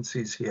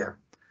agencies here.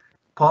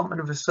 Department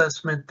of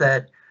Assessment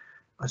that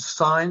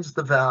assigns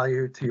the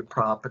value to your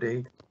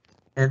property,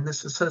 and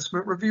this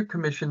Assessment Review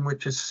Commission,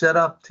 which is set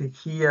up to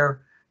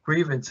hear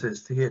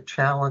grievances, to hear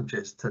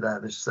challenges to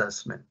that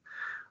assessment.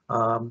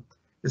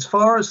 As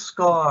far as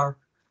SCAR,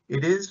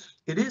 it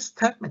is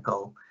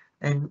technical,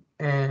 and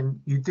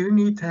you do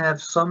need to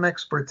have some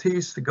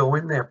expertise to go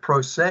in there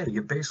pro se.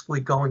 You're basically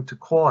going to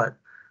court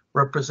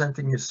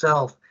representing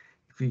yourself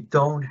if you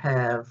don't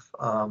have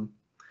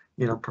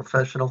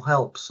professional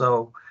help.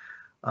 So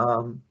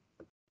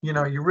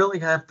you really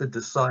have to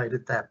decide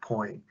at that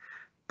point.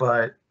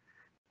 But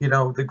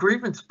the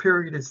grievance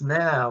period is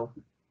now.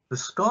 The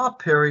SCAR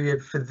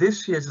period for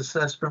this year's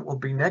assessment will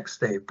be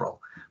next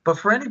April. But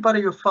for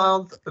anybody who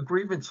filed a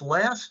grievance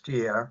last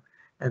year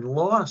and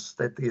lost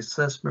at the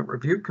Assessment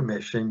Review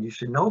Commission, you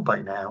should know by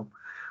now,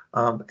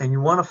 and you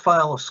want to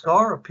file a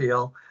SCAR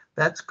appeal,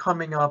 that's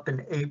coming up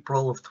in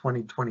April of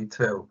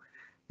 2022.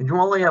 And you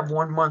only have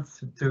 1 month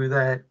to do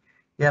that.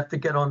 You have to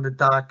get on the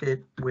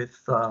docket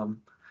with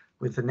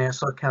the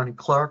Nassau County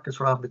Clerk. As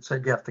Robert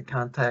said, you have to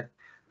contact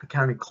the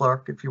county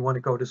clerk if you want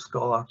to go to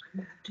SCAR.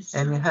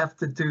 And you have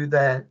to do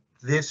that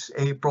this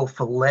April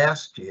for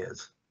last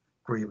year's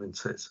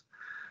grievances.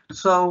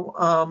 So,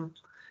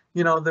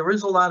 there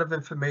is a lot of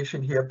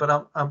information here,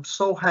 but I'm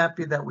so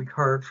happy that we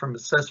heard from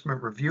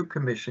Assessment Review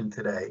Commission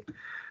today.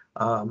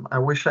 I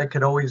wish I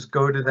could always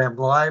go to them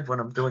live when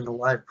I'm doing a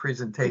live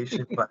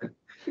presentation,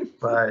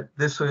 but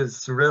this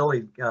was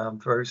really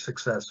very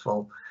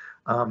successful.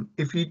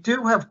 If you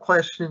do have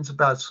questions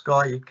about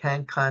SCAR, you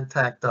can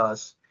contact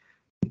us.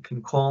 You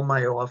can call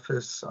my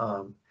office.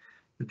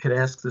 You could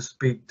ask to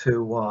speak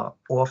to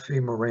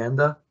Orphe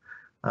Miranda.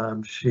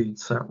 She'd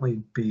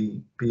certainly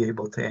be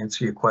able to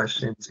answer your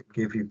questions and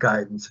give you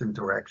guidance and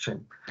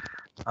direction.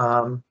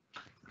 You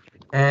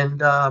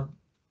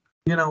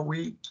know,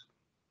 we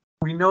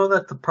know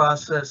that the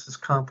process is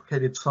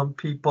complicated. Some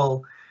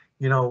people,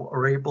 you know,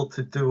 are able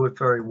to do it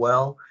very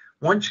well.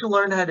 Once you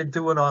learn how to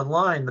do it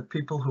online, the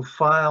people who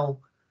file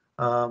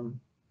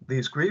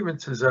these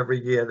grievances every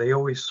year, they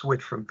always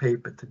switch from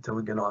paper to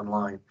doing it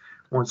online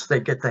once they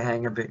get the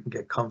hang of it and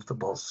get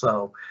comfortable.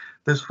 So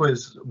this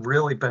was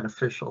really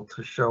beneficial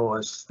to show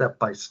us step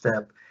by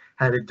step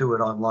how to do it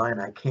online.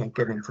 I can't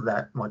get into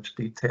that much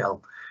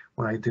detail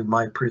when I do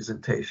my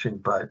presentation,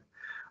 but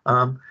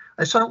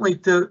I certainly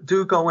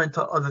do go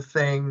into other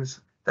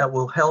things that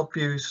will help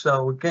you.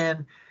 So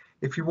again,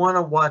 if you want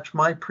to watch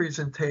my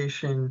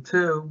presentation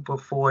too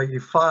before you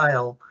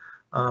file,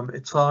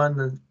 it's on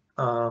the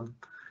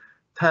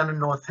Town of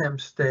North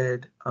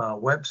Hempstead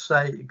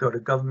website. You go to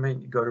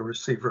government, you go to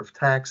receiver of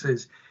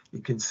taxes,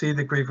 you can see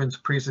the grievance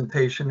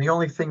presentation. The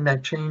only thing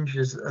that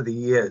changes are the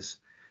years,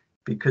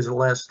 because the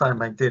last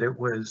time I did it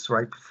was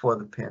right before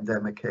the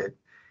pandemic hit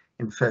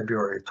in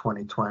February of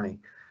 2020.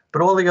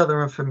 But all the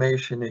other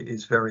information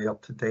is very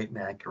up to date and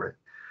accurate.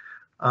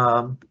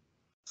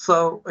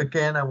 So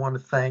again, I want to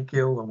thank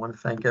you. I want to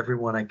thank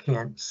everyone. I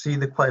can't see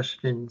the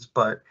questions,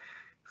 but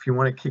if you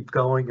want to keep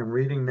going and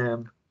reading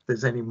them, if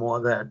there's any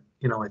more that,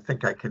 you know, I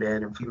think I could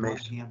add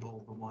information.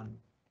 Handle the one.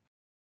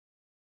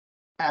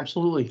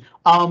 Absolutely.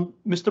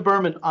 Mr.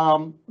 Berman,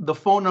 the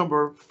phone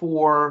number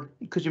for,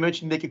 because you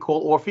mentioned they could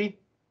call Orphe,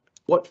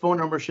 what phone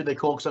number should they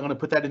call? Because I'm going to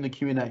put that in the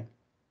Q&A.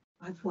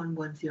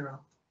 5110.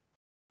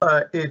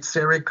 It's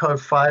area code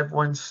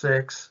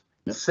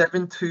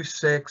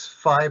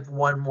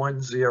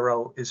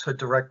 516-726-5110 is her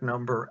direct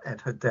number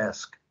at her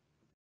desk.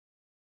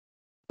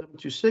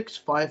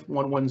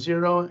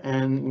 726-5110.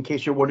 And in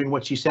case you're wondering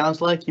what she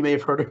sounds like, you may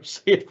have heard her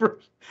say it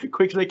for a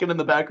quick second in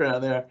the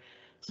background there.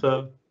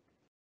 So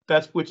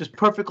that's, which is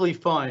perfectly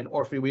fine,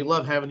 Orphe. We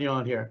love having you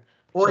on here.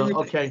 Or So, you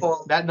can okay,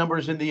 call- that number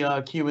is in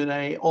the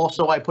Q&A.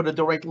 Also, I put a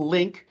direct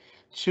link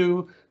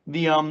to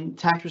the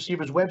tax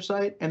receiver's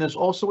website, and there's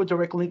also a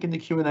direct link in the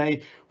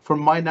Q&A from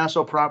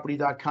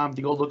mynassauproperty.com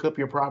to go look up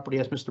your property,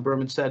 as Mr.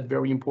 Berman said.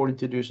 Very important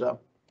to do so.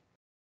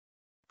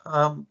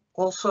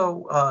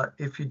 Also,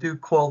 if you do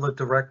call the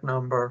direct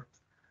number,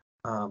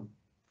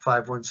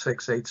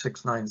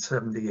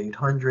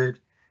 516-869-7800,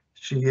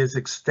 she is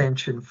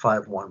extension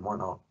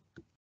 5110.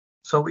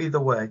 So either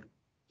way.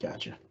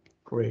 Gotcha.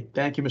 Great.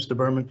 Thank you, Mr.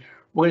 Berman.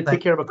 We're going to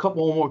take care of a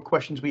couple more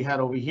questions we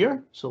had over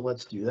here. So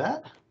let's do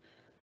that.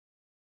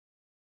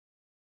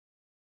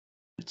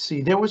 Let's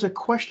see. There was a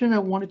question I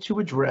wanted to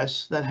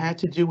address that had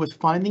to do with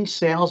finding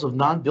sales of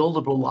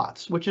non-buildable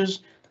lots, which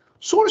is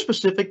sort of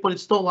specific, but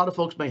it's still a lot of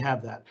folks may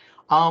have that.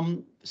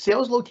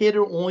 Sales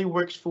locator only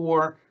works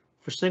for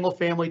single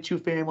family,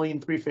 2-family,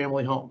 and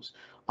 3-family homes.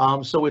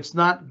 So it's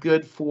not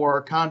good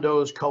for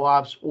condos,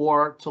 co-ops,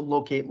 or to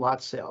locate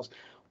lot sales.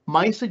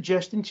 My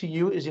suggestion to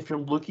you is if you're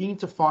looking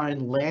to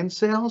find land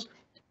sales,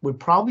 would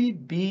probably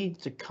be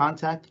to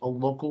contact a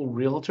local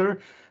realtor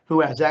who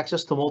has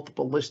access to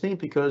multiple listings,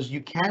 because you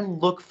can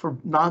look for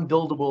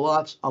non-buildable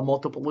lots on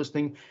multiple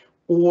listing,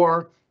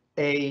 or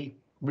a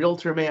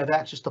realtor may have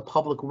access to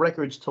public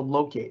records to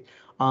locate.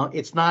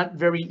 It's not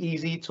very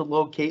easy to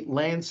locate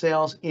land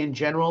sales in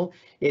general.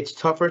 It's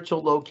tougher to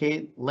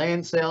locate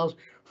land sales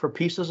for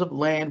pieces of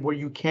land where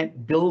you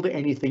can't build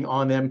anything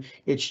on them.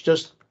 It's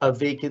just a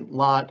vacant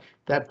lot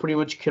that pretty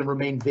much can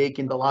remain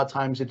vacant. A lot of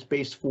times it's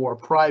based for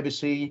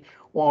privacy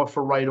or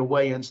for right of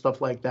way and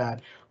stuff like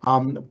that.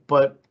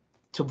 But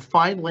to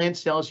find land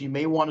sales, you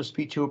may want to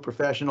speak to a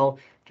professional,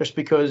 just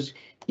because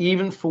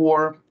even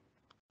for,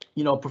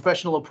 you know,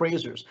 professional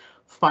appraisers,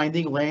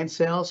 finding land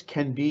sales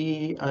can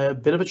be a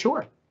bit of a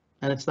chore,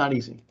 and it's not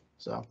easy.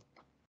 So.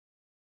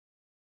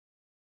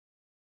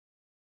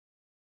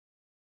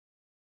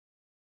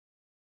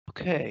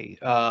 Okay,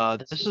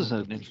 this is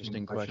an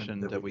interesting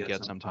question that we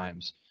get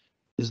sometimes.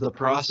 Is the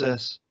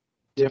process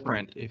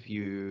different if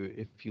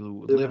you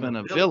live in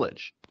a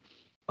village?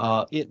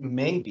 It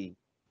may be.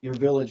 Your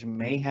village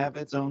may have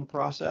its own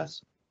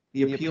process.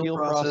 The appeal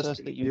process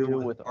that you do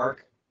with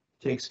ARC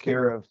takes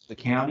care of the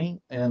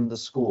county and the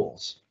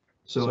schools.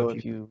 So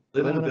if you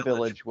live in a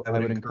village, I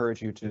would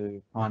encourage you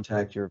to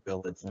contact your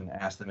village and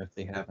ask them if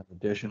they have an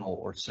additional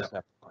or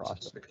separate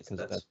process, because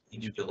that's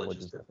each village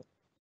is different.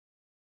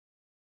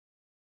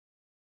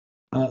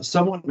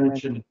 Someone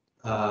mentioned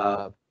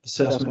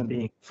assessment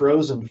being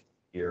frozen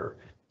here,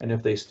 and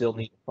if they still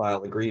need to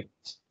file a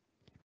grievance.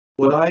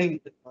 What I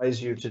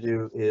advise you to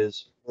do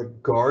is,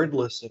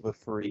 regardless of a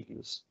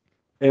freeze,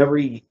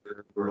 every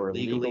year you are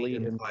legally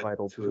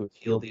entitled to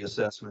appeal the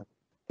assessment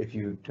if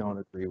you don't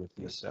agree with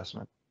the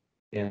assessment.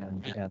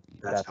 And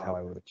that's how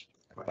I would answer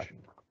the question.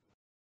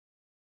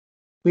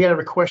 We had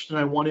a question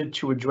I wanted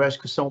to address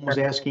because someone was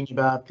asking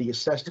about the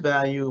assessed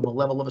value, the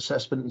level of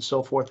assessment, and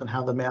so forth, and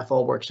how the math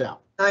all works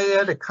out. Can I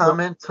add a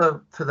comment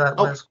to that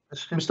last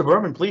question? Mr.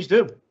 Berman, please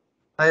do.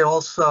 I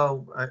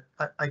also,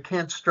 I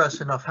can't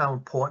stress enough how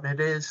important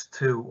it is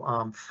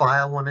to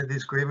file one of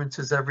these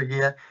grievances every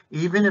year.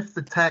 Even if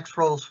the tax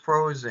roll's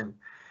frozen,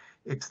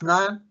 it's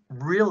not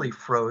really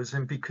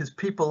frozen because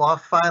people are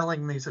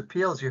filing these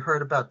appeals. You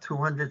heard about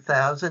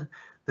 200,000.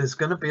 There's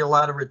going to be a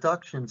lot of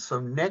reductions. So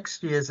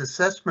next year's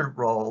assessment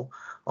roll,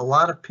 a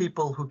lot of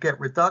people who get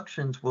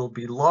reductions will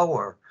be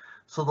lower.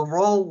 So the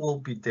roll will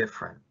be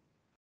different.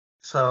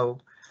 So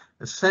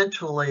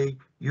essentially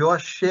your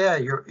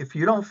share, if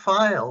you don't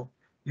file,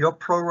 your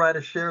pro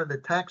rata share of the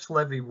tax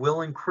levy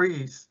will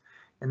increase,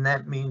 and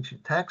that means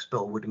your tax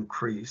bill would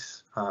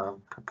increase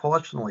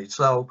proportionally.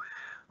 So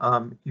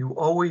you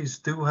always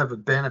do have a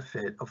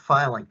benefit of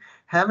filing.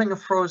 Having a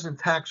frozen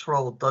tax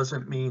roll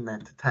doesn't mean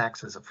that the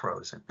taxes are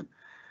frozen.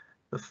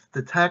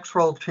 The tax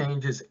roll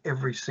changes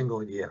every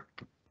single year.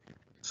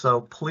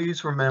 So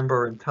please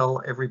remember and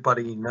tell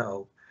everybody you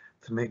know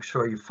to make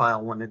sure you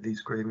file one of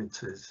these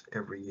grievances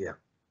every year.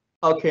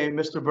 Okay,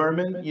 Mr.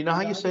 Berman, you know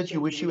how you said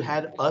you wish you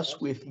had us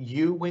with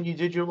you when you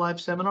did your live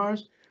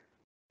seminars?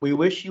 We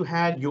wish you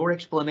had your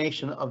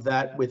explanation of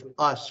that with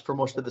us for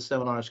most of the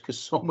seminars, because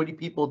so many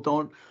people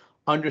don't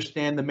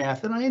understand the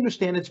math. And I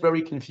understand it's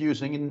very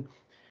confusing, and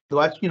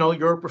you know,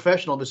 you're a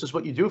professional. This is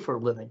what you do for a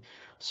living.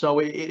 So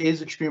it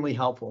is extremely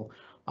helpful.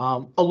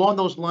 Along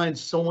those lines,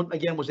 someone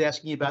again was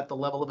asking you about the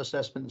level of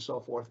assessment and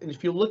so forth. And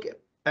if you look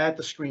at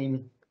the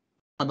screen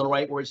on the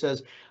right where it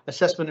says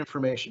assessment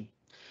information,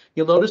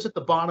 you'll notice at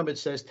the bottom it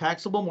says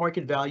taxable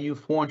market value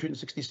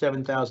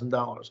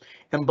 $467,000,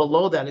 and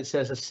below that it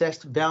says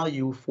assessed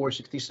value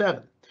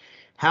 $467,000.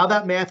 How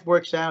that math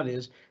works out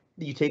is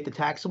you take the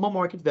taxable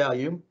market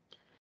value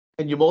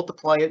and you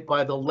multiply it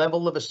by the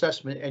level of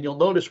assessment, and you'll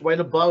notice right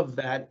above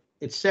that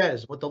it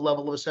says what the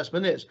level of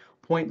assessment is,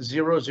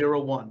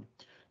 0.001.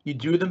 You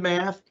do the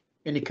math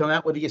and you come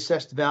out with the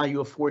assessed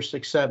value of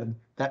 467.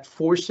 That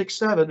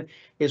 467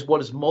 is what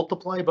is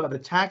multiplied by the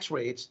tax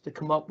rates to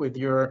come up with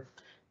your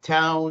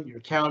town, your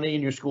county,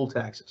 and your school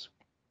taxes.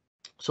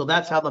 So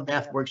that's how the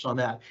math works on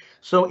that.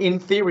 So in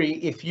theory,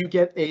 if you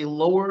get a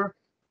lower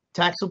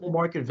taxable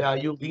market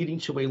value leading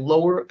to a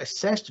lower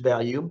assessed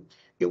value,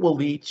 it will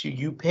lead to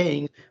you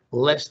paying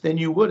less than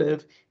you would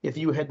have if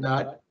you had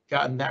not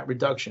gotten that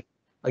reduction.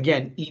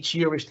 Again, each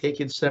year is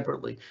taken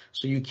separately.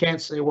 So you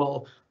can't say,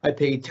 well, I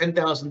paid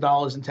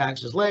 $10,000 in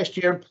taxes last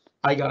year.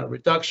 I got a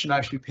reduction. I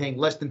should be paying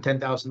less than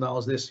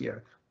 $10,000 this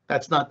year.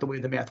 That's not the way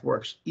the math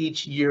works.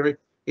 Each year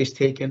is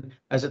taken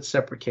as its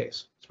separate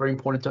case. It's very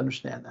important to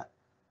understand that.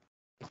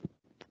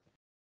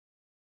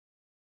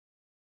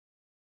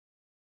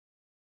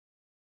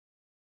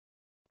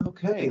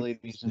 Okay,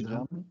 ladies and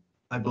gentlemen,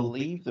 I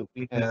believe that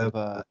we have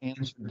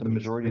answered the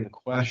majority of the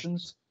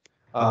questions.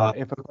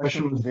 If a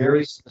question was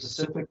very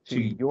specific to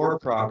your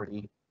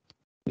property,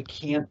 we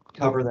can't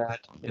cover that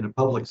in a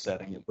public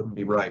setting. It wouldn't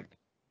be right.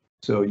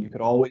 So you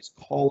could always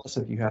call us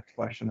if you have a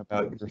question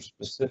about your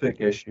specific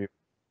issue. You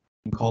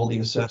can call the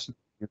Assessment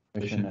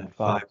Commission at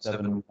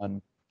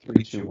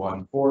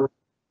 571-3214.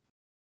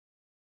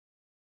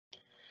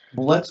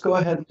 Let's go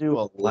ahead and do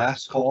a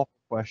last call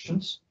for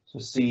questions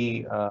to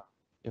see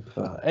if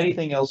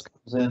anything else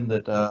comes in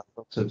that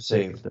folks have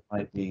saved that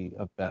might be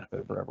of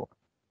benefit for everyone.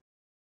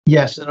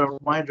 Yes, and a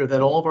reminder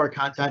that all of our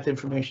contact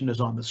information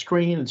is on the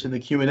screen. It's in the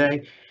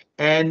Q&A.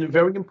 And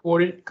very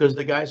important, because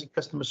the guys in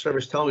customer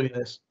service tell me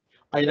this,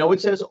 I know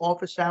it says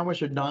office hours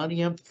are 9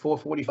 a.m. to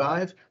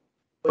 4:45,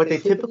 but they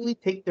typically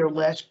take their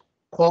last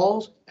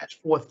calls at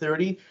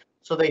 4:30,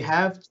 so they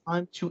have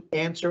time to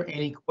answer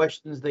any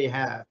questions they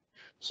have.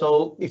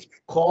 So if you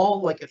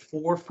call like at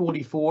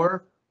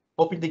 4:44,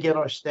 hoping to get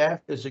our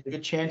staff, there's a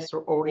good chance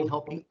they're already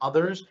helping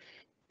others,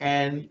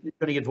 and you're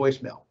going to get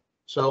voicemail.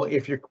 So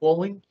if you're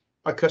calling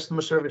our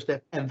customer service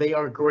staff, and they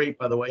are great,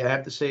 by the way, I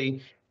have to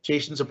say,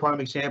 Jason's a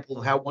prime example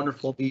of how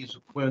wonderful these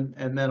women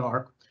and men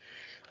are.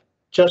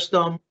 Just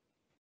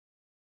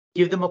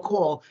give them a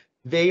call.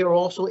 They are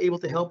also able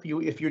to help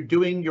you if you're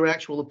doing your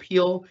actual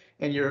appeal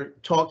and you're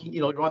talking, you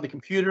know, you're on the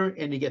computer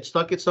and you get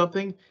stuck at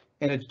something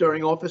and it's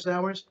during office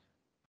hours.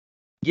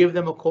 Give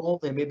them a call.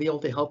 They may be able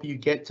to help you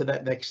get to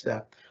that next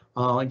step.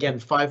 Again,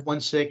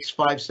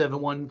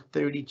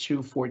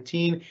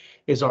 516-571-3214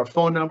 is our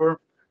phone number.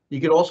 You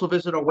could also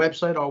visit our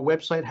website. Our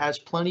website has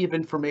plenty of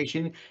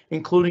information,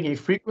 including a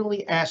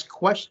frequently asked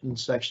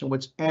questions section,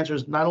 which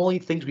answers not only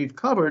things we've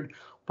covered,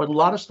 but a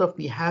lot of stuff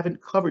we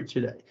haven't covered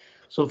today.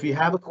 So if you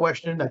have a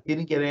question that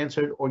didn't get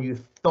answered or you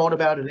thought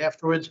about it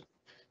afterwards,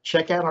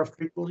 check out our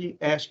frequently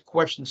asked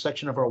questions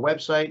section of our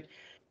website,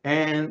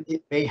 and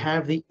it may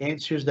have the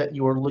answers that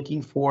you are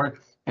looking for.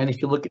 And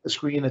if you look at the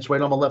screen, it's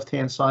right on the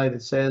left-hand side.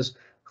 It says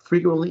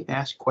frequently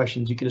asked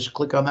questions. You can just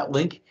click on that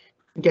link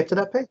and get to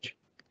that page.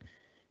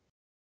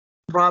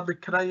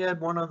 Robert, could I add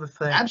one other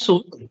thing?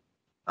 Absolutely.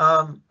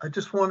 I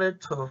just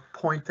wanted to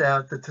point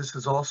out that this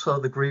is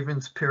also the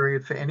grievance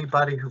period for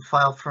anybody who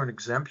filed for an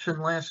exemption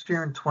last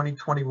year in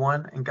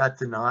 2021 and got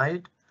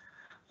denied.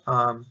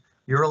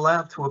 You're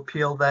allowed to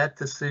appeal that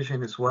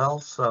decision as well.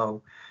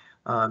 So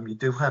you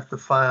do have to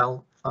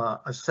file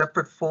a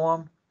separate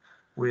form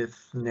with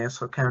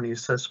Nassau County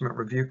Assessment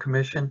Review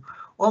Commission.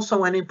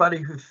 Also, anybody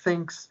who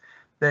thinks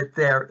that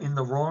they're in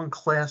the wrong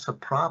class of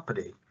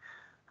property,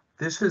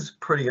 this is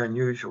pretty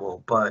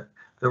unusual, but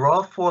there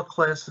are 4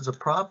 classes of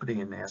property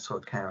in Nassau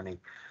County.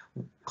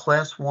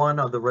 Class 1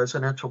 are the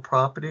residential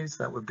properties.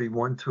 That would be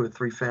 1, 2, or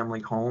 3 family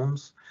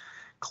homes.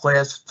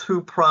 Class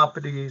 2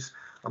 properties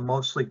are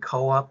mostly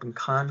co-op and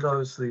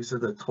condos. These are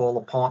the tall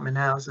apartment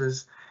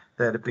houses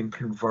that have been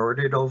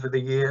converted over the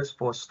years,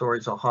 4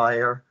 stories or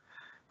higher.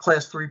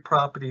 Class 3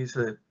 properties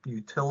are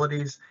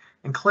utilities,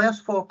 and Class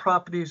 4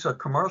 properties are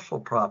commercial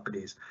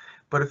properties.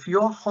 But if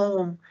your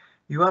home,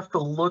 you have to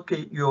look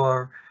at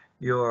your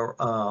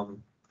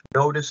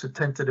notice of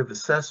tentative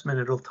assessment.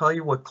 It'll tell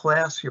you what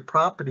class your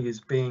property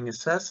is being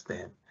assessed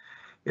in.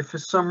 If for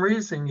some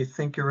reason you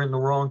think you're in the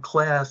wrong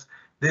class,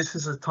 this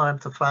is a time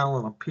to file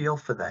an appeal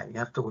for that. You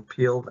have to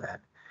appeal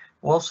that.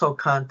 Also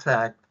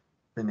contact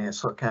the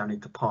Nassau County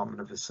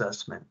Department of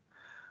Assessment.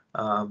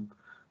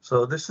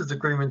 So this is the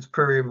grievance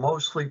period.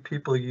 Mostly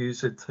people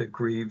use it to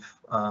grieve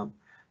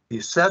the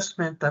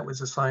assessment that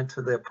was assigned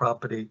to their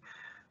property,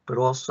 but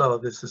also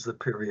this is the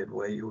period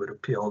where you would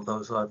appeal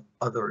those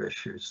other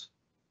issues.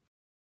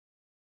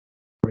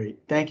 Great.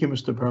 Thank you,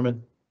 Mr.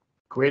 Berman.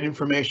 Great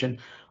information.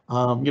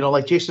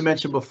 Like Jason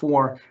mentioned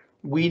before,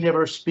 we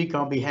never speak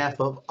on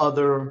behalf of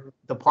other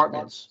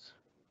departments.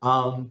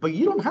 But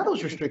you don't have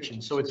those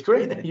restrictions, so it's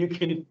great that you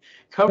can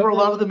cover a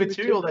lot of the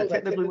material that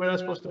technically we're not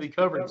supposed to be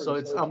covering.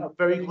 So I'm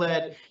very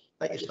glad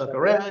that you stuck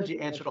around. You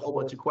answered a whole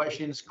bunch of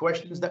questions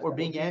that were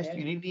being asked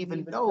you didn't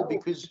even know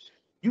because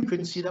you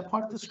couldn't see that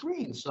part of the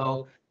screen.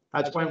 So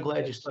that's why I'm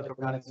glad you stuck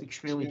around. It's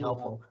extremely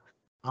helpful.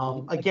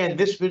 Again,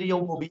 this video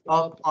will be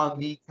up on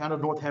the Town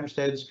of North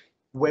Hempstead's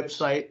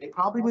website.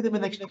 Probably within the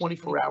next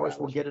 24 hours,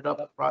 we'll get it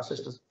up,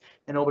 processed,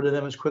 and over to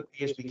them as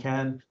quickly as we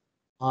can.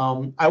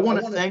 I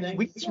want to thank,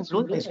 we get some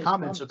really nice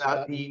comments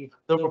about the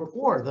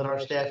rapport that our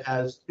staff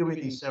has doing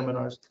these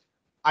seminars.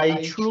 I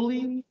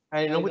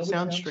know it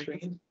sounds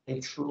strange, I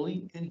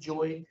truly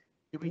enjoy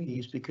doing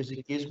these because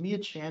it gives me a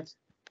chance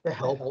to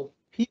help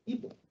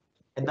people.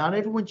 And not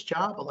everyone's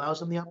job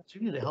allows them the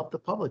opportunity to help the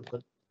public,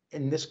 but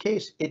in this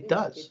case, it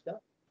does.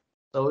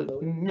 So,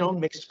 it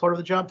makes this part of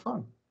the job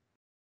fun.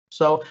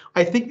 So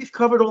I think we've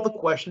covered all the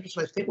questions.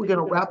 So I think we're going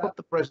to wrap up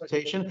the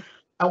presentation.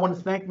 I want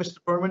to thank Mr.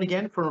 Berman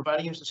again for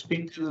inviting us to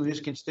speak to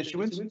his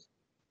constituents.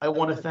 I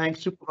want to thank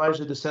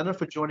Supervisor DeSena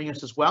for joining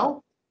us as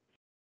well.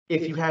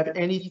 If you have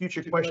any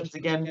future questions,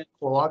 again,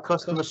 call our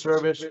customer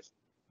service,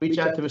 reach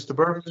out to Mr.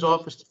 Berman's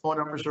office. The phone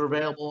numbers are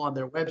available on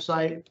their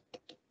website.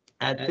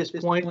 At this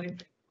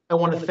point, I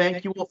want to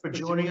thank you all for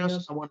joining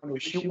us. I want to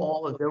wish you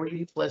all a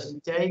very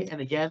pleasant day.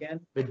 And again,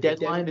 the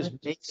deadline is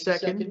May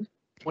 2nd,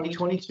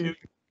 2022.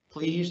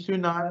 Please do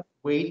not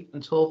wait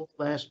until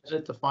the last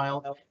minute to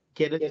file.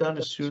 Get it done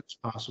as soon as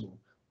possible.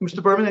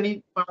 Mr. Berman,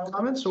 any final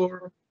comments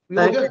or?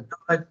 Thank you.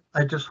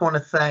 I just want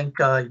to thank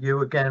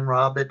you again,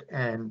 Robert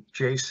and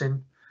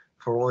Jason,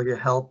 for all your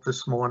help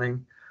this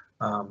morning.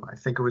 I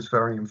think it was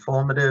very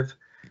informative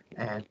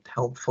and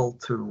helpful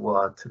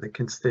to the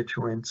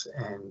constituents.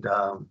 And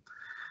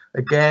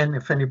again,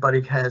 if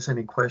anybody has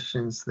any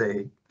questions,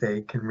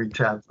 they can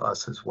reach out to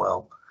us as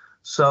well.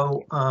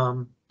 So,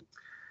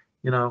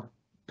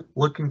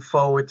 looking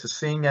forward to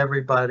seeing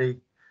everybody,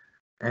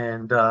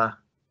 and I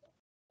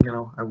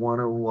want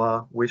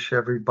to wish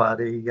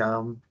everybody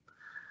a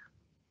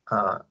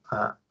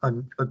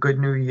good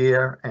new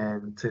year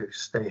and to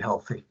stay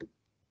healthy.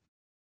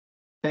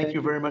 Thank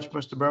you very much,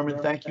 Mr. Berman.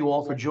 Thank you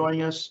all for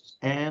joining us,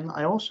 and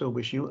I also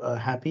wish you a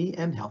happy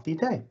and healthy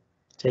day.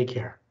 Take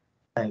care.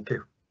 Thank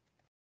you.